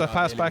 gets the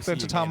pass back then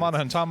to Tom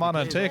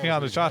Monaghan taking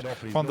on a shot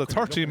from the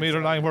 30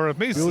 metre line where it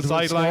meets the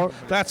sideline.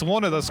 That's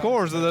one of the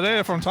scores of the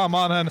day from Tom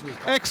Monaghan.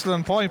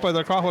 Excellent point by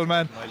the Crowell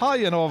man, high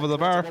and over the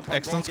bar,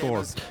 excellent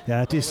score.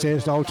 At this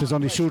stage now it's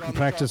only shooting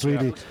practice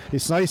really.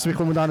 It's nice to be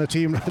coming on a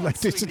team like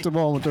this at the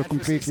moment. They're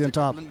completely on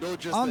top.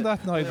 On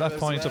that night, that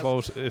point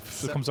about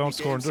if it comes down to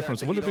scoring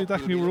difference, will it be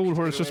that new rule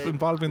where it's just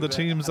involving the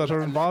teams that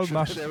are involved,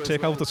 not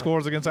take out the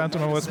scores against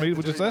Antrim and Westmeath,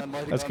 would you say?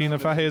 As Keenan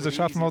Fahey is a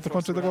shot from out the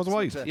country that goes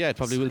wide. Yeah, it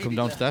probably will come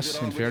down to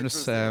that, in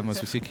fairness,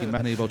 as we see Keane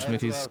Mahoney about to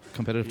make his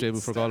competitive debut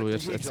for Galway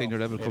at senior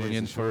level, coming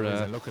in for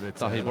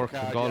Dahi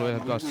Burke. Galway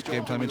have got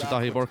game time into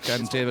Dahi Burke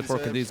and David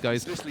Burke and these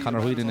guys, Conor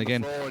Whelan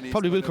again.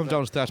 Probably will come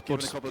down to that, but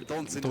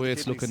the way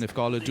it's looking, if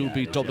Galway do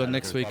beat Dublin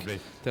next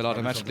week, they'll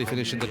automatically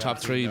finish in the top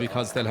three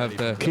because they'll have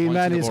the Keane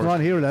Mahoney's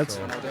on here, lads.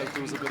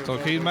 So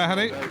Keane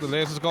Mahoney, the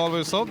latest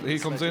Galway sub, he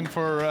comes in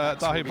for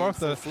Dahi Burke,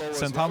 the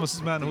St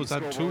Thomas's man who's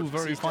had two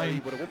very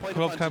fine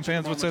club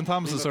campaigns with St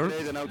Thomas's, sir.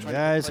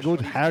 Yeah, it's a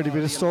good hardy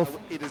bit of stuff.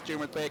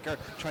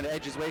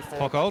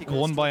 Puck out,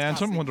 won by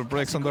Antrim when it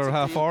breaks on their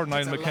half hour.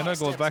 Niall McKenna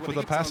goes back with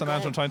the pass, and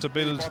Antrim trying to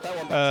build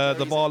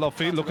the ball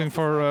upfield, looking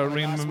for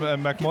Rian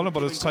McMullen,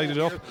 but it's tidied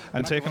up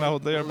and taken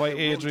out there by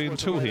Adrian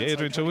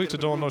Toohey to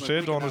Donald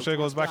O'Shea. Donald O'Shea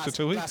goes back to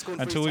Toohey,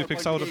 and Toohey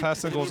picks out a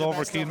pass and goes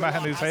over Keane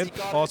Mahoney's head,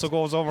 also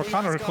goes over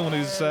Conor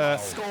Cooney's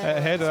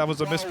head. That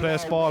was a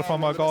misplaced ball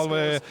from a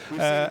Galway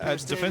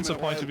defensive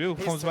point of view.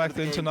 Comes back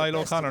into Niall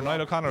O'Connor.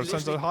 Niall O'Connor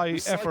sends a high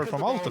effort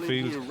from out the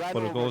field,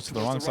 but it goes to the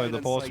wrong side of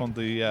the post from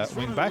the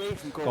wing back.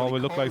 Galway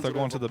look like they're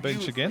going to the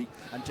bench again.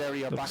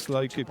 Looks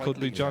like it could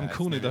be John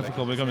Cooney that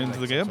will be coming into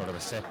the game.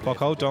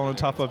 Puck out down on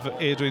top of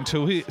Adrian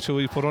Toohey.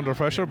 Toohey put under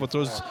pressure, but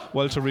does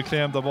well to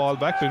reclaim the ball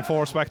back. Being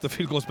forced back, the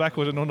field goes back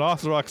with an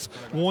unorthodox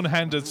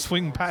one-handed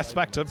swing pass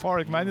back to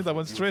Pádraig Mannion that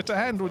went straight to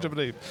hand, would you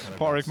believe?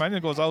 Pádraig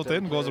Mannion goes out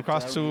then, goes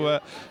across to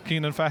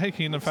Keenan Fahey.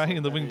 Keenan Fahey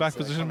in the wing back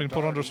position, being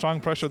put under strong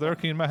pressure there.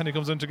 Keane Mahoney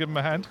comes in to give him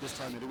a hand.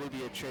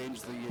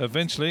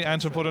 Eventually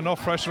Antrim put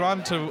enough pressure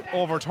on to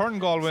overturn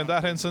Galway in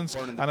that instance,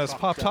 and it's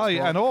popped high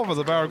and over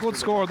the bar. Good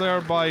score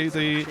there by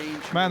the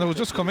man who's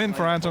just come in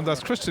for Antrim,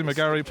 that's Christy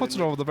McGarry, puts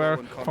it over the bar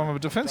from a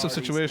defensive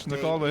situation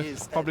that Galway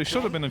probably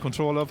should have been in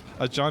control of,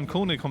 as John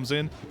Cooney comes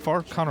in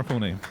for Conor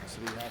Cooney.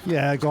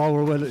 Yeah,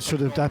 Galway, well, it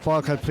should have, that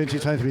ball had plenty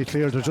of time to be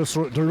cleared.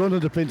 They're running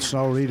the pinch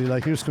now really,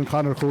 like here's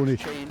Conor Cooney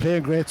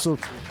playing great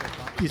stuff.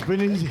 He's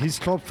bringing his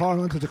club far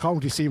onto the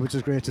county scene, which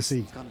is great to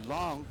see.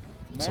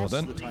 So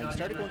then,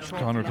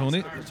 Conor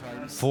Cooney,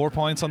 4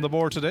 points on the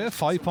board today,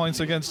 5 points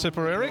against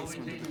Tipperary.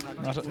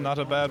 Not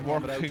a bad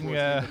working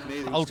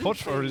output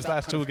for his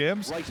last 2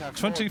 games.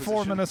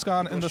 24 minutes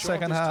gone in the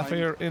second half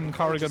here in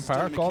Corrigan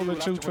Park. Galway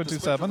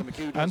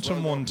 2-27,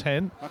 Antrim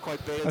 1-10.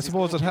 I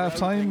suppose at half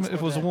time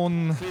it was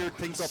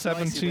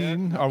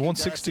 1-17 or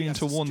 1-16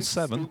 to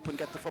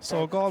 1-7.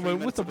 So Galway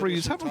with the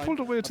breeze haven't pulled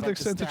away to the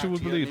extent that you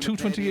would believe.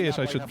 2-28,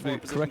 I should be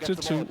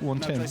corrected, to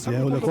 1-10.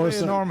 Yeah, well, of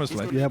course,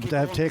 enormously. Yeah, but they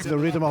have taken the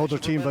rhythm out of their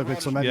team by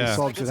so many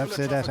subs. You'd have to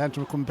say that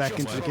Antrim come back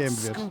into the game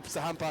a bit.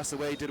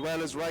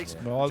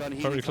 All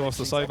very close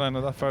to the sideline,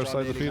 and that far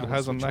side of the field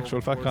has in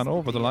actual fact gone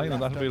over the line,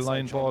 and that'll be a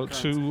line ball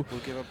to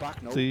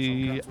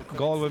the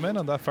Galway men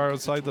on that far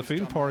side of the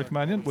field. Pádraig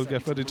Mannion will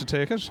get ready to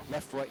take it.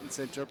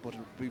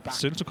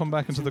 Still to come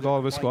back into the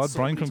Galway squad: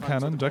 Brian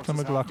Concannon, Declan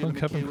McLaughlin,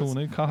 Kevin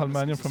Cooney, Cathal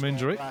Mannion from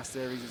injury.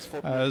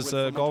 As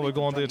Galway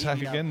go on the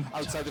attack again,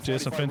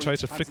 Jason Flynn tries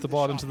to flick the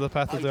ball into the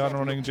path of the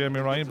on-running Jamie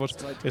Ryan, but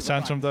it's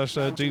Antrim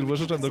that deal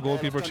with it, and the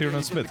goalkeeper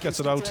Tiernan Smith gets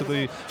it out to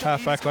the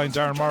half-back line.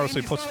 Darren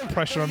Morrissey puts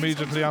pressure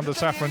immediately on the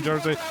saffron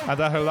jersey, and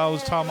that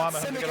allows Tom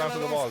Monaghan to get onto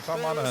the ball.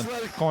 Tom Monaghan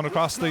going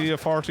across the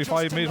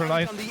 45-metre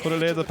line, could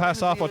have laid the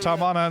pass off, but Tom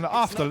Monaghan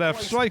off the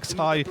left strikes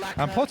high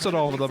and puts it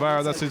over the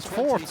bar. That's his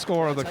 4th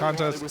score of the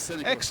contest.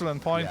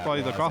 Excellent point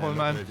by the Crofel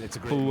man,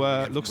 who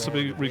looks to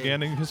be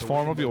regaining his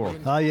form of yore.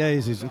 Yeah,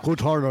 he's a good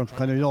hurler.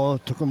 Kind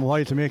of, took him a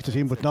while to make the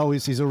team, but now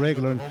he's a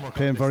regular and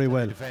playing very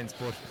well.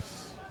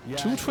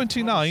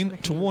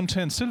 2-29 to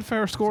 1-10, still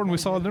fair score, and we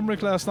saw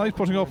Limerick last night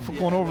putting up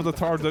the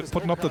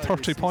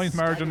 30-point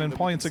margin in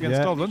points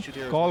against Dublin.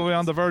 Galway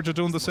on the verge of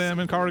doing the same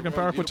in Corrigan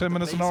Park with 10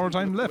 minutes and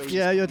overtime left.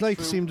 Yeah, you'd like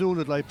to see him doing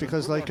it,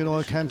 because it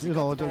can't,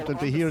 they'll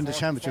be here in the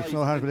championship.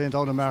 No hard laying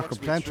down a marker.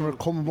 Antrim are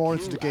coming more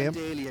into the game.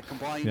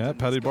 Yeah,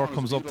 Paddy Burke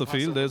comes up the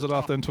field, lays it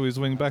off then to his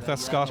wing back.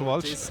 That's Scott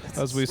Walsh.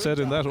 As we said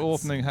in that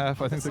opening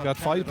half, I think they got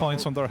 5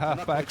 points from their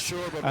half backs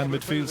and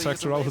midfield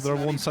sector out of their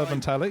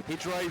 1-7 tally.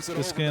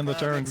 This game that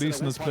Darren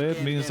Gleeson has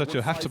played means that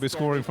you have to be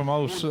scoring from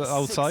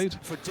outside.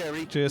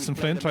 Jason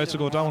Flynn tries to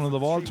go down on the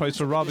ball, tries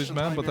to rob his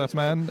man, but that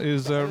man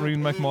is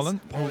Rian McMullen,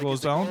 who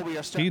goes down.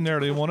 He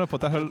nearly won it,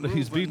 but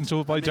he's beaten to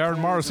it by Darren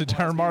Morrissey.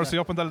 Darren Morrissey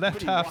up in the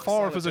left half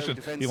forward position.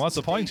 He wants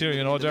a point here,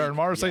 Darren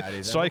Morrissey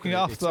striking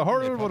off the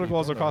hurl, but it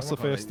goes across the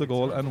face of the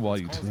goal and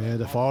wide. Yeah,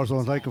 the forwards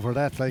don't like it for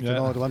that. They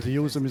want to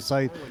use them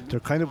inside.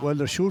 They're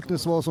they're shooting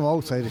this from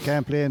outside. They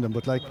can't play in them,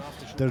 but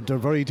they're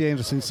very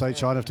dangerous inside,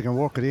 Sean, if they can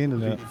work it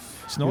in.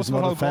 It's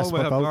noticeable how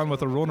Galway have gone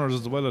with the runners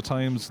as well at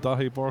times.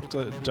 Dahi Burke,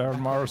 Darren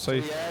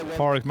Morrissey,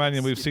 Pádraig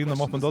Mannion. We've seen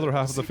them up in the other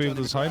half of the field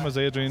at the time as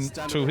Adrian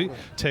Tuohy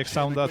takes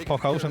down that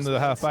puck out in the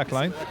half-back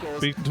line.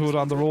 Beaten to it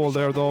on the roll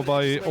there though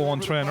by Owen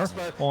Traynor.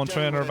 Owen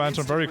Traynor of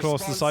Antrim very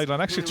close to the sideline.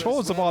 Actually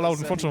throws the ball out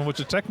in front of him, which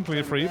is technically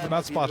a free, but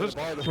not spotted.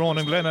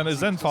 Ronan Glennon is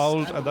then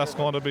fouled, and that's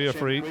going to be a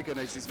free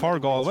for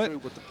Galway.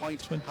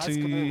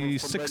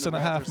 26 and a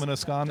half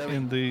minutes gone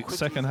in the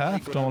second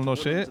half. Donald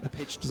O'Shea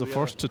is the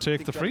first to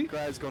take the free.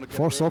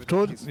 First up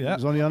to it. Yeah.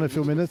 He's only on a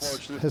few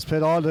minutes. Has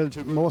played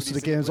most of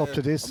the games up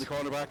to this.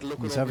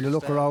 He's having a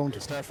look around.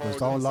 Goes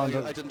down along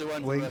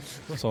the wing.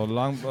 So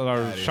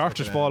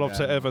shortish ball up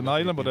to Evan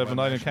Nyland, but Evan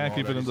Nyland can't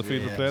keep it in the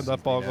field of play.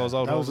 That ball goes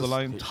out over the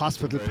line.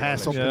 Hospital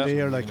pass up in the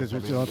air,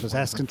 it was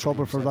asking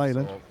trouble for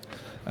Nyland.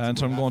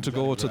 And I'm going to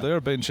go to their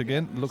bench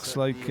again. Looks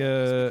like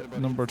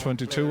number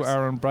 22,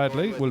 Aaron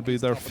Bradley, will be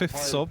their 5th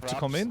sub to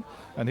come in.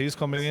 And he's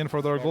coming in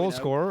for their goal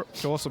scorer,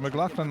 Joseph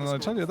McLaughlin. And I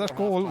tell you, that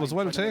goal was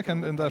well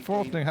taken in that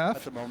opening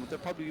half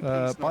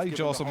by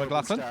Joseph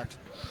McLaughlin.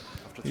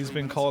 He's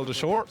been called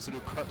ashore.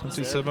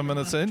 27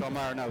 minutes in.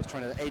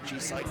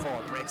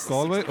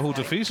 Galway, who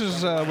defeated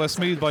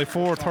Westmeath by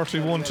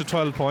 31 to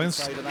 12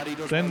 points,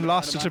 then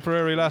lost to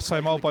Tipperary last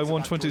time out by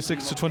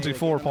 126 to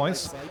 24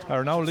 points,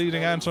 are now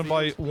leading Antrim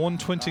by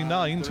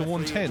 129 to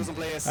 110.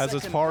 As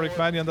it's Pádraig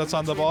Mannion that's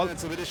on the ball.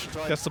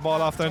 Gets the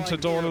ball off then to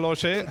Donald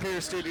O'Shea.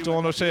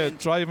 Donald O'Shea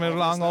driving it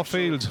along off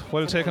field.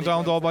 Well taken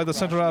down though by the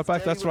centre half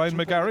back. That's Ryan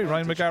McGarry.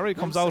 Ryan McGarry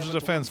comes out of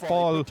defence.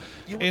 Ball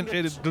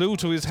glued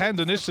to his hand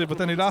initially, but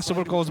then he lost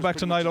it. Goes back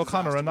to Niall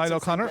O'Connor, and Niall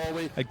O'Connor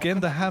again.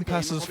 The hand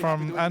passes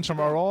from Antrim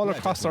are all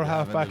across their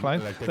half back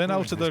line, then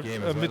out to the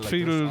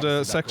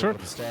midfield sector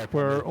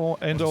where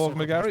Endo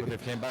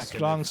McGarry,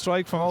 strong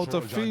strike from out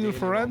the field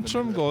for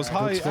Antrim, goes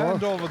high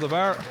and over the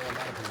bar.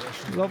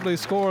 Lovely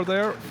score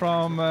there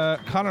from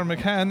Conor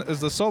McCann is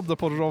the sub that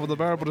put it over the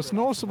bar, but it's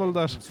noticeable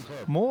that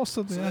most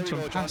of the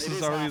Antrim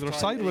passes are either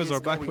sideways or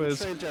backways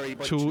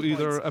to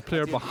either a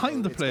player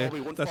behind the play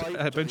that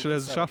eventually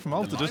has a shot from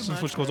out the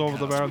distance, which goes over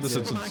the bar in this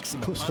instance.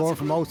 Score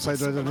from outside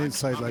rather than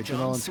inside, and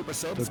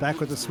they're back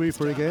with the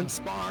sweeper again.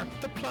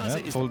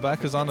 Full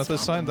back is on at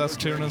this time. That's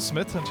Tiernan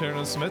Smith, and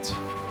Tiernan Smith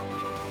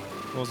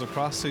Goes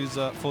across his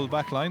full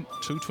back line,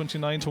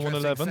 2:29 to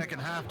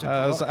 1:11.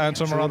 As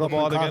Antrim are on the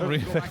ball again,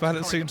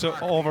 Reef seem to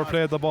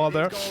overplay the ball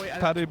there.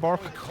 Paddy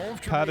Burke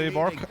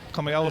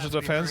coming out of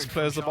defence,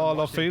 plays the ball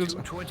upfield,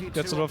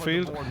 gets it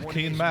upfield.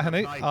 Keane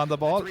Mahoney on the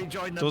ball,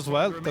 does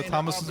well. The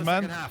Thomas's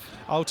man,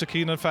 out to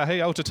Keenan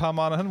Fahey, out to Tom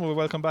Monaghan. We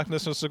welcome back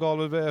listeners to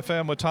Galway Bay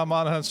FM with Tom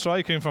Monaghan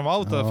striking from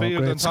out the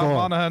field, and Tom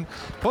Monaghan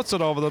puts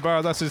it over the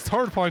bar. That's his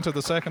third point of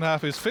the second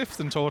half, his fifth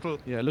in total.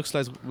 Yeah, it looks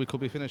like we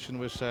could be finishing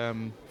with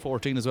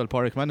 14 as well.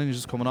 Pádraig Manning is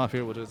just coming off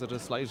here with a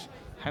slight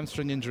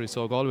hamstring injury,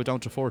 so Galway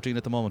down to 14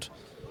 at the moment.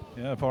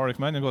 Yeah, Pádraig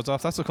Manning goes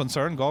off. That's a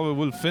concern. Galway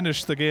will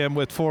finish the game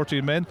with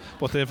 14 men,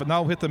 but they've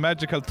now hit the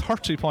magical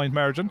 30-point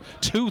margin.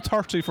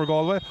 2:30 for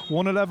Galway,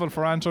 1:11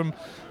 for Antrim.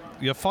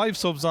 You have 5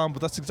 subs on,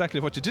 but that's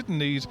exactly what you didn't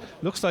need.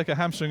 Looks like a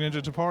hamstring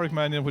injury to Pádraig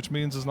Manning, which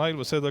means, as Niall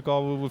would say, that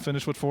Galway will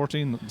finish with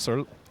 14,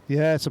 Cyril.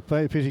 Yeah, it's a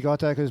pity got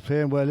that because he's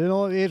playing well. You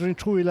know, Adrian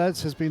Truey,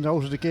 lads, has been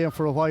out of the game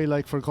for a while,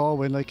 like for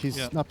Galway. Like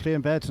he's not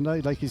playing bad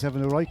tonight. Like he's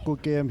having a right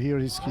good game here.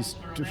 He's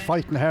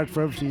fighting hard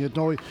for everything. You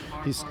know,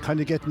 he's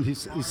kind of getting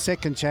his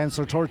second chance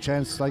or third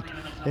chance. Like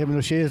Eamon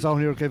O'Shea is down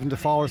here giving the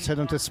forwards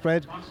heading to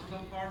spread.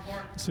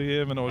 See,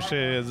 Eamon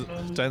O'Shea is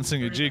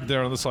dancing a jig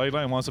there on the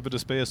sideline, wants a bit of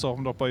space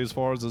opened up by his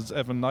forwards as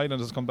Evan Nyland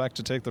has come back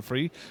to take the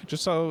free.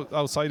 Just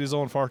outside his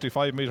own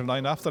 45-metre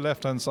line off the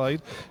left-hand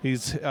side.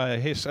 He's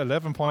hit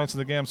 11 points in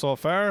the game so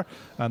far,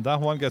 and that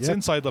one gets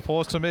inside the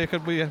post to make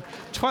it. We have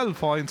 12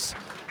 points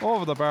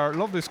over the bar.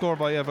 Lovely score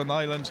by Evan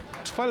Nyland.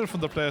 12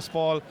 from the place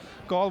ball.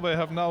 Galway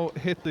have now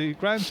hit the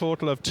grand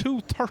total of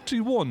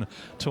 231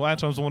 to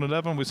Antrim's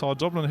 111. We saw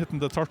Dublin hitting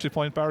the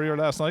 30-point barrier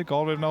last night.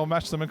 Galway have now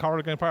matched them in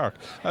Corrigan Park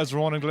as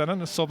Ronan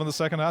Glennon, a sub in the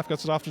second half,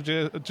 gets it off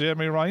to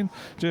Jamie Ryan.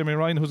 Jamie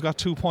Ryan, who's got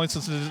 2 points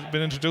since he's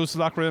been introduced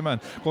as Loughrea man.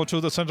 Going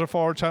through the centre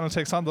forward channel,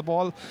 takes on the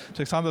ball,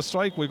 takes on the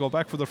strike. We go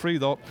back for the free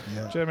though.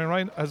 Jamie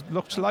Ryan has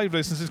looked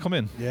lively since he's come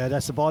in. Yeah,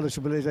 that's the ball that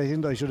should be.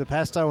 He should have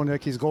passed down.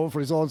 Like he's going for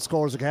his own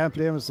scores. I can't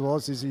blame him. I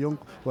suppose he's a young.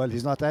 Well,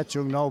 he's not that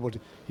young now, but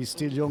he's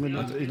still young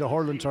in the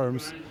hurling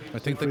terms. I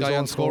think the guy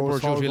on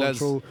scoreboard duty,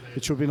 lads.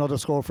 It should be another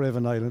score for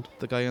Evan Island.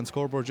 The guy on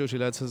scoreboard duty,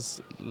 lads,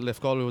 has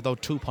left Galway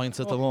without 2 points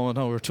at the moment.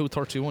 Now we're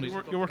 231.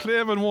 You were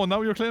claiming 1,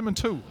 now you're claiming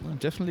 2. I'm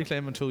definitely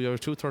claiming 2. You're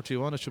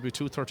 231. It should be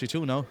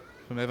 232 now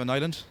from Evan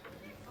Island.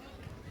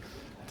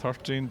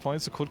 13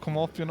 points. It could come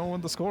up, you know,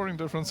 in the scoring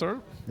difference, sir.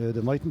 Yeah,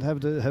 they mightn't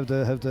have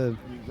the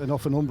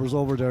enough numbers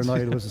over there,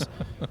 Niall.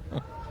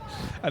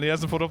 And he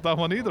hasn't put up that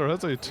one either,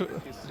 has he?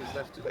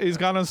 He's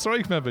gone on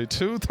strike maybe.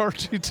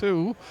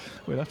 2:32.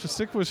 We'll have to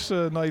stick with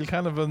Niall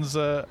Canavan's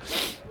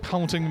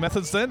counting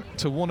methods then.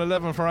 To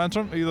 1:11 for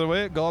Antrim. Either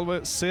way,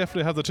 Galway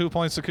safely have the 2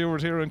 points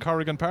secured here in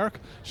Corrigan Park.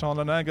 Sean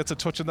Lennon gets a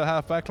touch in the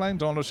half back line.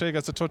 Donald O'Shea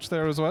gets a touch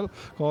there as well.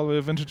 Galway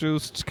have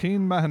introduced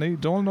Keane Mahoney,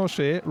 Donald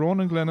O'Shea,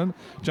 Ronan Glennon,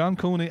 John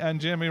Cooney and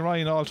Jamie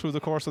Ryan all through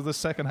the course of this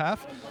second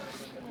half.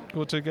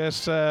 Good to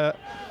get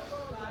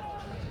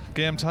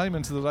game time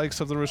into the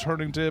likes of the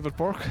returning David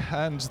Burke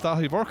and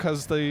Dahi Burke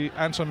as the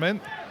Antrim men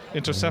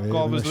intercept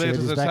Galway's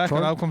latest attack,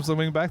 and out comes the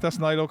wing back. That's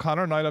Niall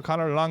O'Connor. Niall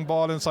O'Connor, long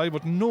ball inside,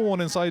 but no one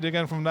inside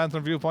again from an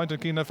Antrim viewpoint,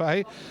 and Keane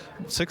Fahey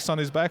 6 on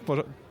his back,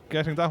 but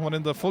getting that one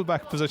in the full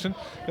back position,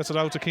 gets it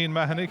out to Keane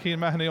Mahoney. Keane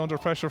Mahoney under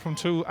pressure from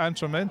 2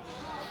 Antrim men.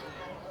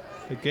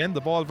 Again,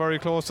 the ball very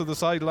close to the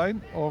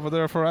sideline. Over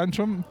there for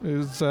Antrim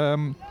is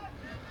Conor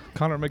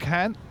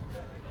McCann.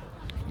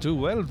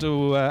 Do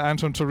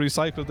Antrim to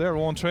recycle their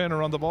own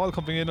trainer on the ball,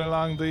 coming in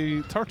along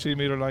the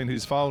 30-metre line.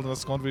 He's fouled, and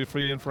that's going to be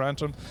free in for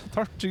Antrim.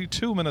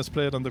 32 minutes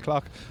played on the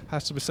clock,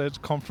 has to be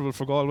said, comfortable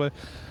for Galway.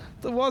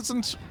 There was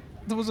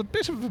a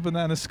bit of a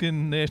banana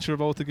skin nature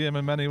about the game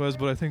in many ways,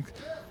 but I think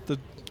the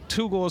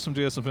 2 goals from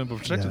Jason Pimble,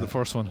 particularly the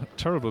first one,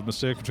 terrible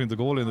mistake between the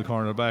goalie and the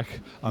corner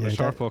back on a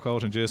sharp puck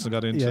out, and Jason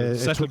got into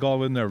settle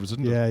Galway in there,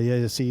 didn't it?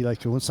 You see,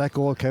 like once that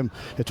goal came,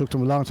 it took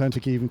them a long time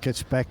to even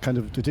catch back.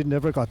 They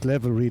never got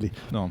level really.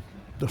 No.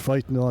 They're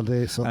fighting all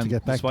day, so and to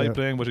get back despite there.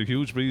 Playing with a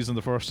huge breeze in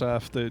the first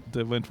half,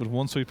 they went with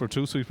 1 sweeper,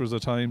 2 sweepers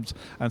at times,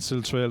 and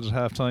still trailed at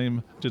half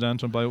time. Did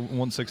Antrim by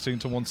 116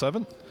 to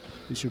 1-7.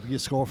 It should be a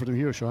score for them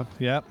here, Sean.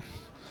 Yeah,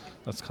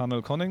 that's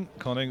Conall Cunning.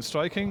 Cunning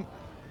striking.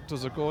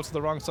 Does it go to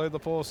the wrong side of the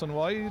post and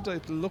wide?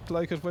 It looked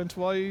like it went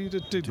wide.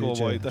 It did go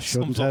wide. That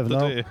sums up the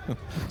day.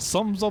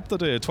 Sums up the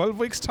day. 12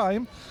 weeks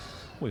time.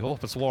 We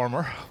hope it's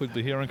warmer. We'll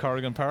be here in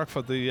Corrigan Park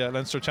for the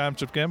Leinster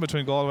Championship game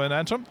between Galway and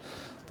Antrim.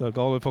 The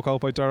Galway puck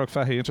out by Derek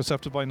Fahey,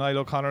 intercepted by Niall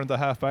O'Connor in the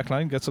half back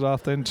line, gets it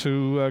off then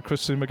to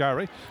Christian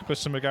McGarry.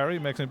 Christian McGarry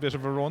making a bit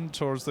of a run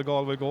towards the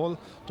Galway goal.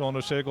 Donald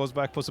O'Shea goes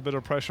back, puts a bit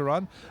of pressure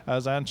on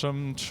as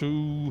Antrim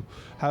to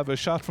have a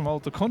shot from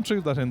out the country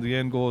that in the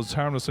end goes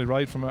harmlessly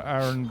right from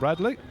Aaron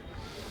Bradley.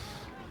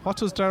 What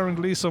does Darren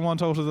Gleeson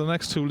want out of the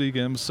next 2 league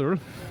games, sir?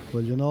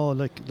 Well, you know,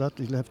 like that,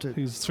 he'll have to.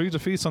 He's 3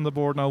 defeats on the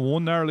board now,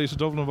 1 narrowly to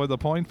Dublin by the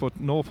point, but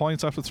no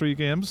points after 3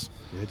 games.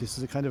 Yeah, this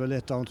is a kind of a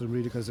letdown to them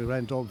really, because they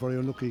ran down very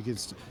unlucky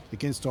against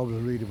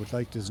Dublin really, but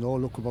like there's no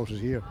look about it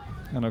here.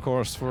 And of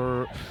course,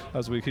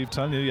 as we keep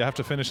telling you have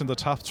to finish in the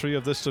top 3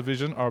 of this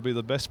division or be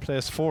the best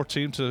placed 4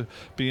 team to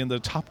be in the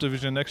top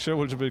division next year,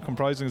 which will be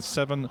comprising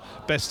 7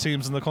 best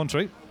teams in the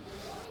country.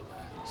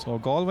 So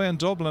Galway and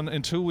Dublin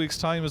in 2 weeks'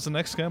 time is the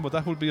next game, but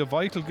that will be a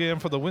vital game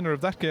for the winner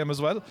of that game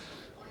as well.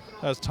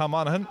 As Tom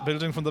Monaghan,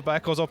 building from the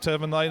back, goes up to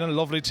Evan Nyland.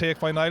 Lovely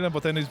take by Nyland,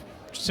 but then he's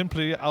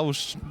simply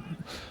out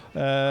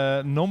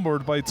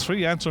numbered by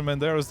 3 Antrim men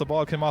there as the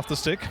ball came off the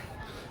stick.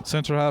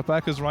 Centre half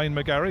back is Ryan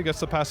McGarry, gets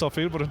the pass off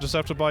field but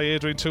intercepted by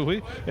Adrian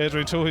Toohey.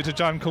 Adrian Toohey to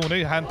John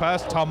Cooney, hand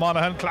pass, Tom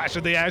Monaghan, clash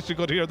of the ash, you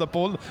could hear the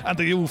pull and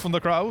the you from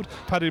the crowd.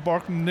 Paddy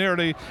Burton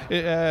nearly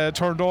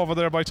turned over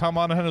there by Tom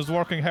Monaghan, who's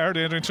working hard.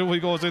 Adrian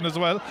Toohey goes in as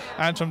well.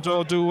 Antrim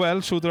do well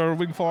through their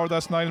wing forward,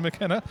 that's Niall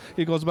McKenna.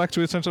 He goes back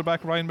to his centre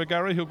back Ryan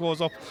McGarry, who goes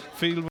up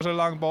field with a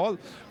long ball.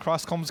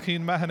 Cross comes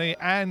Keane Mahoney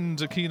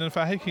and Keenan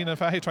Fahy. Keenan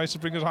Fahy tries to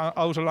bring it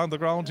out along the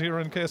ground here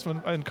in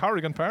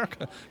Corrigan Park.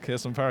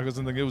 Casement Park is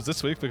in the news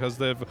this week because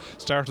they've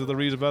started the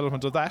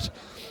redevelopment of that.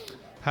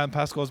 Hand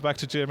pass goes back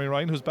to Jamie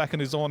Ryan, who's back in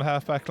his own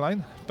half-back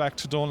line. Back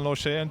to Donal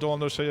O'Shea, and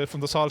Donal O'Shea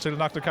from the Salthill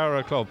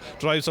Knocknacarra club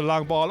drives a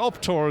long ball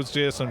up towards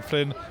Jason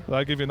Flynn.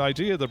 I'll give you an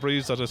idea of the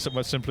breeze that it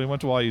simply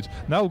went wide.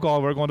 Now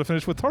Galway are going to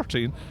finish with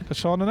 13 because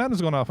Sean Annan has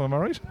gone off, am I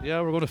right?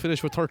 Yeah, we're going to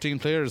finish with 13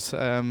 players.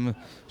 Sean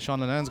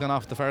Annan's gone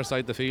off the far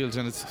side of the field,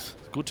 and it's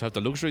good to have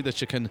the luxury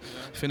that you can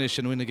finish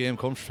and win a game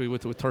comfortably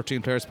with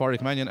 13 players.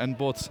 Pádraig Mannion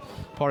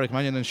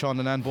and Sean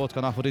Annan both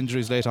gone off with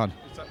injuries late on.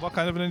 What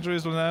kind of an injury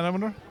is Annan, I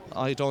wonder?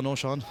 I don't know,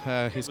 Sean.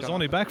 He was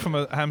only back from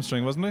a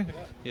hamstring, wasn't he?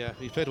 Yeah,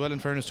 he played well in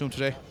fairness to him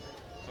today.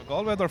 So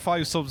Galway had their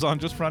 5 subs on,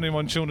 just for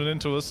anyone tuning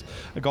into us.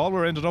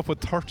 Galway ended up with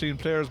 13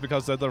 players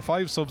because they had their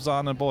 5 subs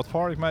on, and both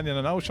Pádraig Mannion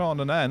and now Sean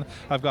Annan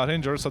have got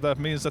injured, so that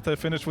means that they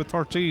finished with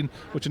 13,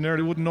 which you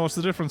nearly wouldn't notice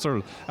the difference,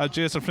 Earl. As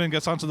Jason Flynn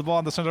gets onto the ball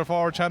in the centre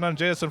forward channel, and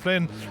Jason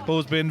Flynn,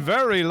 who's been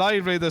very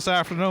lively this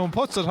afternoon,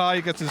 puts it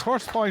high, gets his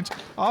first point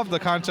of the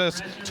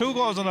contest. 2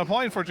 goals and a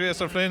point for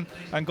Jason Flynn,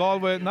 and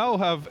Galway now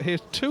have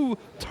hit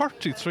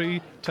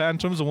 2-33 to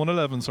Antrim's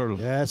 111, Cyril.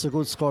 Yeah, it's a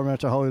good score, no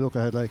matter how you look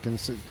ahead. Like, and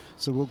it's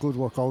a good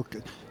workout.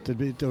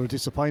 They were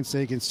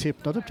disappointed against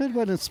Tip. Now they played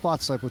well in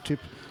spots, like, but Tip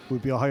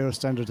would be a higher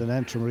standard than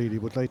Antrim really.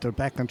 But like they're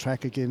back on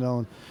track again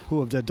now.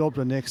 Who have they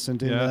Dublin next and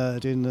then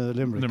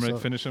Limerick.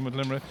 Limerick finishing with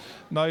Limerick.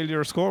 Niall,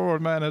 your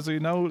scoreboard man, has he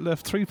now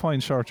left 3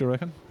 points short, you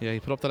reckon? Yeah, he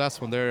put up the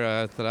last one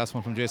there, the last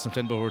one from Jason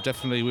Flynn, but we have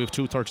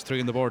 2:33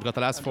 on the board, got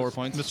the last 4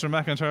 points. Mr.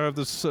 McIntyre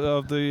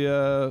of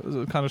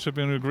the Connacht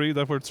Tribune agree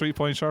that we're 3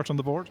 points short on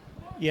the board?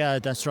 Yeah,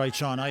 that's right,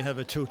 Sean. I have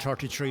a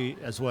 2:33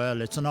 as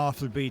well. It's an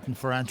awful beating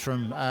for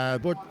Antrim.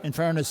 But in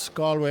fairness,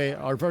 Galway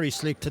are very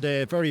slick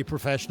today, very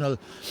professional,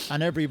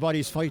 and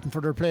everybody's fighting for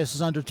their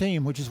places on their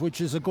team, which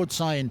is a good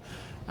sign.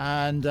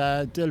 And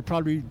they'll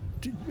probably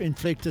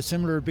inflict a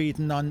similar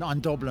beating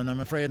on Dublin, I'm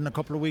afraid, in a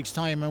couple of weeks'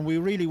 time. And we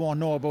really won't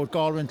know about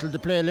Galway until they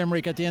play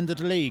Limerick at the end of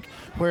the league,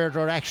 where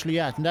they're actually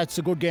at. And that's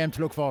a good game to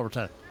look forward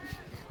to.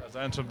 As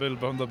Antrim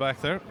build on the back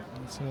there.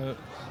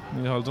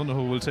 Micheál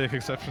Donoghue will take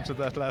exception to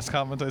that last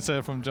comment I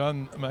say from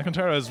John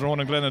McIntyre, as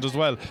Ronan Glennon as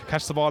well.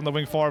 Catch the ball in the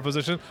wing forward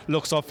position,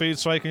 looks upfield,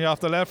 striking off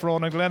the left.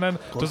 Ronan Glennon,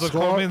 does it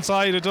come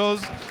inside? It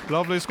does.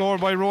 Lovely score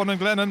by Ronan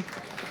Glennon.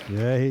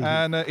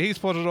 Yeah, he's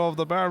put it over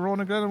the bar.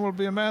 Ronan Glennon will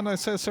be a man, I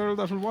say, Cyril,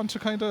 that will want to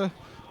kind of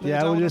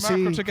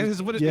to get his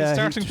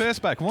starting place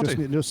back, won't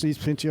he? Just he's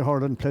plenty of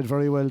hurling, played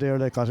very well there,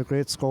 like got a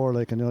great score,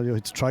 like, and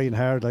it's trying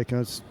hard, like,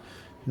 it's.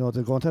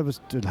 They're going to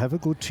have a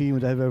good team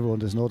and they have everyone,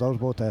 there's no doubt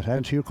about that.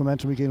 And here come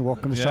Antrim again,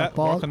 working the shot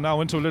ball. Working now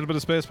into a little bit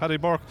of space. Paddy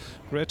Burke,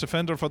 great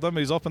defender for them.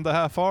 He's up in the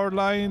half forward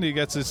line. He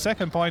gets his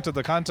 2nd point of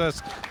the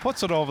contest,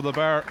 puts it over the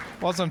bar.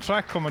 Was on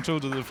track coming through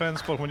the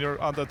defence, but when you're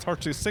on the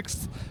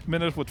 36th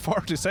minute with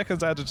 40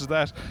 seconds added to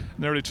that,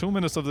 nearly 2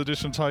 minutes of the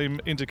additional time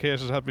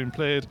indicated have been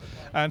played.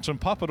 Antrim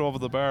pop it over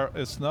the bar.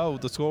 It's now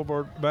the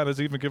scoreboard man has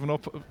even given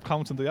up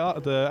counting the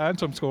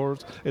Antrim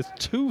scores. It's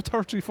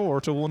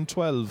 2:34 to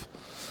 1:12.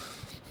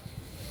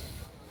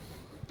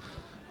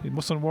 He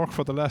mustn't work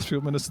for the last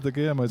few minutes of the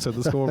game, I'd say,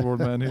 the scoreboard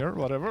man here,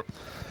 whatever.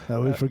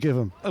 We'll forgive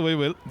him. We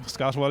will.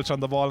 Scott Welch on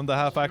the ball in the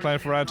half-back line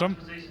for Antrim.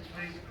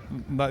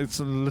 It's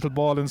a little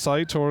ball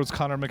inside towards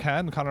Conor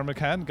McCann. Conor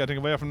McCann getting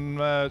away from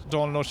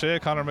Donal O'Shea.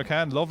 Conor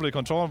McCann, lovely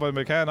control by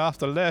McCann off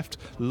the left.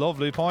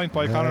 Lovely point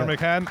by Conor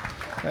McCann.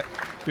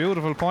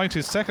 Beautiful point.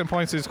 His 2nd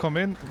point has come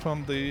in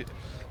from the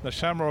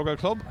Shamroga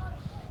club.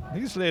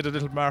 He's laid a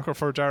little marker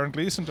for Darren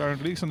Gleeson. Darren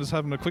Gleeson is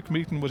having a quick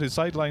meeting with his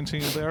sideline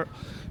team there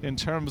in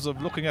terms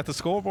of looking at the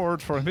scoreboard.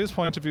 From his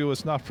point of view,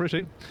 it's not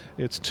pretty.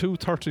 It's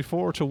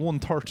 2:34 to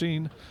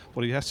 1:13,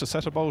 but he has to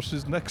set about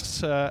his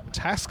next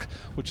task,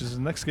 which is his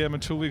next game in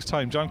 2 weeks'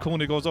 time. John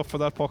Cooney goes up for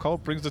that puck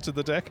out, brings it to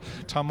the deck.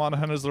 Tom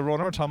Monaghan is the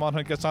runner. Tom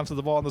Monaghan gets onto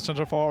the ball in the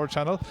centre forward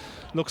channel,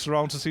 looks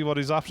around to see what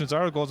his options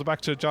are, goes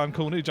back to John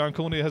Cooney. John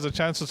Cooney has a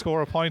chance to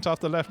score a point off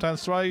the left-hand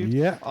stride.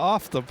 Yeah.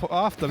 Off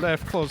the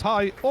left, close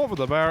high, over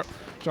the bar.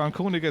 John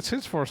Cooney gets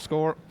his first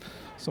score,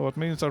 so it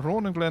means that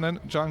Ronan Glennon,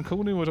 John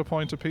Cooney with a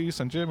point apiece,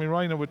 and Jamie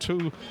Ryan with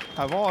 2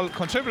 have all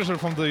contributed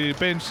from the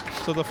bench.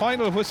 So the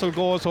final whistle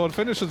goes, so it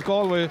finishes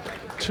Galway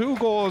 2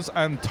 goals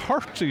and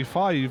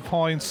 35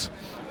 points.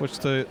 which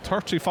the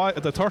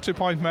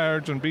 30-point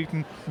margin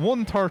beaten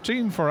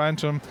 113 for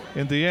Antrim.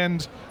 In the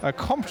end, a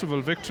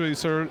comfortable victory,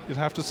 sir, you'd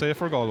have to say,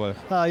 for Galway.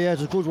 Yeah,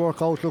 it's a good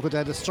workout. Look at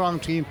that, a strong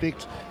team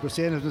picked. We're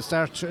saying at the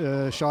start,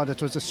 Sean, that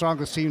it was the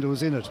strongest team that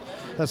was in it.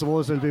 I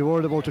suppose they'll be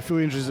worried about a few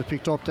injuries that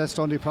picked up. That's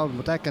the only problem,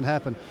 but that can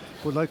happen.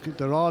 But like,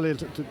 they're all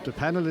the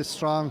panel is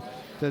strong.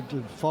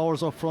 The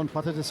forwards up front,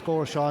 what did they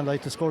score, Sean?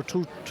 Like, they scored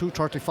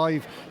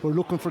 235. We're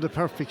looking for the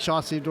perfect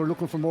shots. They're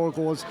looking for more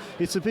goals.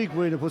 It's a big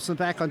win. It puts them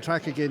back on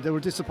track again. They were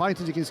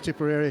disappointed against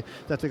Tipperary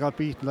that they got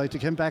beaten. Like, they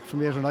came back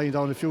from 8 or 9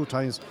 down a few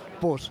times,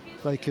 but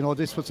like, you know,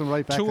 this puts them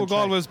right back on track. Two of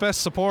Galway's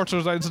best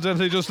supporters,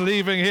 incidentally, just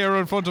leaving here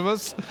in front of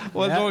us.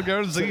 Well done,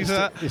 girls. It's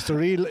the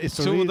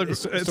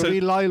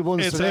real loyal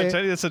ones today. I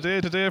tell you, it's a day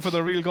today for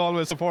the real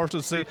Galway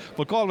supporters. See,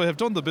 but Galway have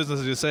done the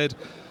business, as you said.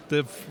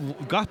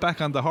 They've got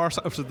back on the horse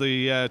after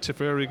the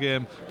Tipperary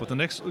game, but the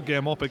next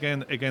game up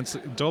again against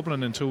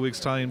Dublin in 2 weeks'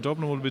 time.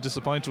 Dublin will be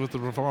disappointed with the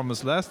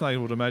performance last night, I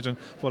would imagine,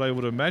 but I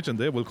would imagine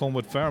they will come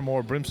with far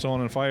more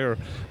brimstone and fire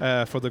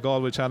for the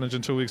Galway challenge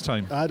in 2 weeks'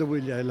 time. They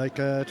will, yeah. Like,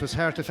 it was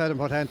hard to fathom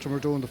what Antrim were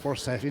doing the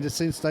first half, in the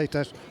sense like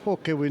that,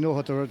 okay, we know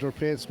how they're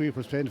playing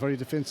sweepers, playing very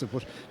defensive,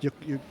 but you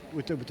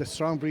with the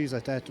strong breeze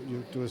like that,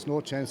 there was no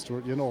chance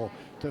to, you know,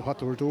 what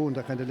they were doing.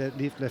 They kind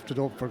of left it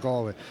up for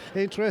Galway.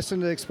 Interesting,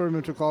 the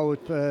experiment with Galway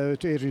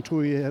with Adrian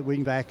Tui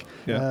wing back,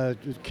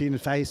 Keenan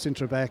Fahey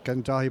centre back,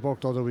 and Dahi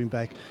Burke the other wing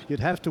back. You'd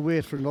have to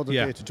wait for another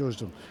day to judge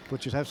them,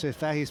 but you'd have to say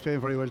Fahey's playing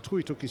very well.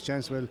 Tui took his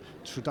chance well.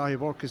 Dahi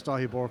Burke is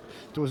Dahi Burke.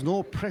 There was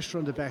no pressure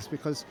on the backs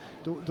because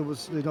there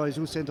was, you know, as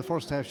you said in the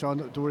first half, Sean,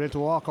 they were able to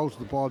walk out of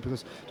the ball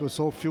because there were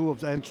so few of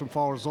the Antrim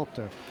forwards up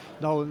there.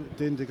 Now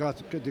then they got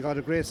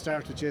a great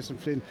start with Jason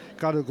Flynn,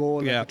 got a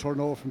goal, a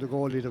turnover from the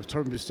goalie, the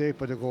turn mistake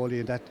by the goalie,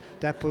 and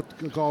that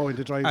put Galway in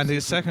the drive. And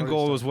his second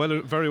goal was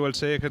very well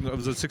taken. It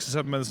was at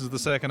 67 minutes of the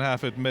second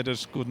half. It made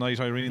it good night,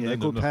 Irene. Yeah,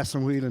 good pass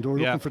from Whelan. They were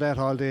looking for that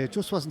all day. It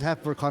just wasn't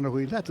happening for Conor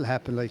Whelan. That'll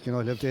happen, like, you know,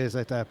 he'll have days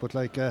like that. But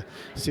like,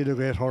 still a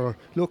great hurler.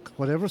 Look,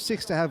 whatever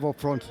six they have up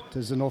front,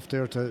 there's enough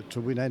there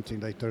to win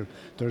anything. Like, they're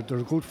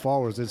good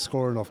forwards. They'll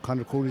score enough.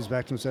 Conor Cooley's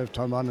back to himself.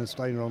 Tom Allen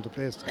flying around the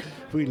place.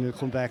 Whelan will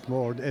come back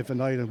more.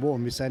 Evan Ireland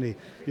won't miss any.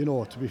 You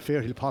know, to be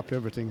fair, he'll pop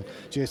everything.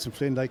 Jason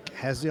Flynn, like,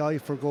 has the eye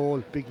for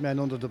goal. Big man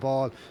under the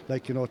ball.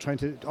 Like, you know, trying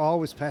to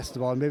always pass the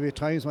ball. Maybe at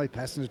times might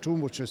pass it too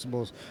much, I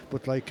suppose.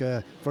 But like,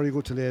 very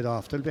good to lay it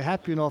off. They'll be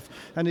happy enough.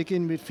 And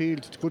again,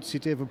 midfield, good to see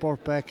David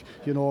Burke back,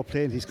 you know,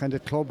 playing his kind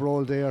of club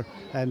role there.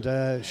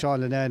 And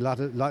Sean Lennon,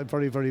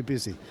 very, very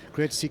busy.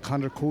 Great to see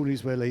Conor Cooley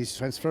as well. He's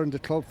transferring the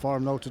club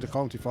form now to the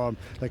county form,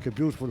 like a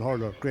beautiful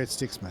hurler. Great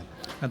sticks, man.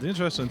 And the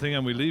interesting thing,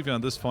 and we leave you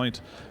on this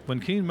point, when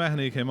Keane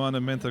Mahoney came on,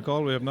 it meant that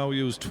Galway have now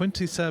used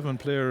 27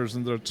 players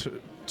in their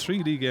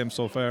 3 league games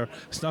so far.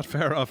 It's not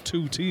fair off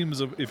 2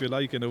 teams, if you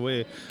like, in a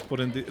way, but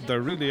they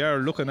really are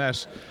looking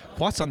at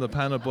what's on the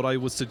panel. But I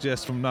would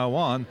suggest from now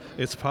on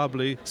it's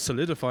probably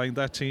solidifying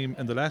that team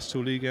in the last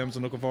 2 league games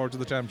and looking forward to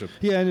the championship.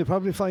 Yeah, and you'll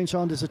probably find,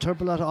 Sean, there's a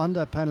terrible lot on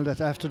that panel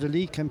that after the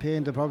league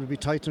campaign they'll probably be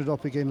tightening it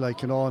up again,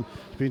 like, you know.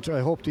 And I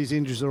hope these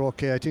injuries are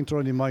okay. I think they're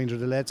only minor.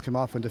 The lads came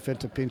off when they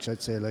felt a pinch,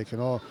 I'd say, like, you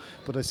know.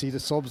 But I see the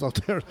subs out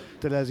there,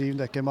 the lads even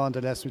that came on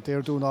the last week,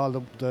 they're doing all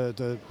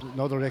the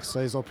another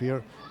exercise up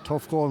here.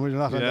 Tough going when you're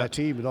not on that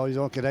team, you know, you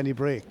don't get any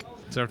break.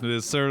 Certainly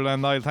is. Cyril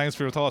and Niall, thanks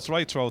for your thoughts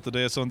right throughout the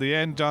day. So in the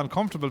end, John,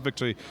 comfortable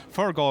victory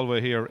for Galway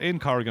here in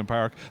Corrigan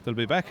Park. They'll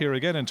be back here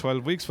again in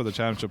 12 weeks for the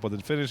championship, but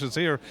it finishes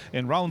here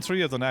in round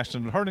 3 of the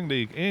National Hurling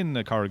League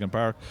in Corrigan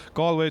Park.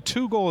 Galway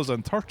 2 goals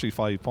and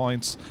 35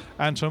 points.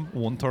 Antrim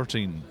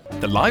 113.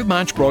 The live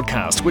match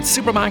broadcast with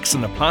Supermax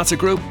and the Plaza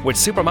Group. With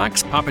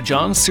Supermax, Papa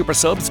John's, Super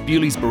Subs,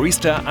 Bewley's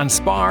Barista and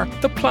Spar,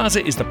 the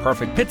Plaza is the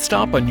perfect pit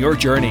stop on your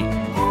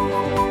journey.